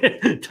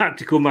he?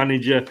 Tactical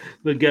manager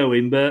for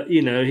going, but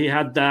he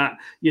had that,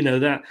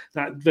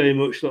 that very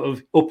much sort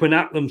of up and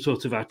at them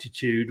sort of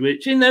attitude,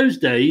 which in those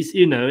days,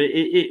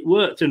 it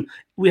worked, and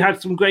we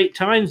had some great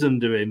times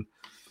under him.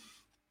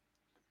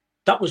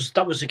 That was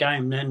the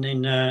game then.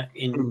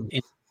 In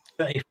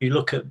if you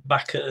look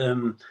back at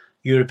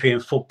European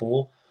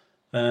football,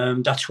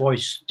 that's why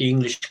the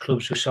English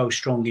clubs were so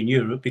strong in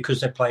Europe,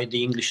 because they played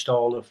the English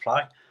style of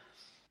play.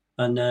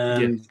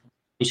 And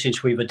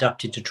since we've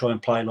adapted to try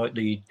and play like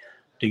the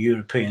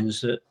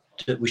Europeans,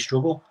 that we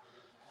struggle.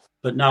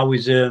 But now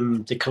with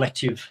the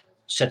collective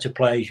set of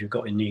players you've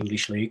got in the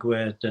English league,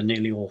 where they're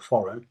nearly all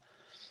foreign,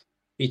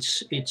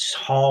 it's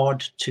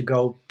hard to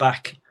go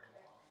back.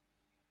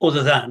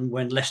 Other than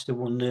when Leicester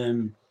won,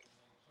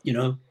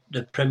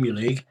 the Premier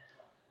League,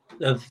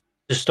 of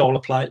the style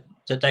of play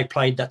that they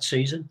played that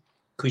season,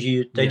 because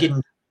they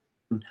didn't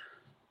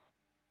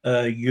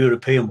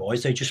European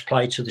wise, they just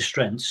played to the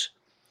strengths.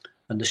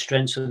 And the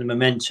strengths and the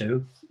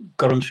momentum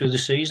got them through the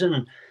season.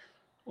 And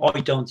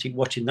I don't think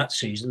watching that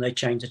season, they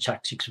changed the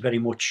tactics very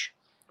much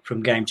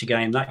from game to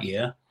game that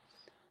year.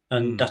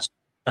 And that's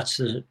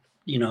the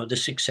the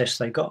success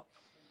they got.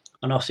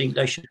 And I think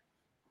they should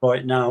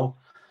right now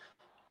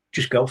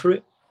just go for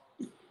it.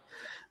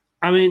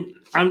 I mean,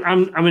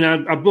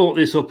 I brought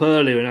this up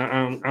earlier,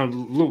 and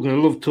I'm going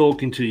to love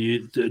talking to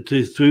you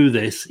through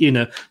this.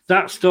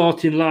 That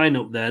starting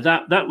lineup there,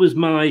 that was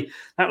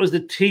the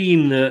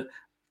team that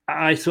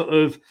I sort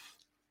of,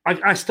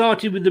 I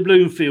started with the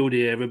Bloomfield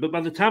era, but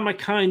by the time I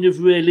kind of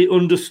really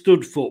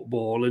understood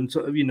football and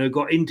sort of,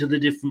 got into the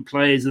different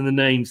players and the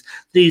names,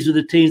 these are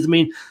the teams. I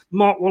mean,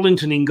 Mark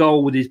Wallington in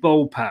goal with his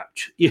bowl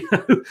patch,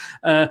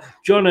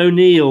 John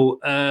O'Neill,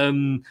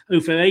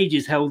 who for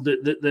ages held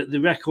the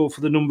record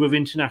for the number of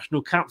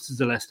international caps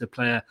as a Leicester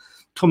player.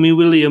 Tommy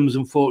Williams,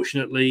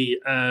 unfortunately,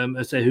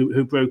 I say,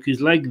 who broke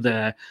his leg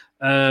there.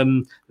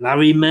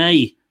 Larry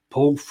May,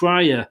 Paul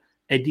Fryer,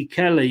 Eddie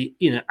Kelly,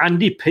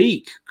 Andy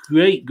Peake,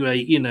 great,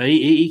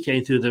 he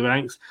came through the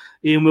ranks.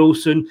 Ian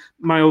Wilson,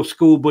 my old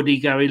school buddy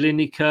Gary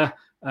Lineker,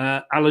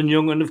 Alan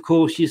Young, and of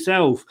course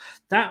yourself.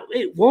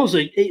 It was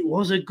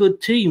a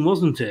good team,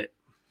 wasn't it?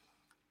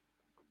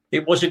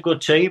 It was a good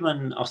team,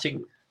 and I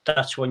think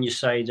that's when you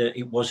say that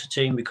it was a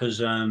team, because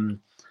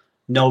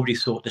nobody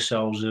thought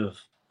themselves of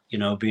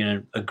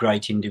being a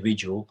great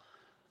individual.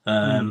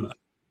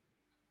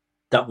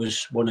 That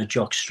was one of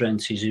Jock's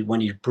strengths, is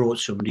when he brought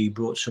somebody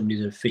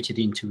that fitted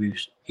into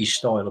his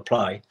style of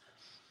play.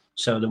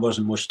 So there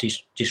wasn't much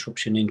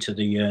disruption into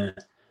the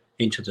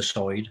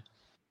side.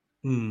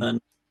 And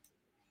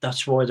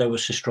that's why they were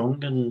so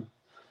strong. And,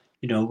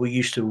 we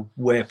used to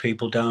wear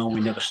people down. We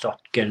never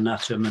stopped getting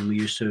at them, and we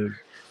used to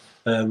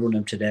run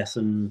them to death.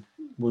 And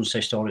once they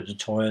started to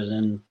tire,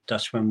 then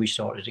that's when we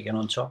started to get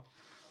on top.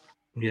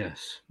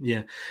 Yes,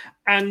 yeah.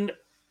 And,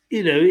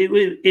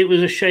 it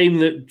was a shame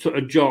that sort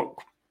of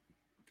Jock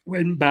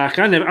went back.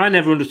 I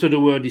never understood a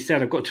word he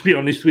said, I've got to be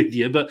honest with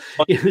you, but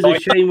it was a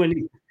shame when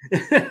he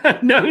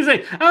no, it was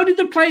like, how did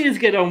the players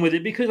get on with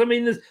it? Because I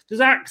mean,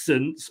 there's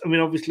accents. I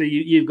mean, obviously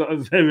you've got a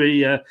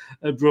very a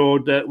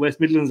broad West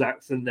Midlands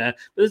accent there,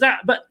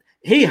 but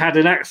he had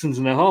an accent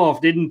and a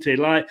half, didn't he?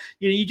 Like,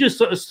 you just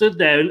sort of stood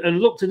there and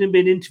looked at him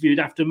being interviewed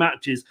after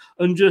matches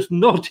and just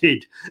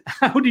nodded.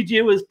 How did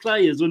you as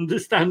players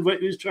understand what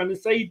he was trying to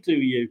say to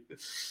you?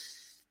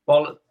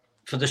 Well,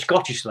 for the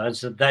Scottish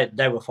lads,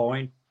 they were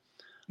fine.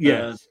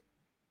 Yes.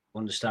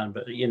 Understand,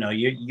 but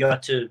you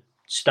had to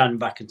stand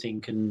back and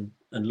think and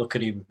look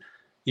at him.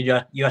 You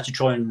had to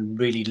try and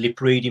really lip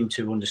read him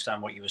to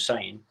understand what you were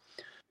saying.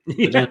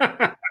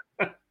 But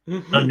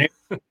then,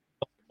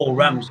 Paul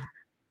Ramsey,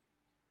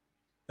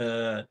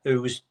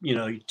 who was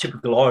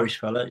typical Irish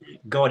fella,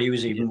 God, he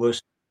was even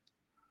worse.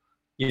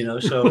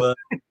 So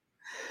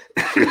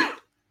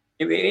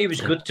it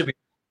was good to be.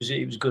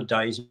 It was good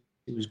days.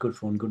 It was good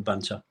fun, good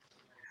banter.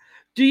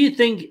 Do you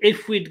think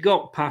if we'd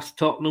got past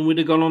Tottenham, we'd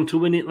have gone on to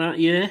win it that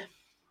year?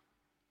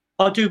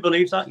 I do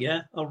believe that,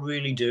 yeah. I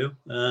really do.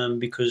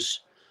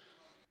 Because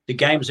the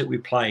games that we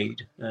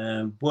played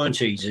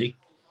weren't easy,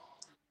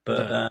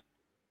 but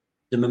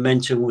the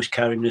momentum was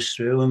carrying us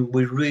through, and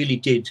we really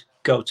did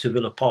go to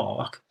Villa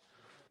Park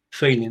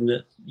feeling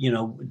that,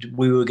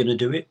 we were going to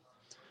do it.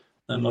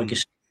 And like I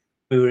said,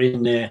 we were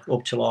in there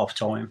up till half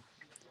time.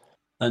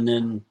 And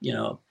then,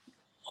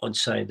 I'd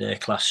say their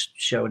class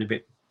showed a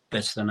bit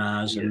better than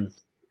ours, and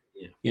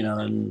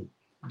and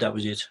that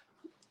was it.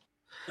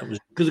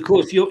 Because of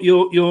course your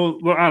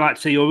well, I like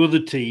to say your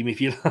other team,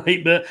 if you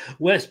like, but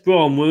West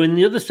Brom were in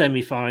the other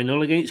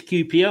semi-final against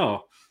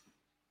QPR.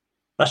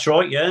 That's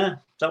right, yeah.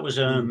 That was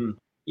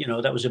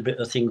that was a bit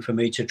of a thing for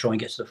me to try and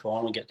get to the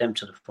final and get them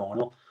to the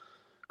final.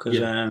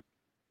 Because, I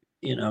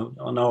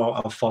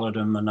know I've followed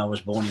them and I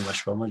was born in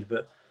West Bromwich,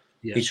 but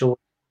it's all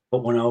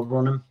put one over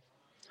on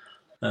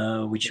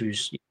them, which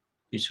was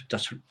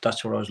that's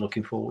what I was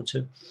looking forward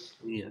to.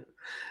 Yeah.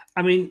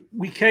 I mean,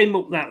 we came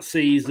up that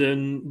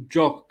season.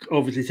 Jock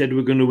obviously said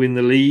we're going to win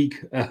the league,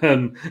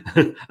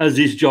 as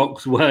is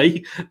Jock's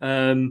way.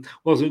 Didn't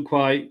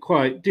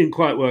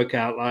quite work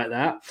out like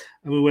that,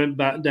 and we went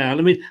back down.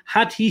 I mean,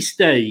 had he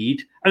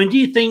stayed, do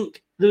you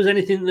think there was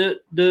anything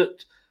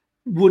that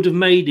would have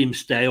made him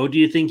stay, or do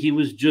you think he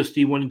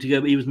wanted to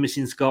go, but he was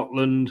missing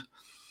Scotland?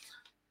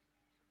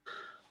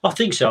 I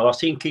think so. I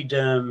think he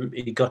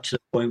got to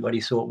the point where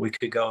he thought we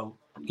could go,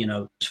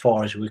 as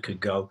far as we could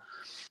go,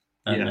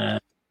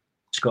 and.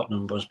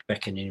 Scotland was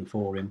beckoning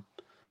for him,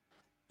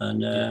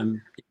 and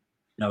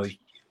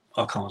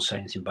I can't say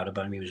anything bad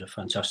about him. He was a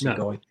fantastic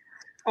guy.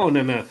 Oh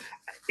no,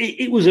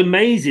 it was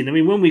amazing. I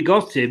mean, when we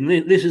got him,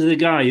 this is a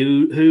guy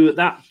who at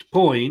that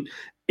point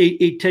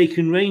he'd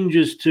taken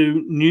Rangers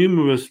to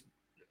numerous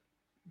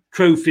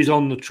trophies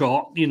on the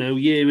trot.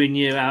 Year in,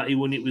 year out, he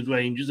won it with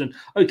Rangers. And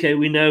okay,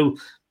 we know.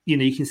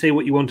 You can say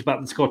what you want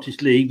about the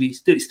Scottish League,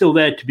 but it's still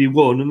there to be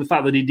won. And the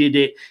fact that he did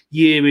it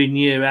year in,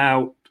 year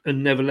out,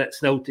 and never let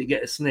Celtic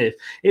get a sniff.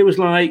 It was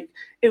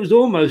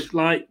almost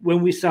like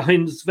when we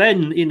signed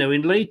Sven,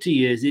 in later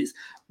years. It's,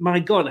 my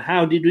God,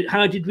 how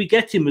did we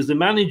get him as a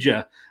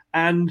manager?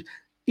 And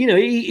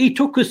he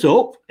took us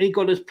up. He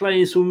got us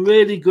playing some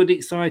really good,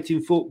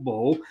 exciting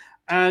football.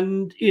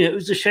 And it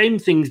was a shame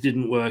things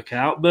didn't work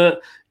out.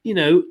 But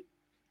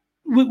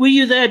were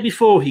you there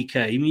before he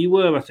came? You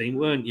were, I think,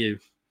 weren't you?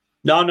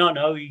 No.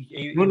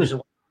 He was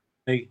away.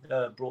 He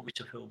brought me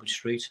to Filbert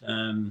Street.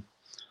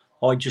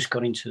 I just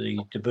got into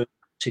the Birmingham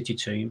City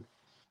team,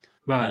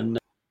 right? And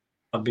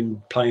I've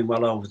been playing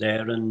well over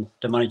there. And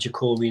the manager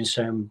called me and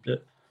saying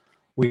that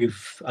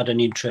we've had an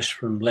interest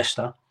from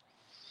Leicester,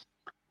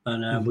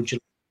 and would you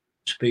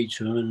like to speak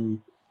to him?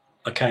 And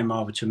I came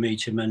over to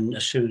meet him. And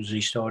as soon as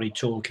he started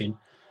talking,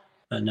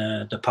 and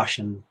the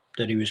passion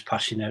that he was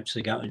passing out to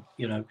the guy,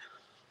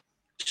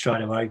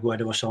 straight away, where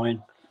do I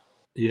sign?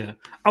 Yeah.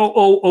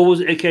 Or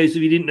was it a case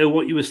of you didn't know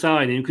what you were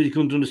signing because you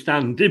couldn't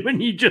understand him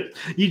and you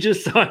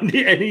just signed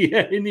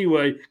it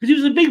anyway? Because he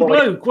was a big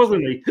bloke,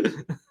 wasn't he?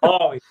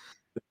 Oh,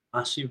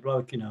 massive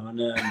bloke, and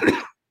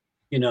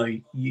I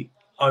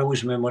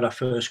always remember when I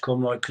first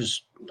come,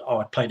 because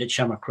I played at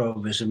Shamrock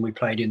Rovers and we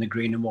played in the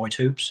green and white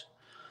hoops,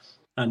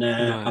 and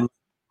I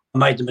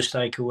made the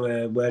mistake of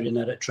wearing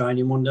that at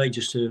training one day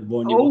just to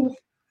warn you up.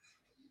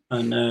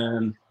 And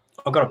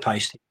I got a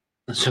paste.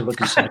 That's all I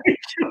can say.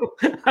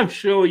 I'm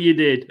sure you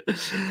did.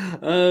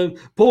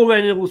 Paul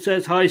Reynolds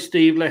says, "Hi,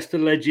 Steve, Leicester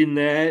legend."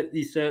 There,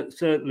 you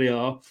certainly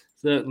are.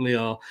 Certainly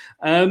are.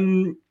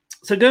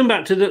 So going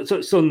back to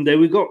the Sunday,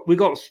 we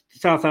got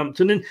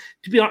Southampton, and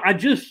to be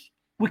honest,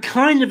 we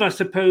kind of, I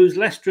suppose,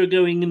 Leicester are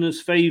going in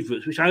as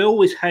favourites, which I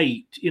always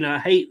hate. I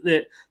hate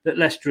that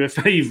Leicester are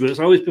favourites.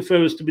 I always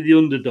prefer us to be the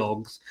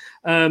underdogs.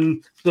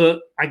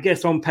 But I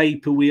guess on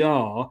paper we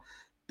are.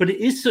 But it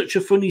is such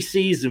a funny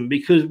season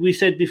because we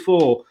said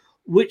before,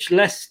 which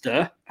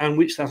Leicester and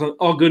which Southampton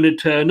are going to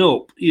turn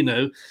up.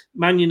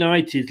 Man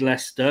United,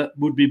 Leicester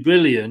would be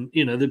brilliant.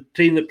 The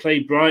team that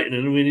played Brighton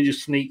and really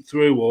just sneaked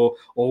through,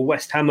 or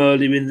West Ham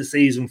earlier in the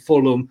season,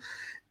 Fulham.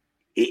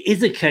 It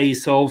is a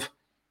case of,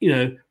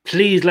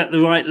 please let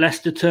the right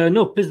Leicester turn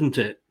up, isn't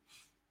it?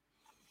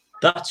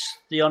 That's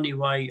the only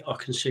way I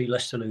can see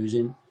Leicester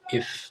losing,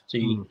 if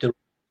the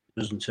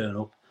doesn't turn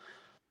up.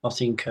 I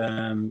think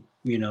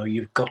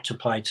you've got to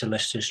play to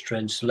Leicester's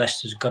strengths.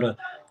 Leicester's got to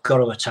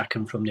attack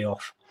them from the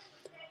off.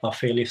 I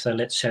feel if they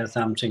let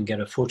Southampton get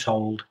a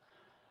foothold,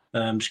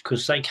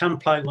 because they can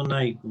play when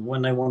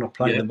they want to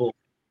play the ball,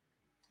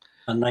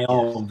 and they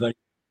are very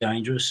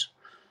dangerous.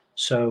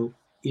 So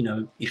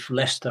if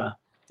Leicester,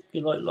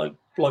 like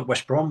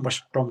West Brom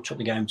took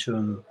the game to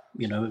them,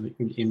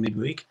 in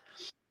midweek,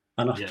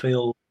 and I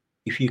feel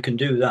if you can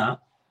do that,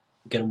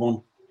 get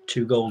 1-2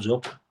 goals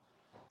up.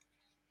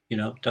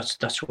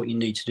 That's what you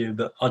need to do.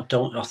 But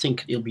I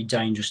think it'll be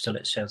dangerous to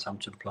let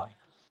Southampton play.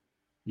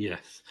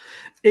 Yes,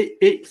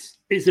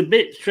 it's a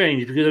bit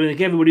strange because I think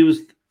everybody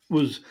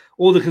was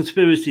all the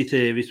conspiracy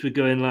theorists were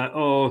going like,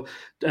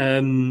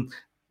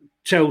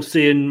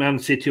 Chelsea and Man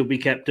City will be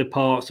kept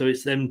apart, so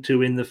it's them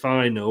two in the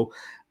final.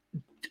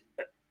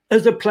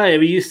 As a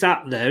player, you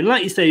sat there, and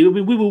like you say,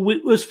 we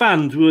were as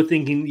fans, we were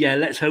thinking,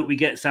 let's hope we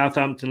get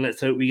Southampton.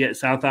 Let's hope we get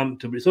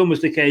Southampton. But it's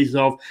almost a case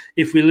of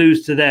if we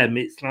lose to them,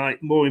 it's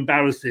like more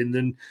embarrassing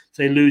than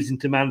say losing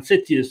to Man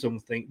City or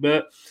something.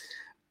 But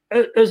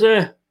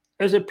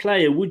as a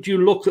player, would you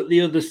look at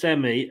the other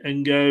semi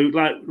and go,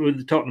 like with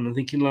the Tottenham, and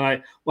thinking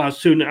like, well,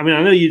 sooner? I mean,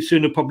 I know you'd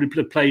sooner probably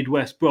played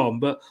West Brom,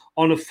 but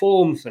on a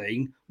form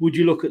thing, would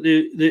you look at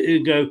the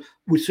and go,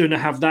 we'd sooner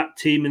have that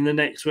team in the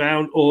next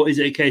round, or is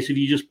it a case of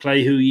you just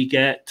play who you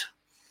get?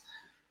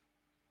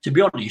 To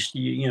be honest,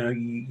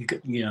 you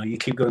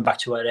keep going back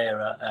to that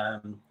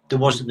era. There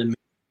wasn't the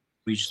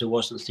midweeks, there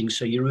wasn't things,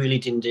 so you really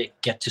didn't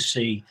get to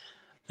see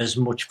as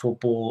much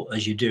football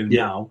as you do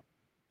now.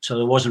 So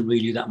there wasn't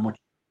really that much,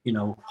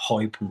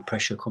 hype and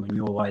pressure coming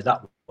your way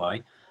that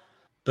way.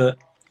 But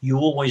you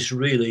always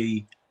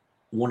really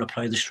want to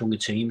play the stronger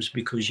teams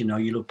because, you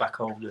look back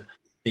over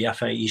the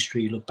FA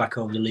history, you look back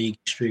over the league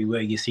history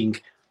where you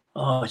think,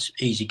 oh, it's an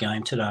easy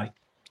game today,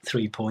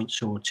 3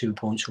 points or 2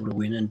 points for the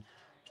win. And,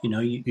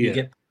 you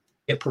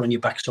get put on your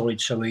backside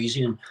so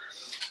easy. And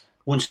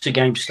once the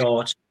game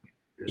starts,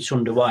 it's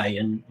underway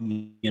and,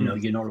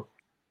 you're not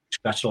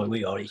scratch like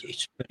we are.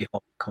 It's very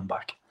hard to come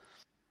back.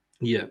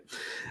 Yeah.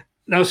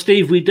 Now,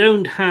 Steve, we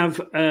don't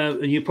have,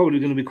 and you're probably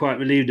going to be quite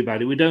relieved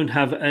about it. We don't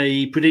have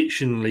a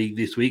prediction league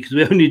this week because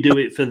we only do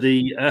it for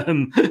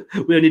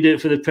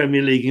the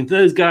Premier League. And for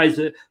those guys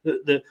that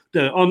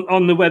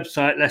on the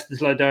website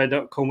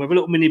LeicesterTillIDie.com, we have a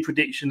little mini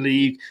prediction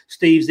league.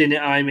 Steve's in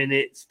it, I'm in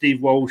it.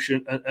 Steve Walsh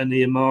and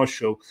Ian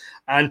Marshall.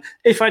 And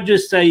if I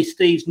just say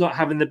Steve's not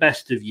having the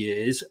best of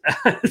years,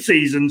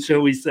 seasons,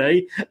 shall we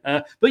say?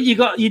 But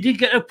you did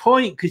get a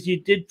point because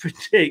you did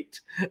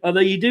predict.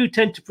 Although you do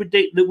tend to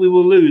predict that we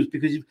will lose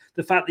because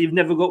the fact that you've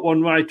never got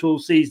one right all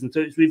season. So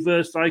it's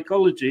reverse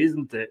psychology,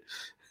 isn't it?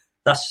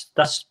 That's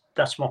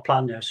my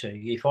plan now,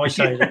 see. If I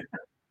say that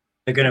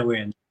they're going to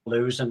win,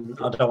 lose, and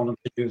I don't want them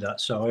to do that.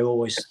 So I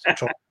always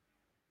try.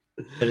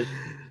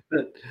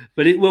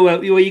 But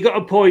you got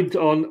a point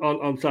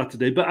on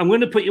Saturday. But I'm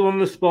going to put you on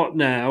the spot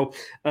now.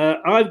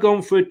 I've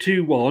gone for a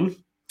 2-1.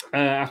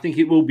 I think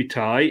it will be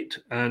tight,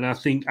 and I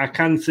think I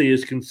can see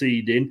us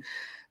conceding.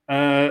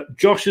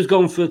 Josh has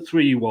gone for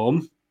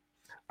 3-1.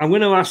 I'm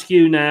going to ask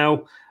you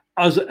now,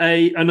 as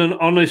an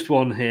honest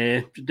one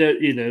here.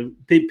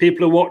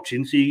 People are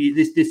watching, so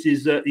this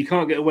is you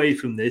can't get away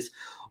from this.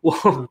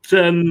 What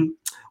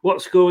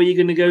score are you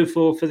going to go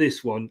for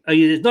this one?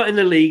 It's not in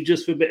the league,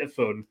 just for a bit of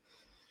fun.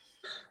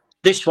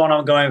 This one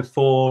I'm going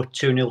for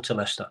 2-0 to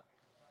Leicester.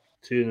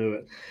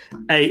 2-0.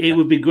 Hey, it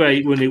would be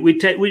great, wouldn't it?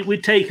 We'd take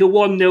a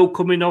 1-0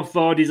 coming off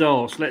Vardy's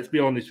arse. Let's be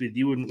honest with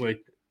you, wouldn't we?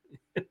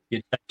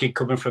 You'd take it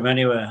coming from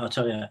anywhere. I'll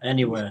tell you,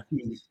 anywhere.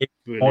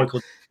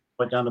 Michael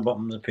went down the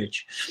bottom of the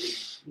pitch.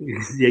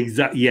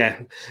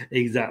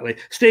 Exactly.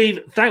 Steve,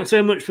 thanks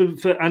so much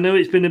for I know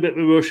it's been a bit of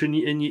a rush and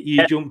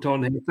you jumped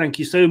on here. Thank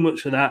you so much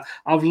for that.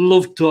 I've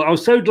loved to. I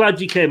was so glad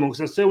you came on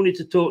because I still wanted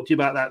to talk to you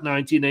about that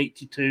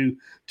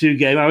 1982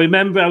 game. I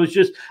remember I was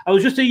just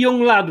a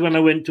young lad when I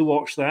went to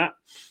watch that.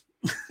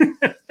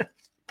 I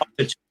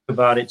could talk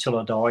about it till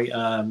I die.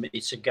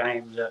 It's a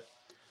game that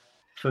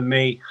for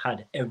me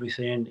had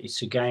everything.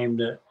 It's a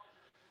game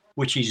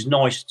which is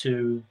nice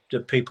to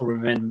that people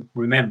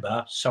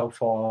remember so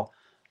far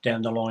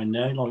down the line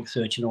now, like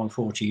 39,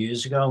 40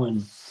 years ago.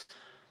 And,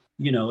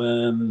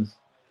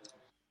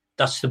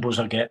 that's the buzz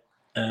I get.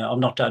 I've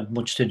not had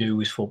much to do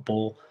with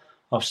football.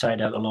 I've stayed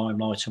out the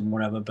limelight and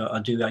whatever, but I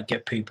do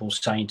get people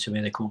saying to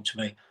me, they come to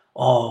me,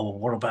 oh,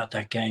 what about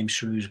that game,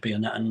 Shrewsbury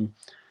and that? And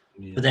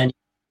but then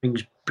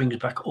it brings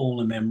back all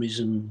the memories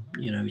and,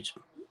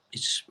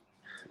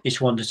 it's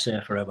one that's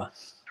there forever.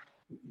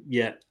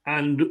 Yeah,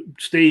 and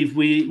Steve,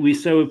 we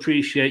so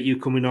appreciate you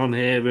coming on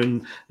here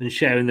and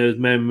sharing those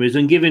memories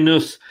and giving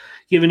us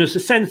a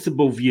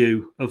sensible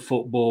view of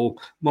football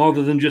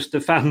rather than just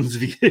a fan's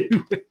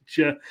view. Which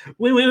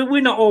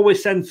we're not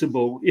always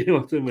sensible, you know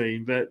what I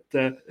mean? But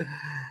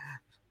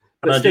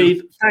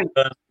Steve, thanks.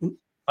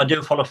 I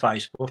do follow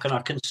Facebook, and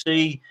I can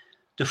see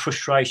the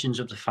frustrations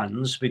of the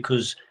fans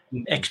because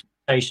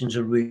expectations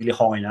are really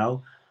high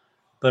now.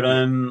 But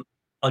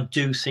I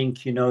do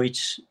think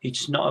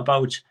it's not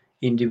about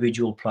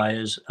individual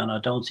players, and I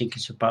don't think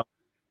it's about.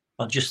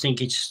 I just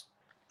think it's,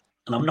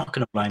 and I'm not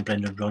going to blame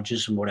Brendan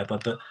Rodgers and whatever,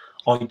 but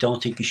I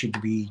don't think he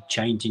should be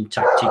changing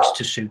tactics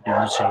to suit the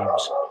other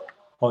teams.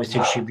 I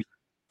think it should be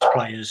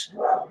players.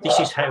 This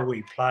is how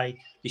we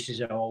play. This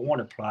is how I want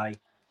to play.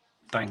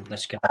 Bang,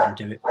 let's get out and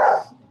do it.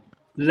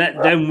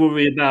 Let them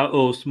worry about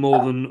us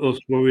more than us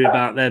worry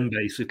about them,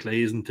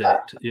 basically, isn't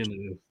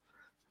it?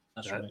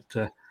 That's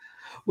right.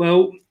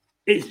 Well,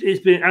 it's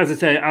been, as I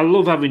say, I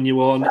love having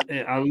you on.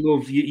 I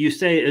love you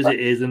say it as it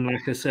is, and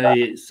like I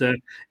say, it's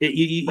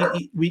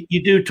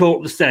you do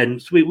talk the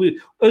sense. We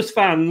as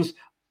fans,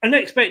 and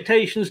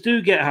expectations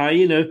do get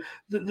high.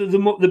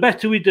 The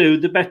better we do,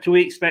 the better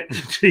we expect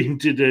the team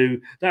to do.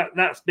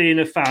 That's being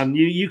a fan.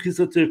 You can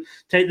sort of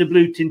take the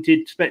blue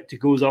tinted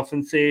spectacles off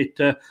and see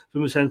it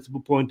from a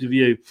sensible point of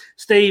view.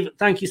 Steve,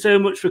 thank you so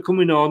much for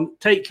coming on.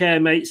 Take care,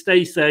 mate.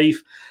 Stay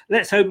safe.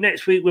 Let's hope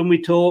next week when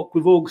we talk,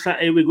 we've all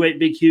sat here with great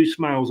big huge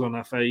smiles on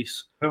our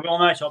face. Well,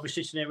 mate, I'll be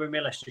sitting here with my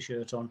Leicester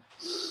shirt on.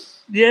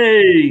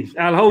 Yay!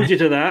 I'll hold you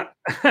to that.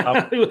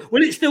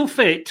 Will it still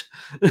fit?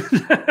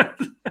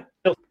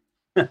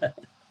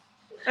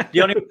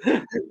 The only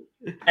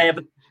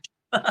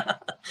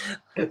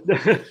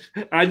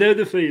I know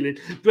the feeling.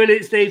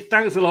 Brilliant, Steve.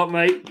 Thanks a lot,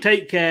 mate.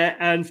 Take care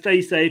and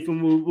stay safe,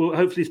 and we'll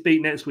hopefully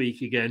speak next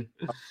week again.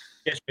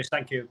 Yes, Chris.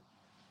 Thank you.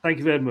 Thank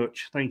you very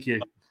much. Thank you.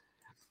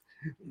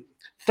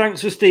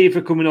 Thanks for Steve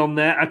for coming on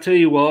there. I tell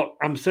you what,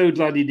 I'm so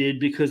glad he did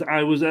because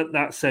I was at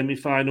that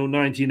semi-final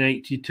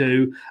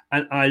 1982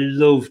 and I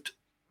loved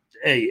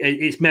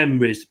it's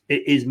memories.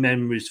 It is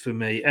memories for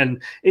me,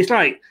 and it's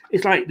like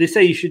they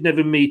say you should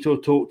never meet or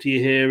talk to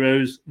your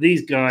heroes.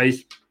 These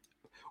guys,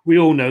 we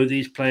all know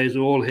these players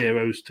are all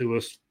heroes to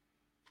us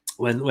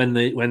when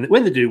they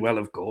do well,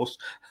 of course.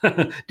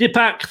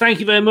 Dipak,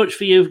 thank you very much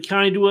for your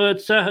kind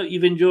words, sir. Hope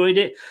you've enjoyed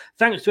it.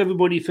 Thanks to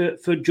everybody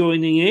for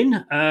joining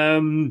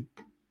in.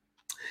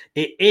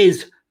 It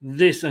is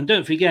this, and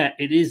don't forget,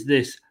 it is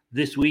this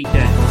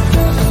weekend.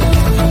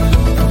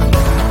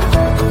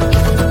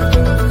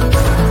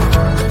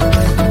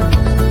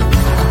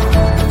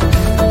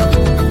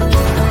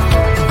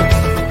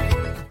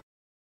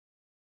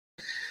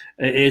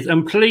 It is,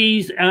 and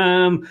please,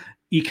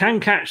 you can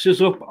catch us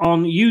up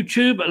on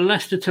YouTube,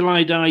 Leicester Till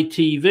I Die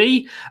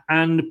TV,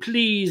 and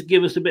please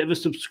give us a bit of a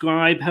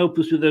subscribe, help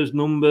us with those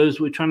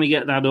numbers. We're trying to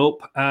get that up.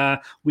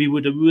 We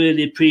would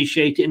really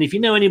appreciate it. And if you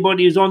know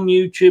anybody who's on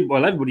YouTube,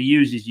 well, everybody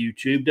uses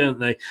YouTube, don't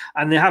they?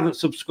 And they haven't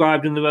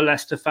subscribed and they're a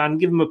Leicester fan,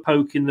 give them a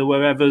poke in the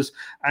wherevers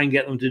and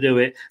get them to do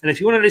it. And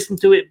if you want to listen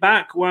to it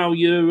back while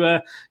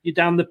you're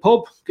down the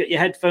pub, get your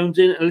headphones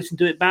in and listen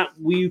to it back,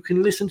 you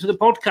can listen to the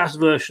podcast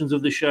versions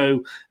of the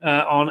show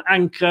on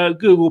Anchor,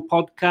 Google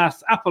Podcasts,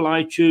 Apple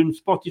iTunes,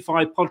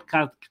 Spotify,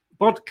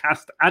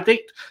 Podcast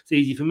Addict. It's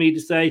easy for me to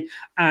say.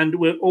 And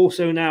we're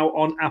also now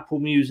on Apple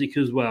Music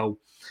as well.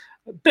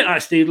 A bit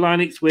like Steve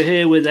Lynix, we're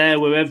here, we're there,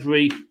 we're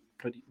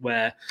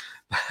everywhere.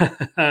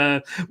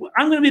 I'm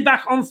going to be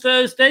back on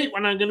Thursday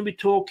when I'm going to be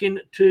talking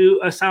to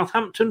a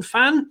Southampton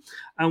fan,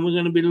 and we're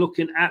going to be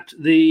looking at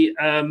the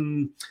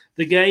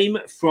game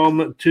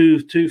from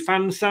two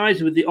fan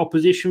sides with the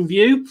opposition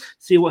view,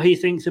 see what he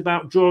thinks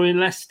about drawing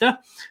Leicester.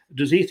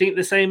 Does he think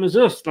the same as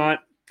us?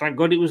 Like, thank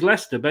God it was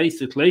Leicester,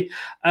 basically.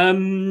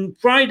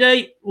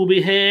 Friday, we'll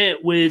be here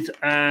with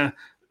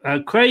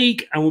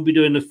Craig, and we'll be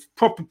doing a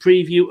proper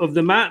preview of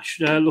the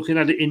match, looking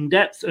at it in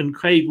depth, and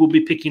Craig will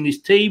be picking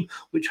his team,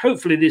 which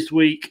hopefully this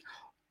week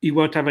he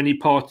won't have any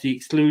party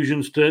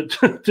exclusions to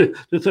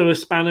throw a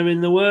spanner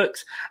in the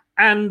works.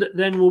 And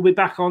then we'll be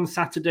back on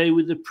Saturday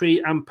with the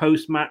pre- and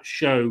post-match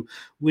show.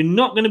 We're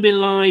not going to be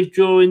live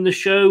during the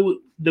show.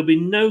 There'll be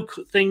no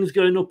things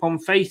going up on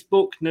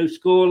Facebook, no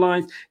score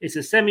lines. It's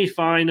a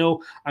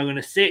semi-final. I'm going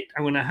to sit,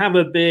 I'm going to have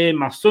a beer.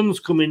 My son's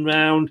coming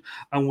round,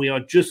 and we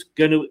are just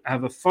going to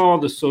have a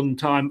father-son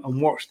time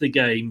and watch the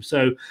game.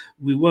 So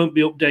we won't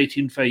be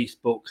updating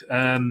Facebook.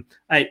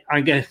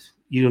 I guess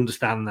you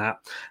understand that.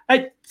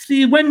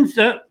 See you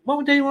Wednesday.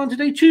 What day are we on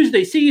today?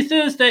 Tuesday. See you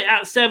Thursday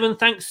at 7.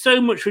 Thanks so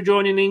much for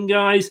joining in,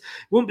 guys. It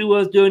wouldn't be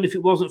worth doing if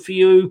it wasn't for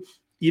you.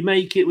 You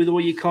make it with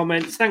all your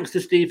comments. Thanks to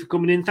Steve for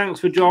coming in.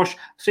 Thanks for Josh.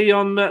 See you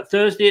on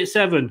Thursday at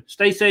 7.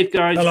 Stay safe,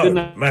 guys. Hello, good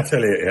night. Matt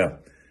Elliott here.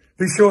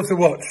 Be sure to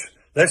watch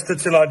Leicester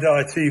Till I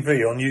Die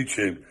TV on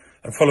YouTube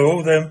and follow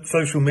all their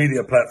social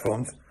media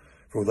platforms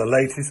for all the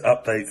latest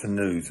updates and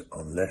news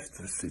on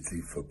Leicester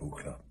City Football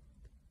Club.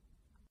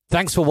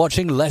 Thanks for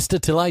watching Leicester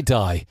Till I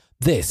Die.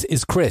 This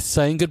is Chris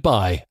saying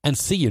goodbye, and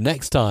see you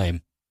next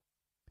time.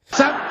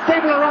 Some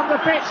people are on the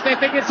pitch. They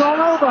think it's all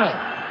over.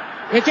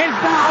 It is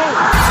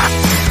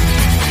now.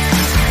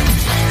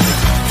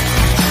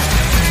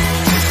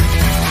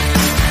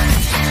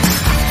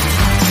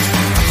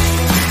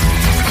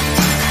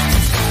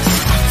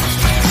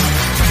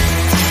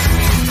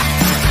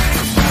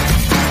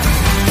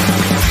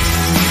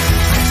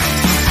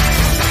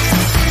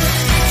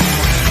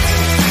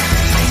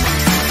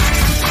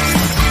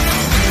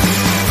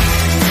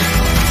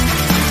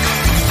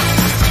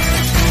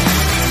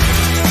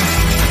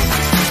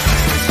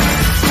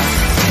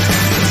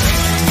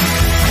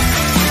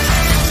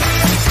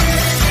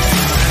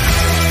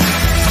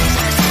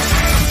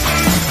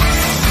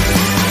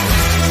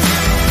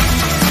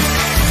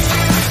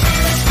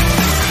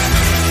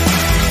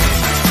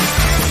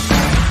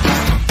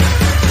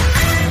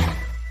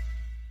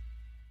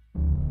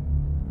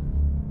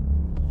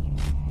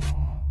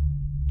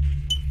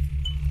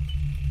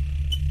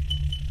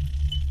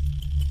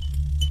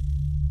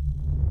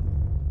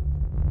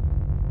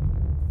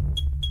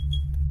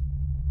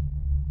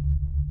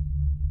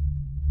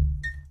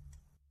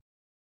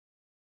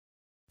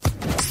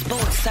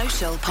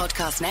 Social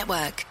Podcast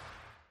Network.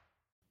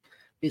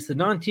 It's the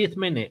 90th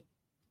minute.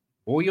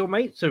 All your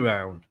mates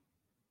around.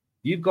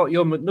 You've got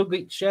your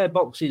McNugget share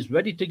boxes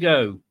ready to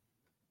go.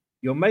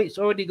 Your mates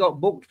already got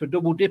booked for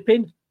double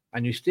dipping,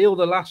 and you steal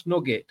the last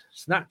nugget,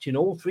 snatching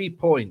all 3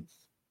 points.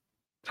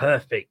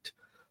 Perfect.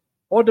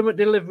 Order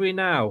McDelivery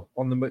now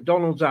on the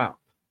McDonald's app.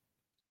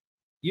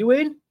 You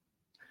in?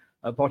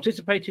 At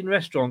participating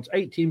restaurants,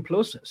 18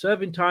 plus,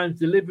 serving times,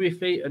 delivery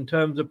fee and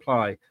terms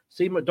apply.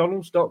 See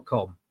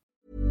mcdonalds.com.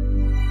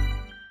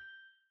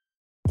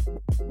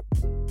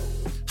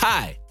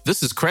 Hi,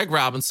 this is Craig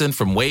Robinson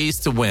from Ways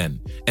to Win,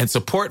 and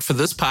support for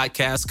this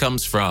podcast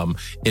comes from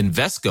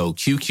Invesco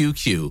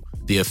QQQ,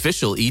 the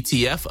official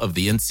ETF of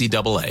the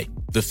NCAA.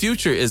 The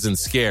future isn't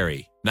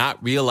scary.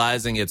 Not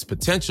realizing its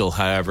potential,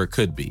 however,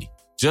 could be.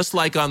 Just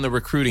like on the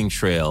recruiting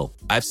trail,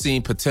 I've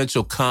seen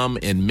potential come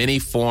in many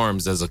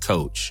forms as a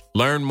coach.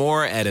 Learn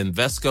more at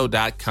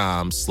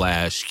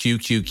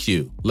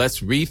Invesco.com/QQQ. Let's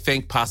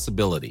rethink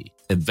possibility.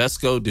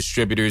 Invesco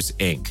Distributors,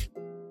 Inc.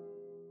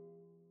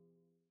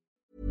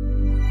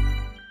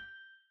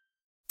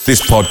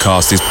 This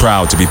podcast is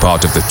proud to be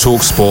part of the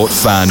TalkSport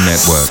Fan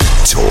Network.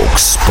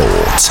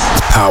 TalkSport.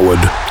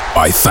 Powered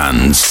by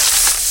fans.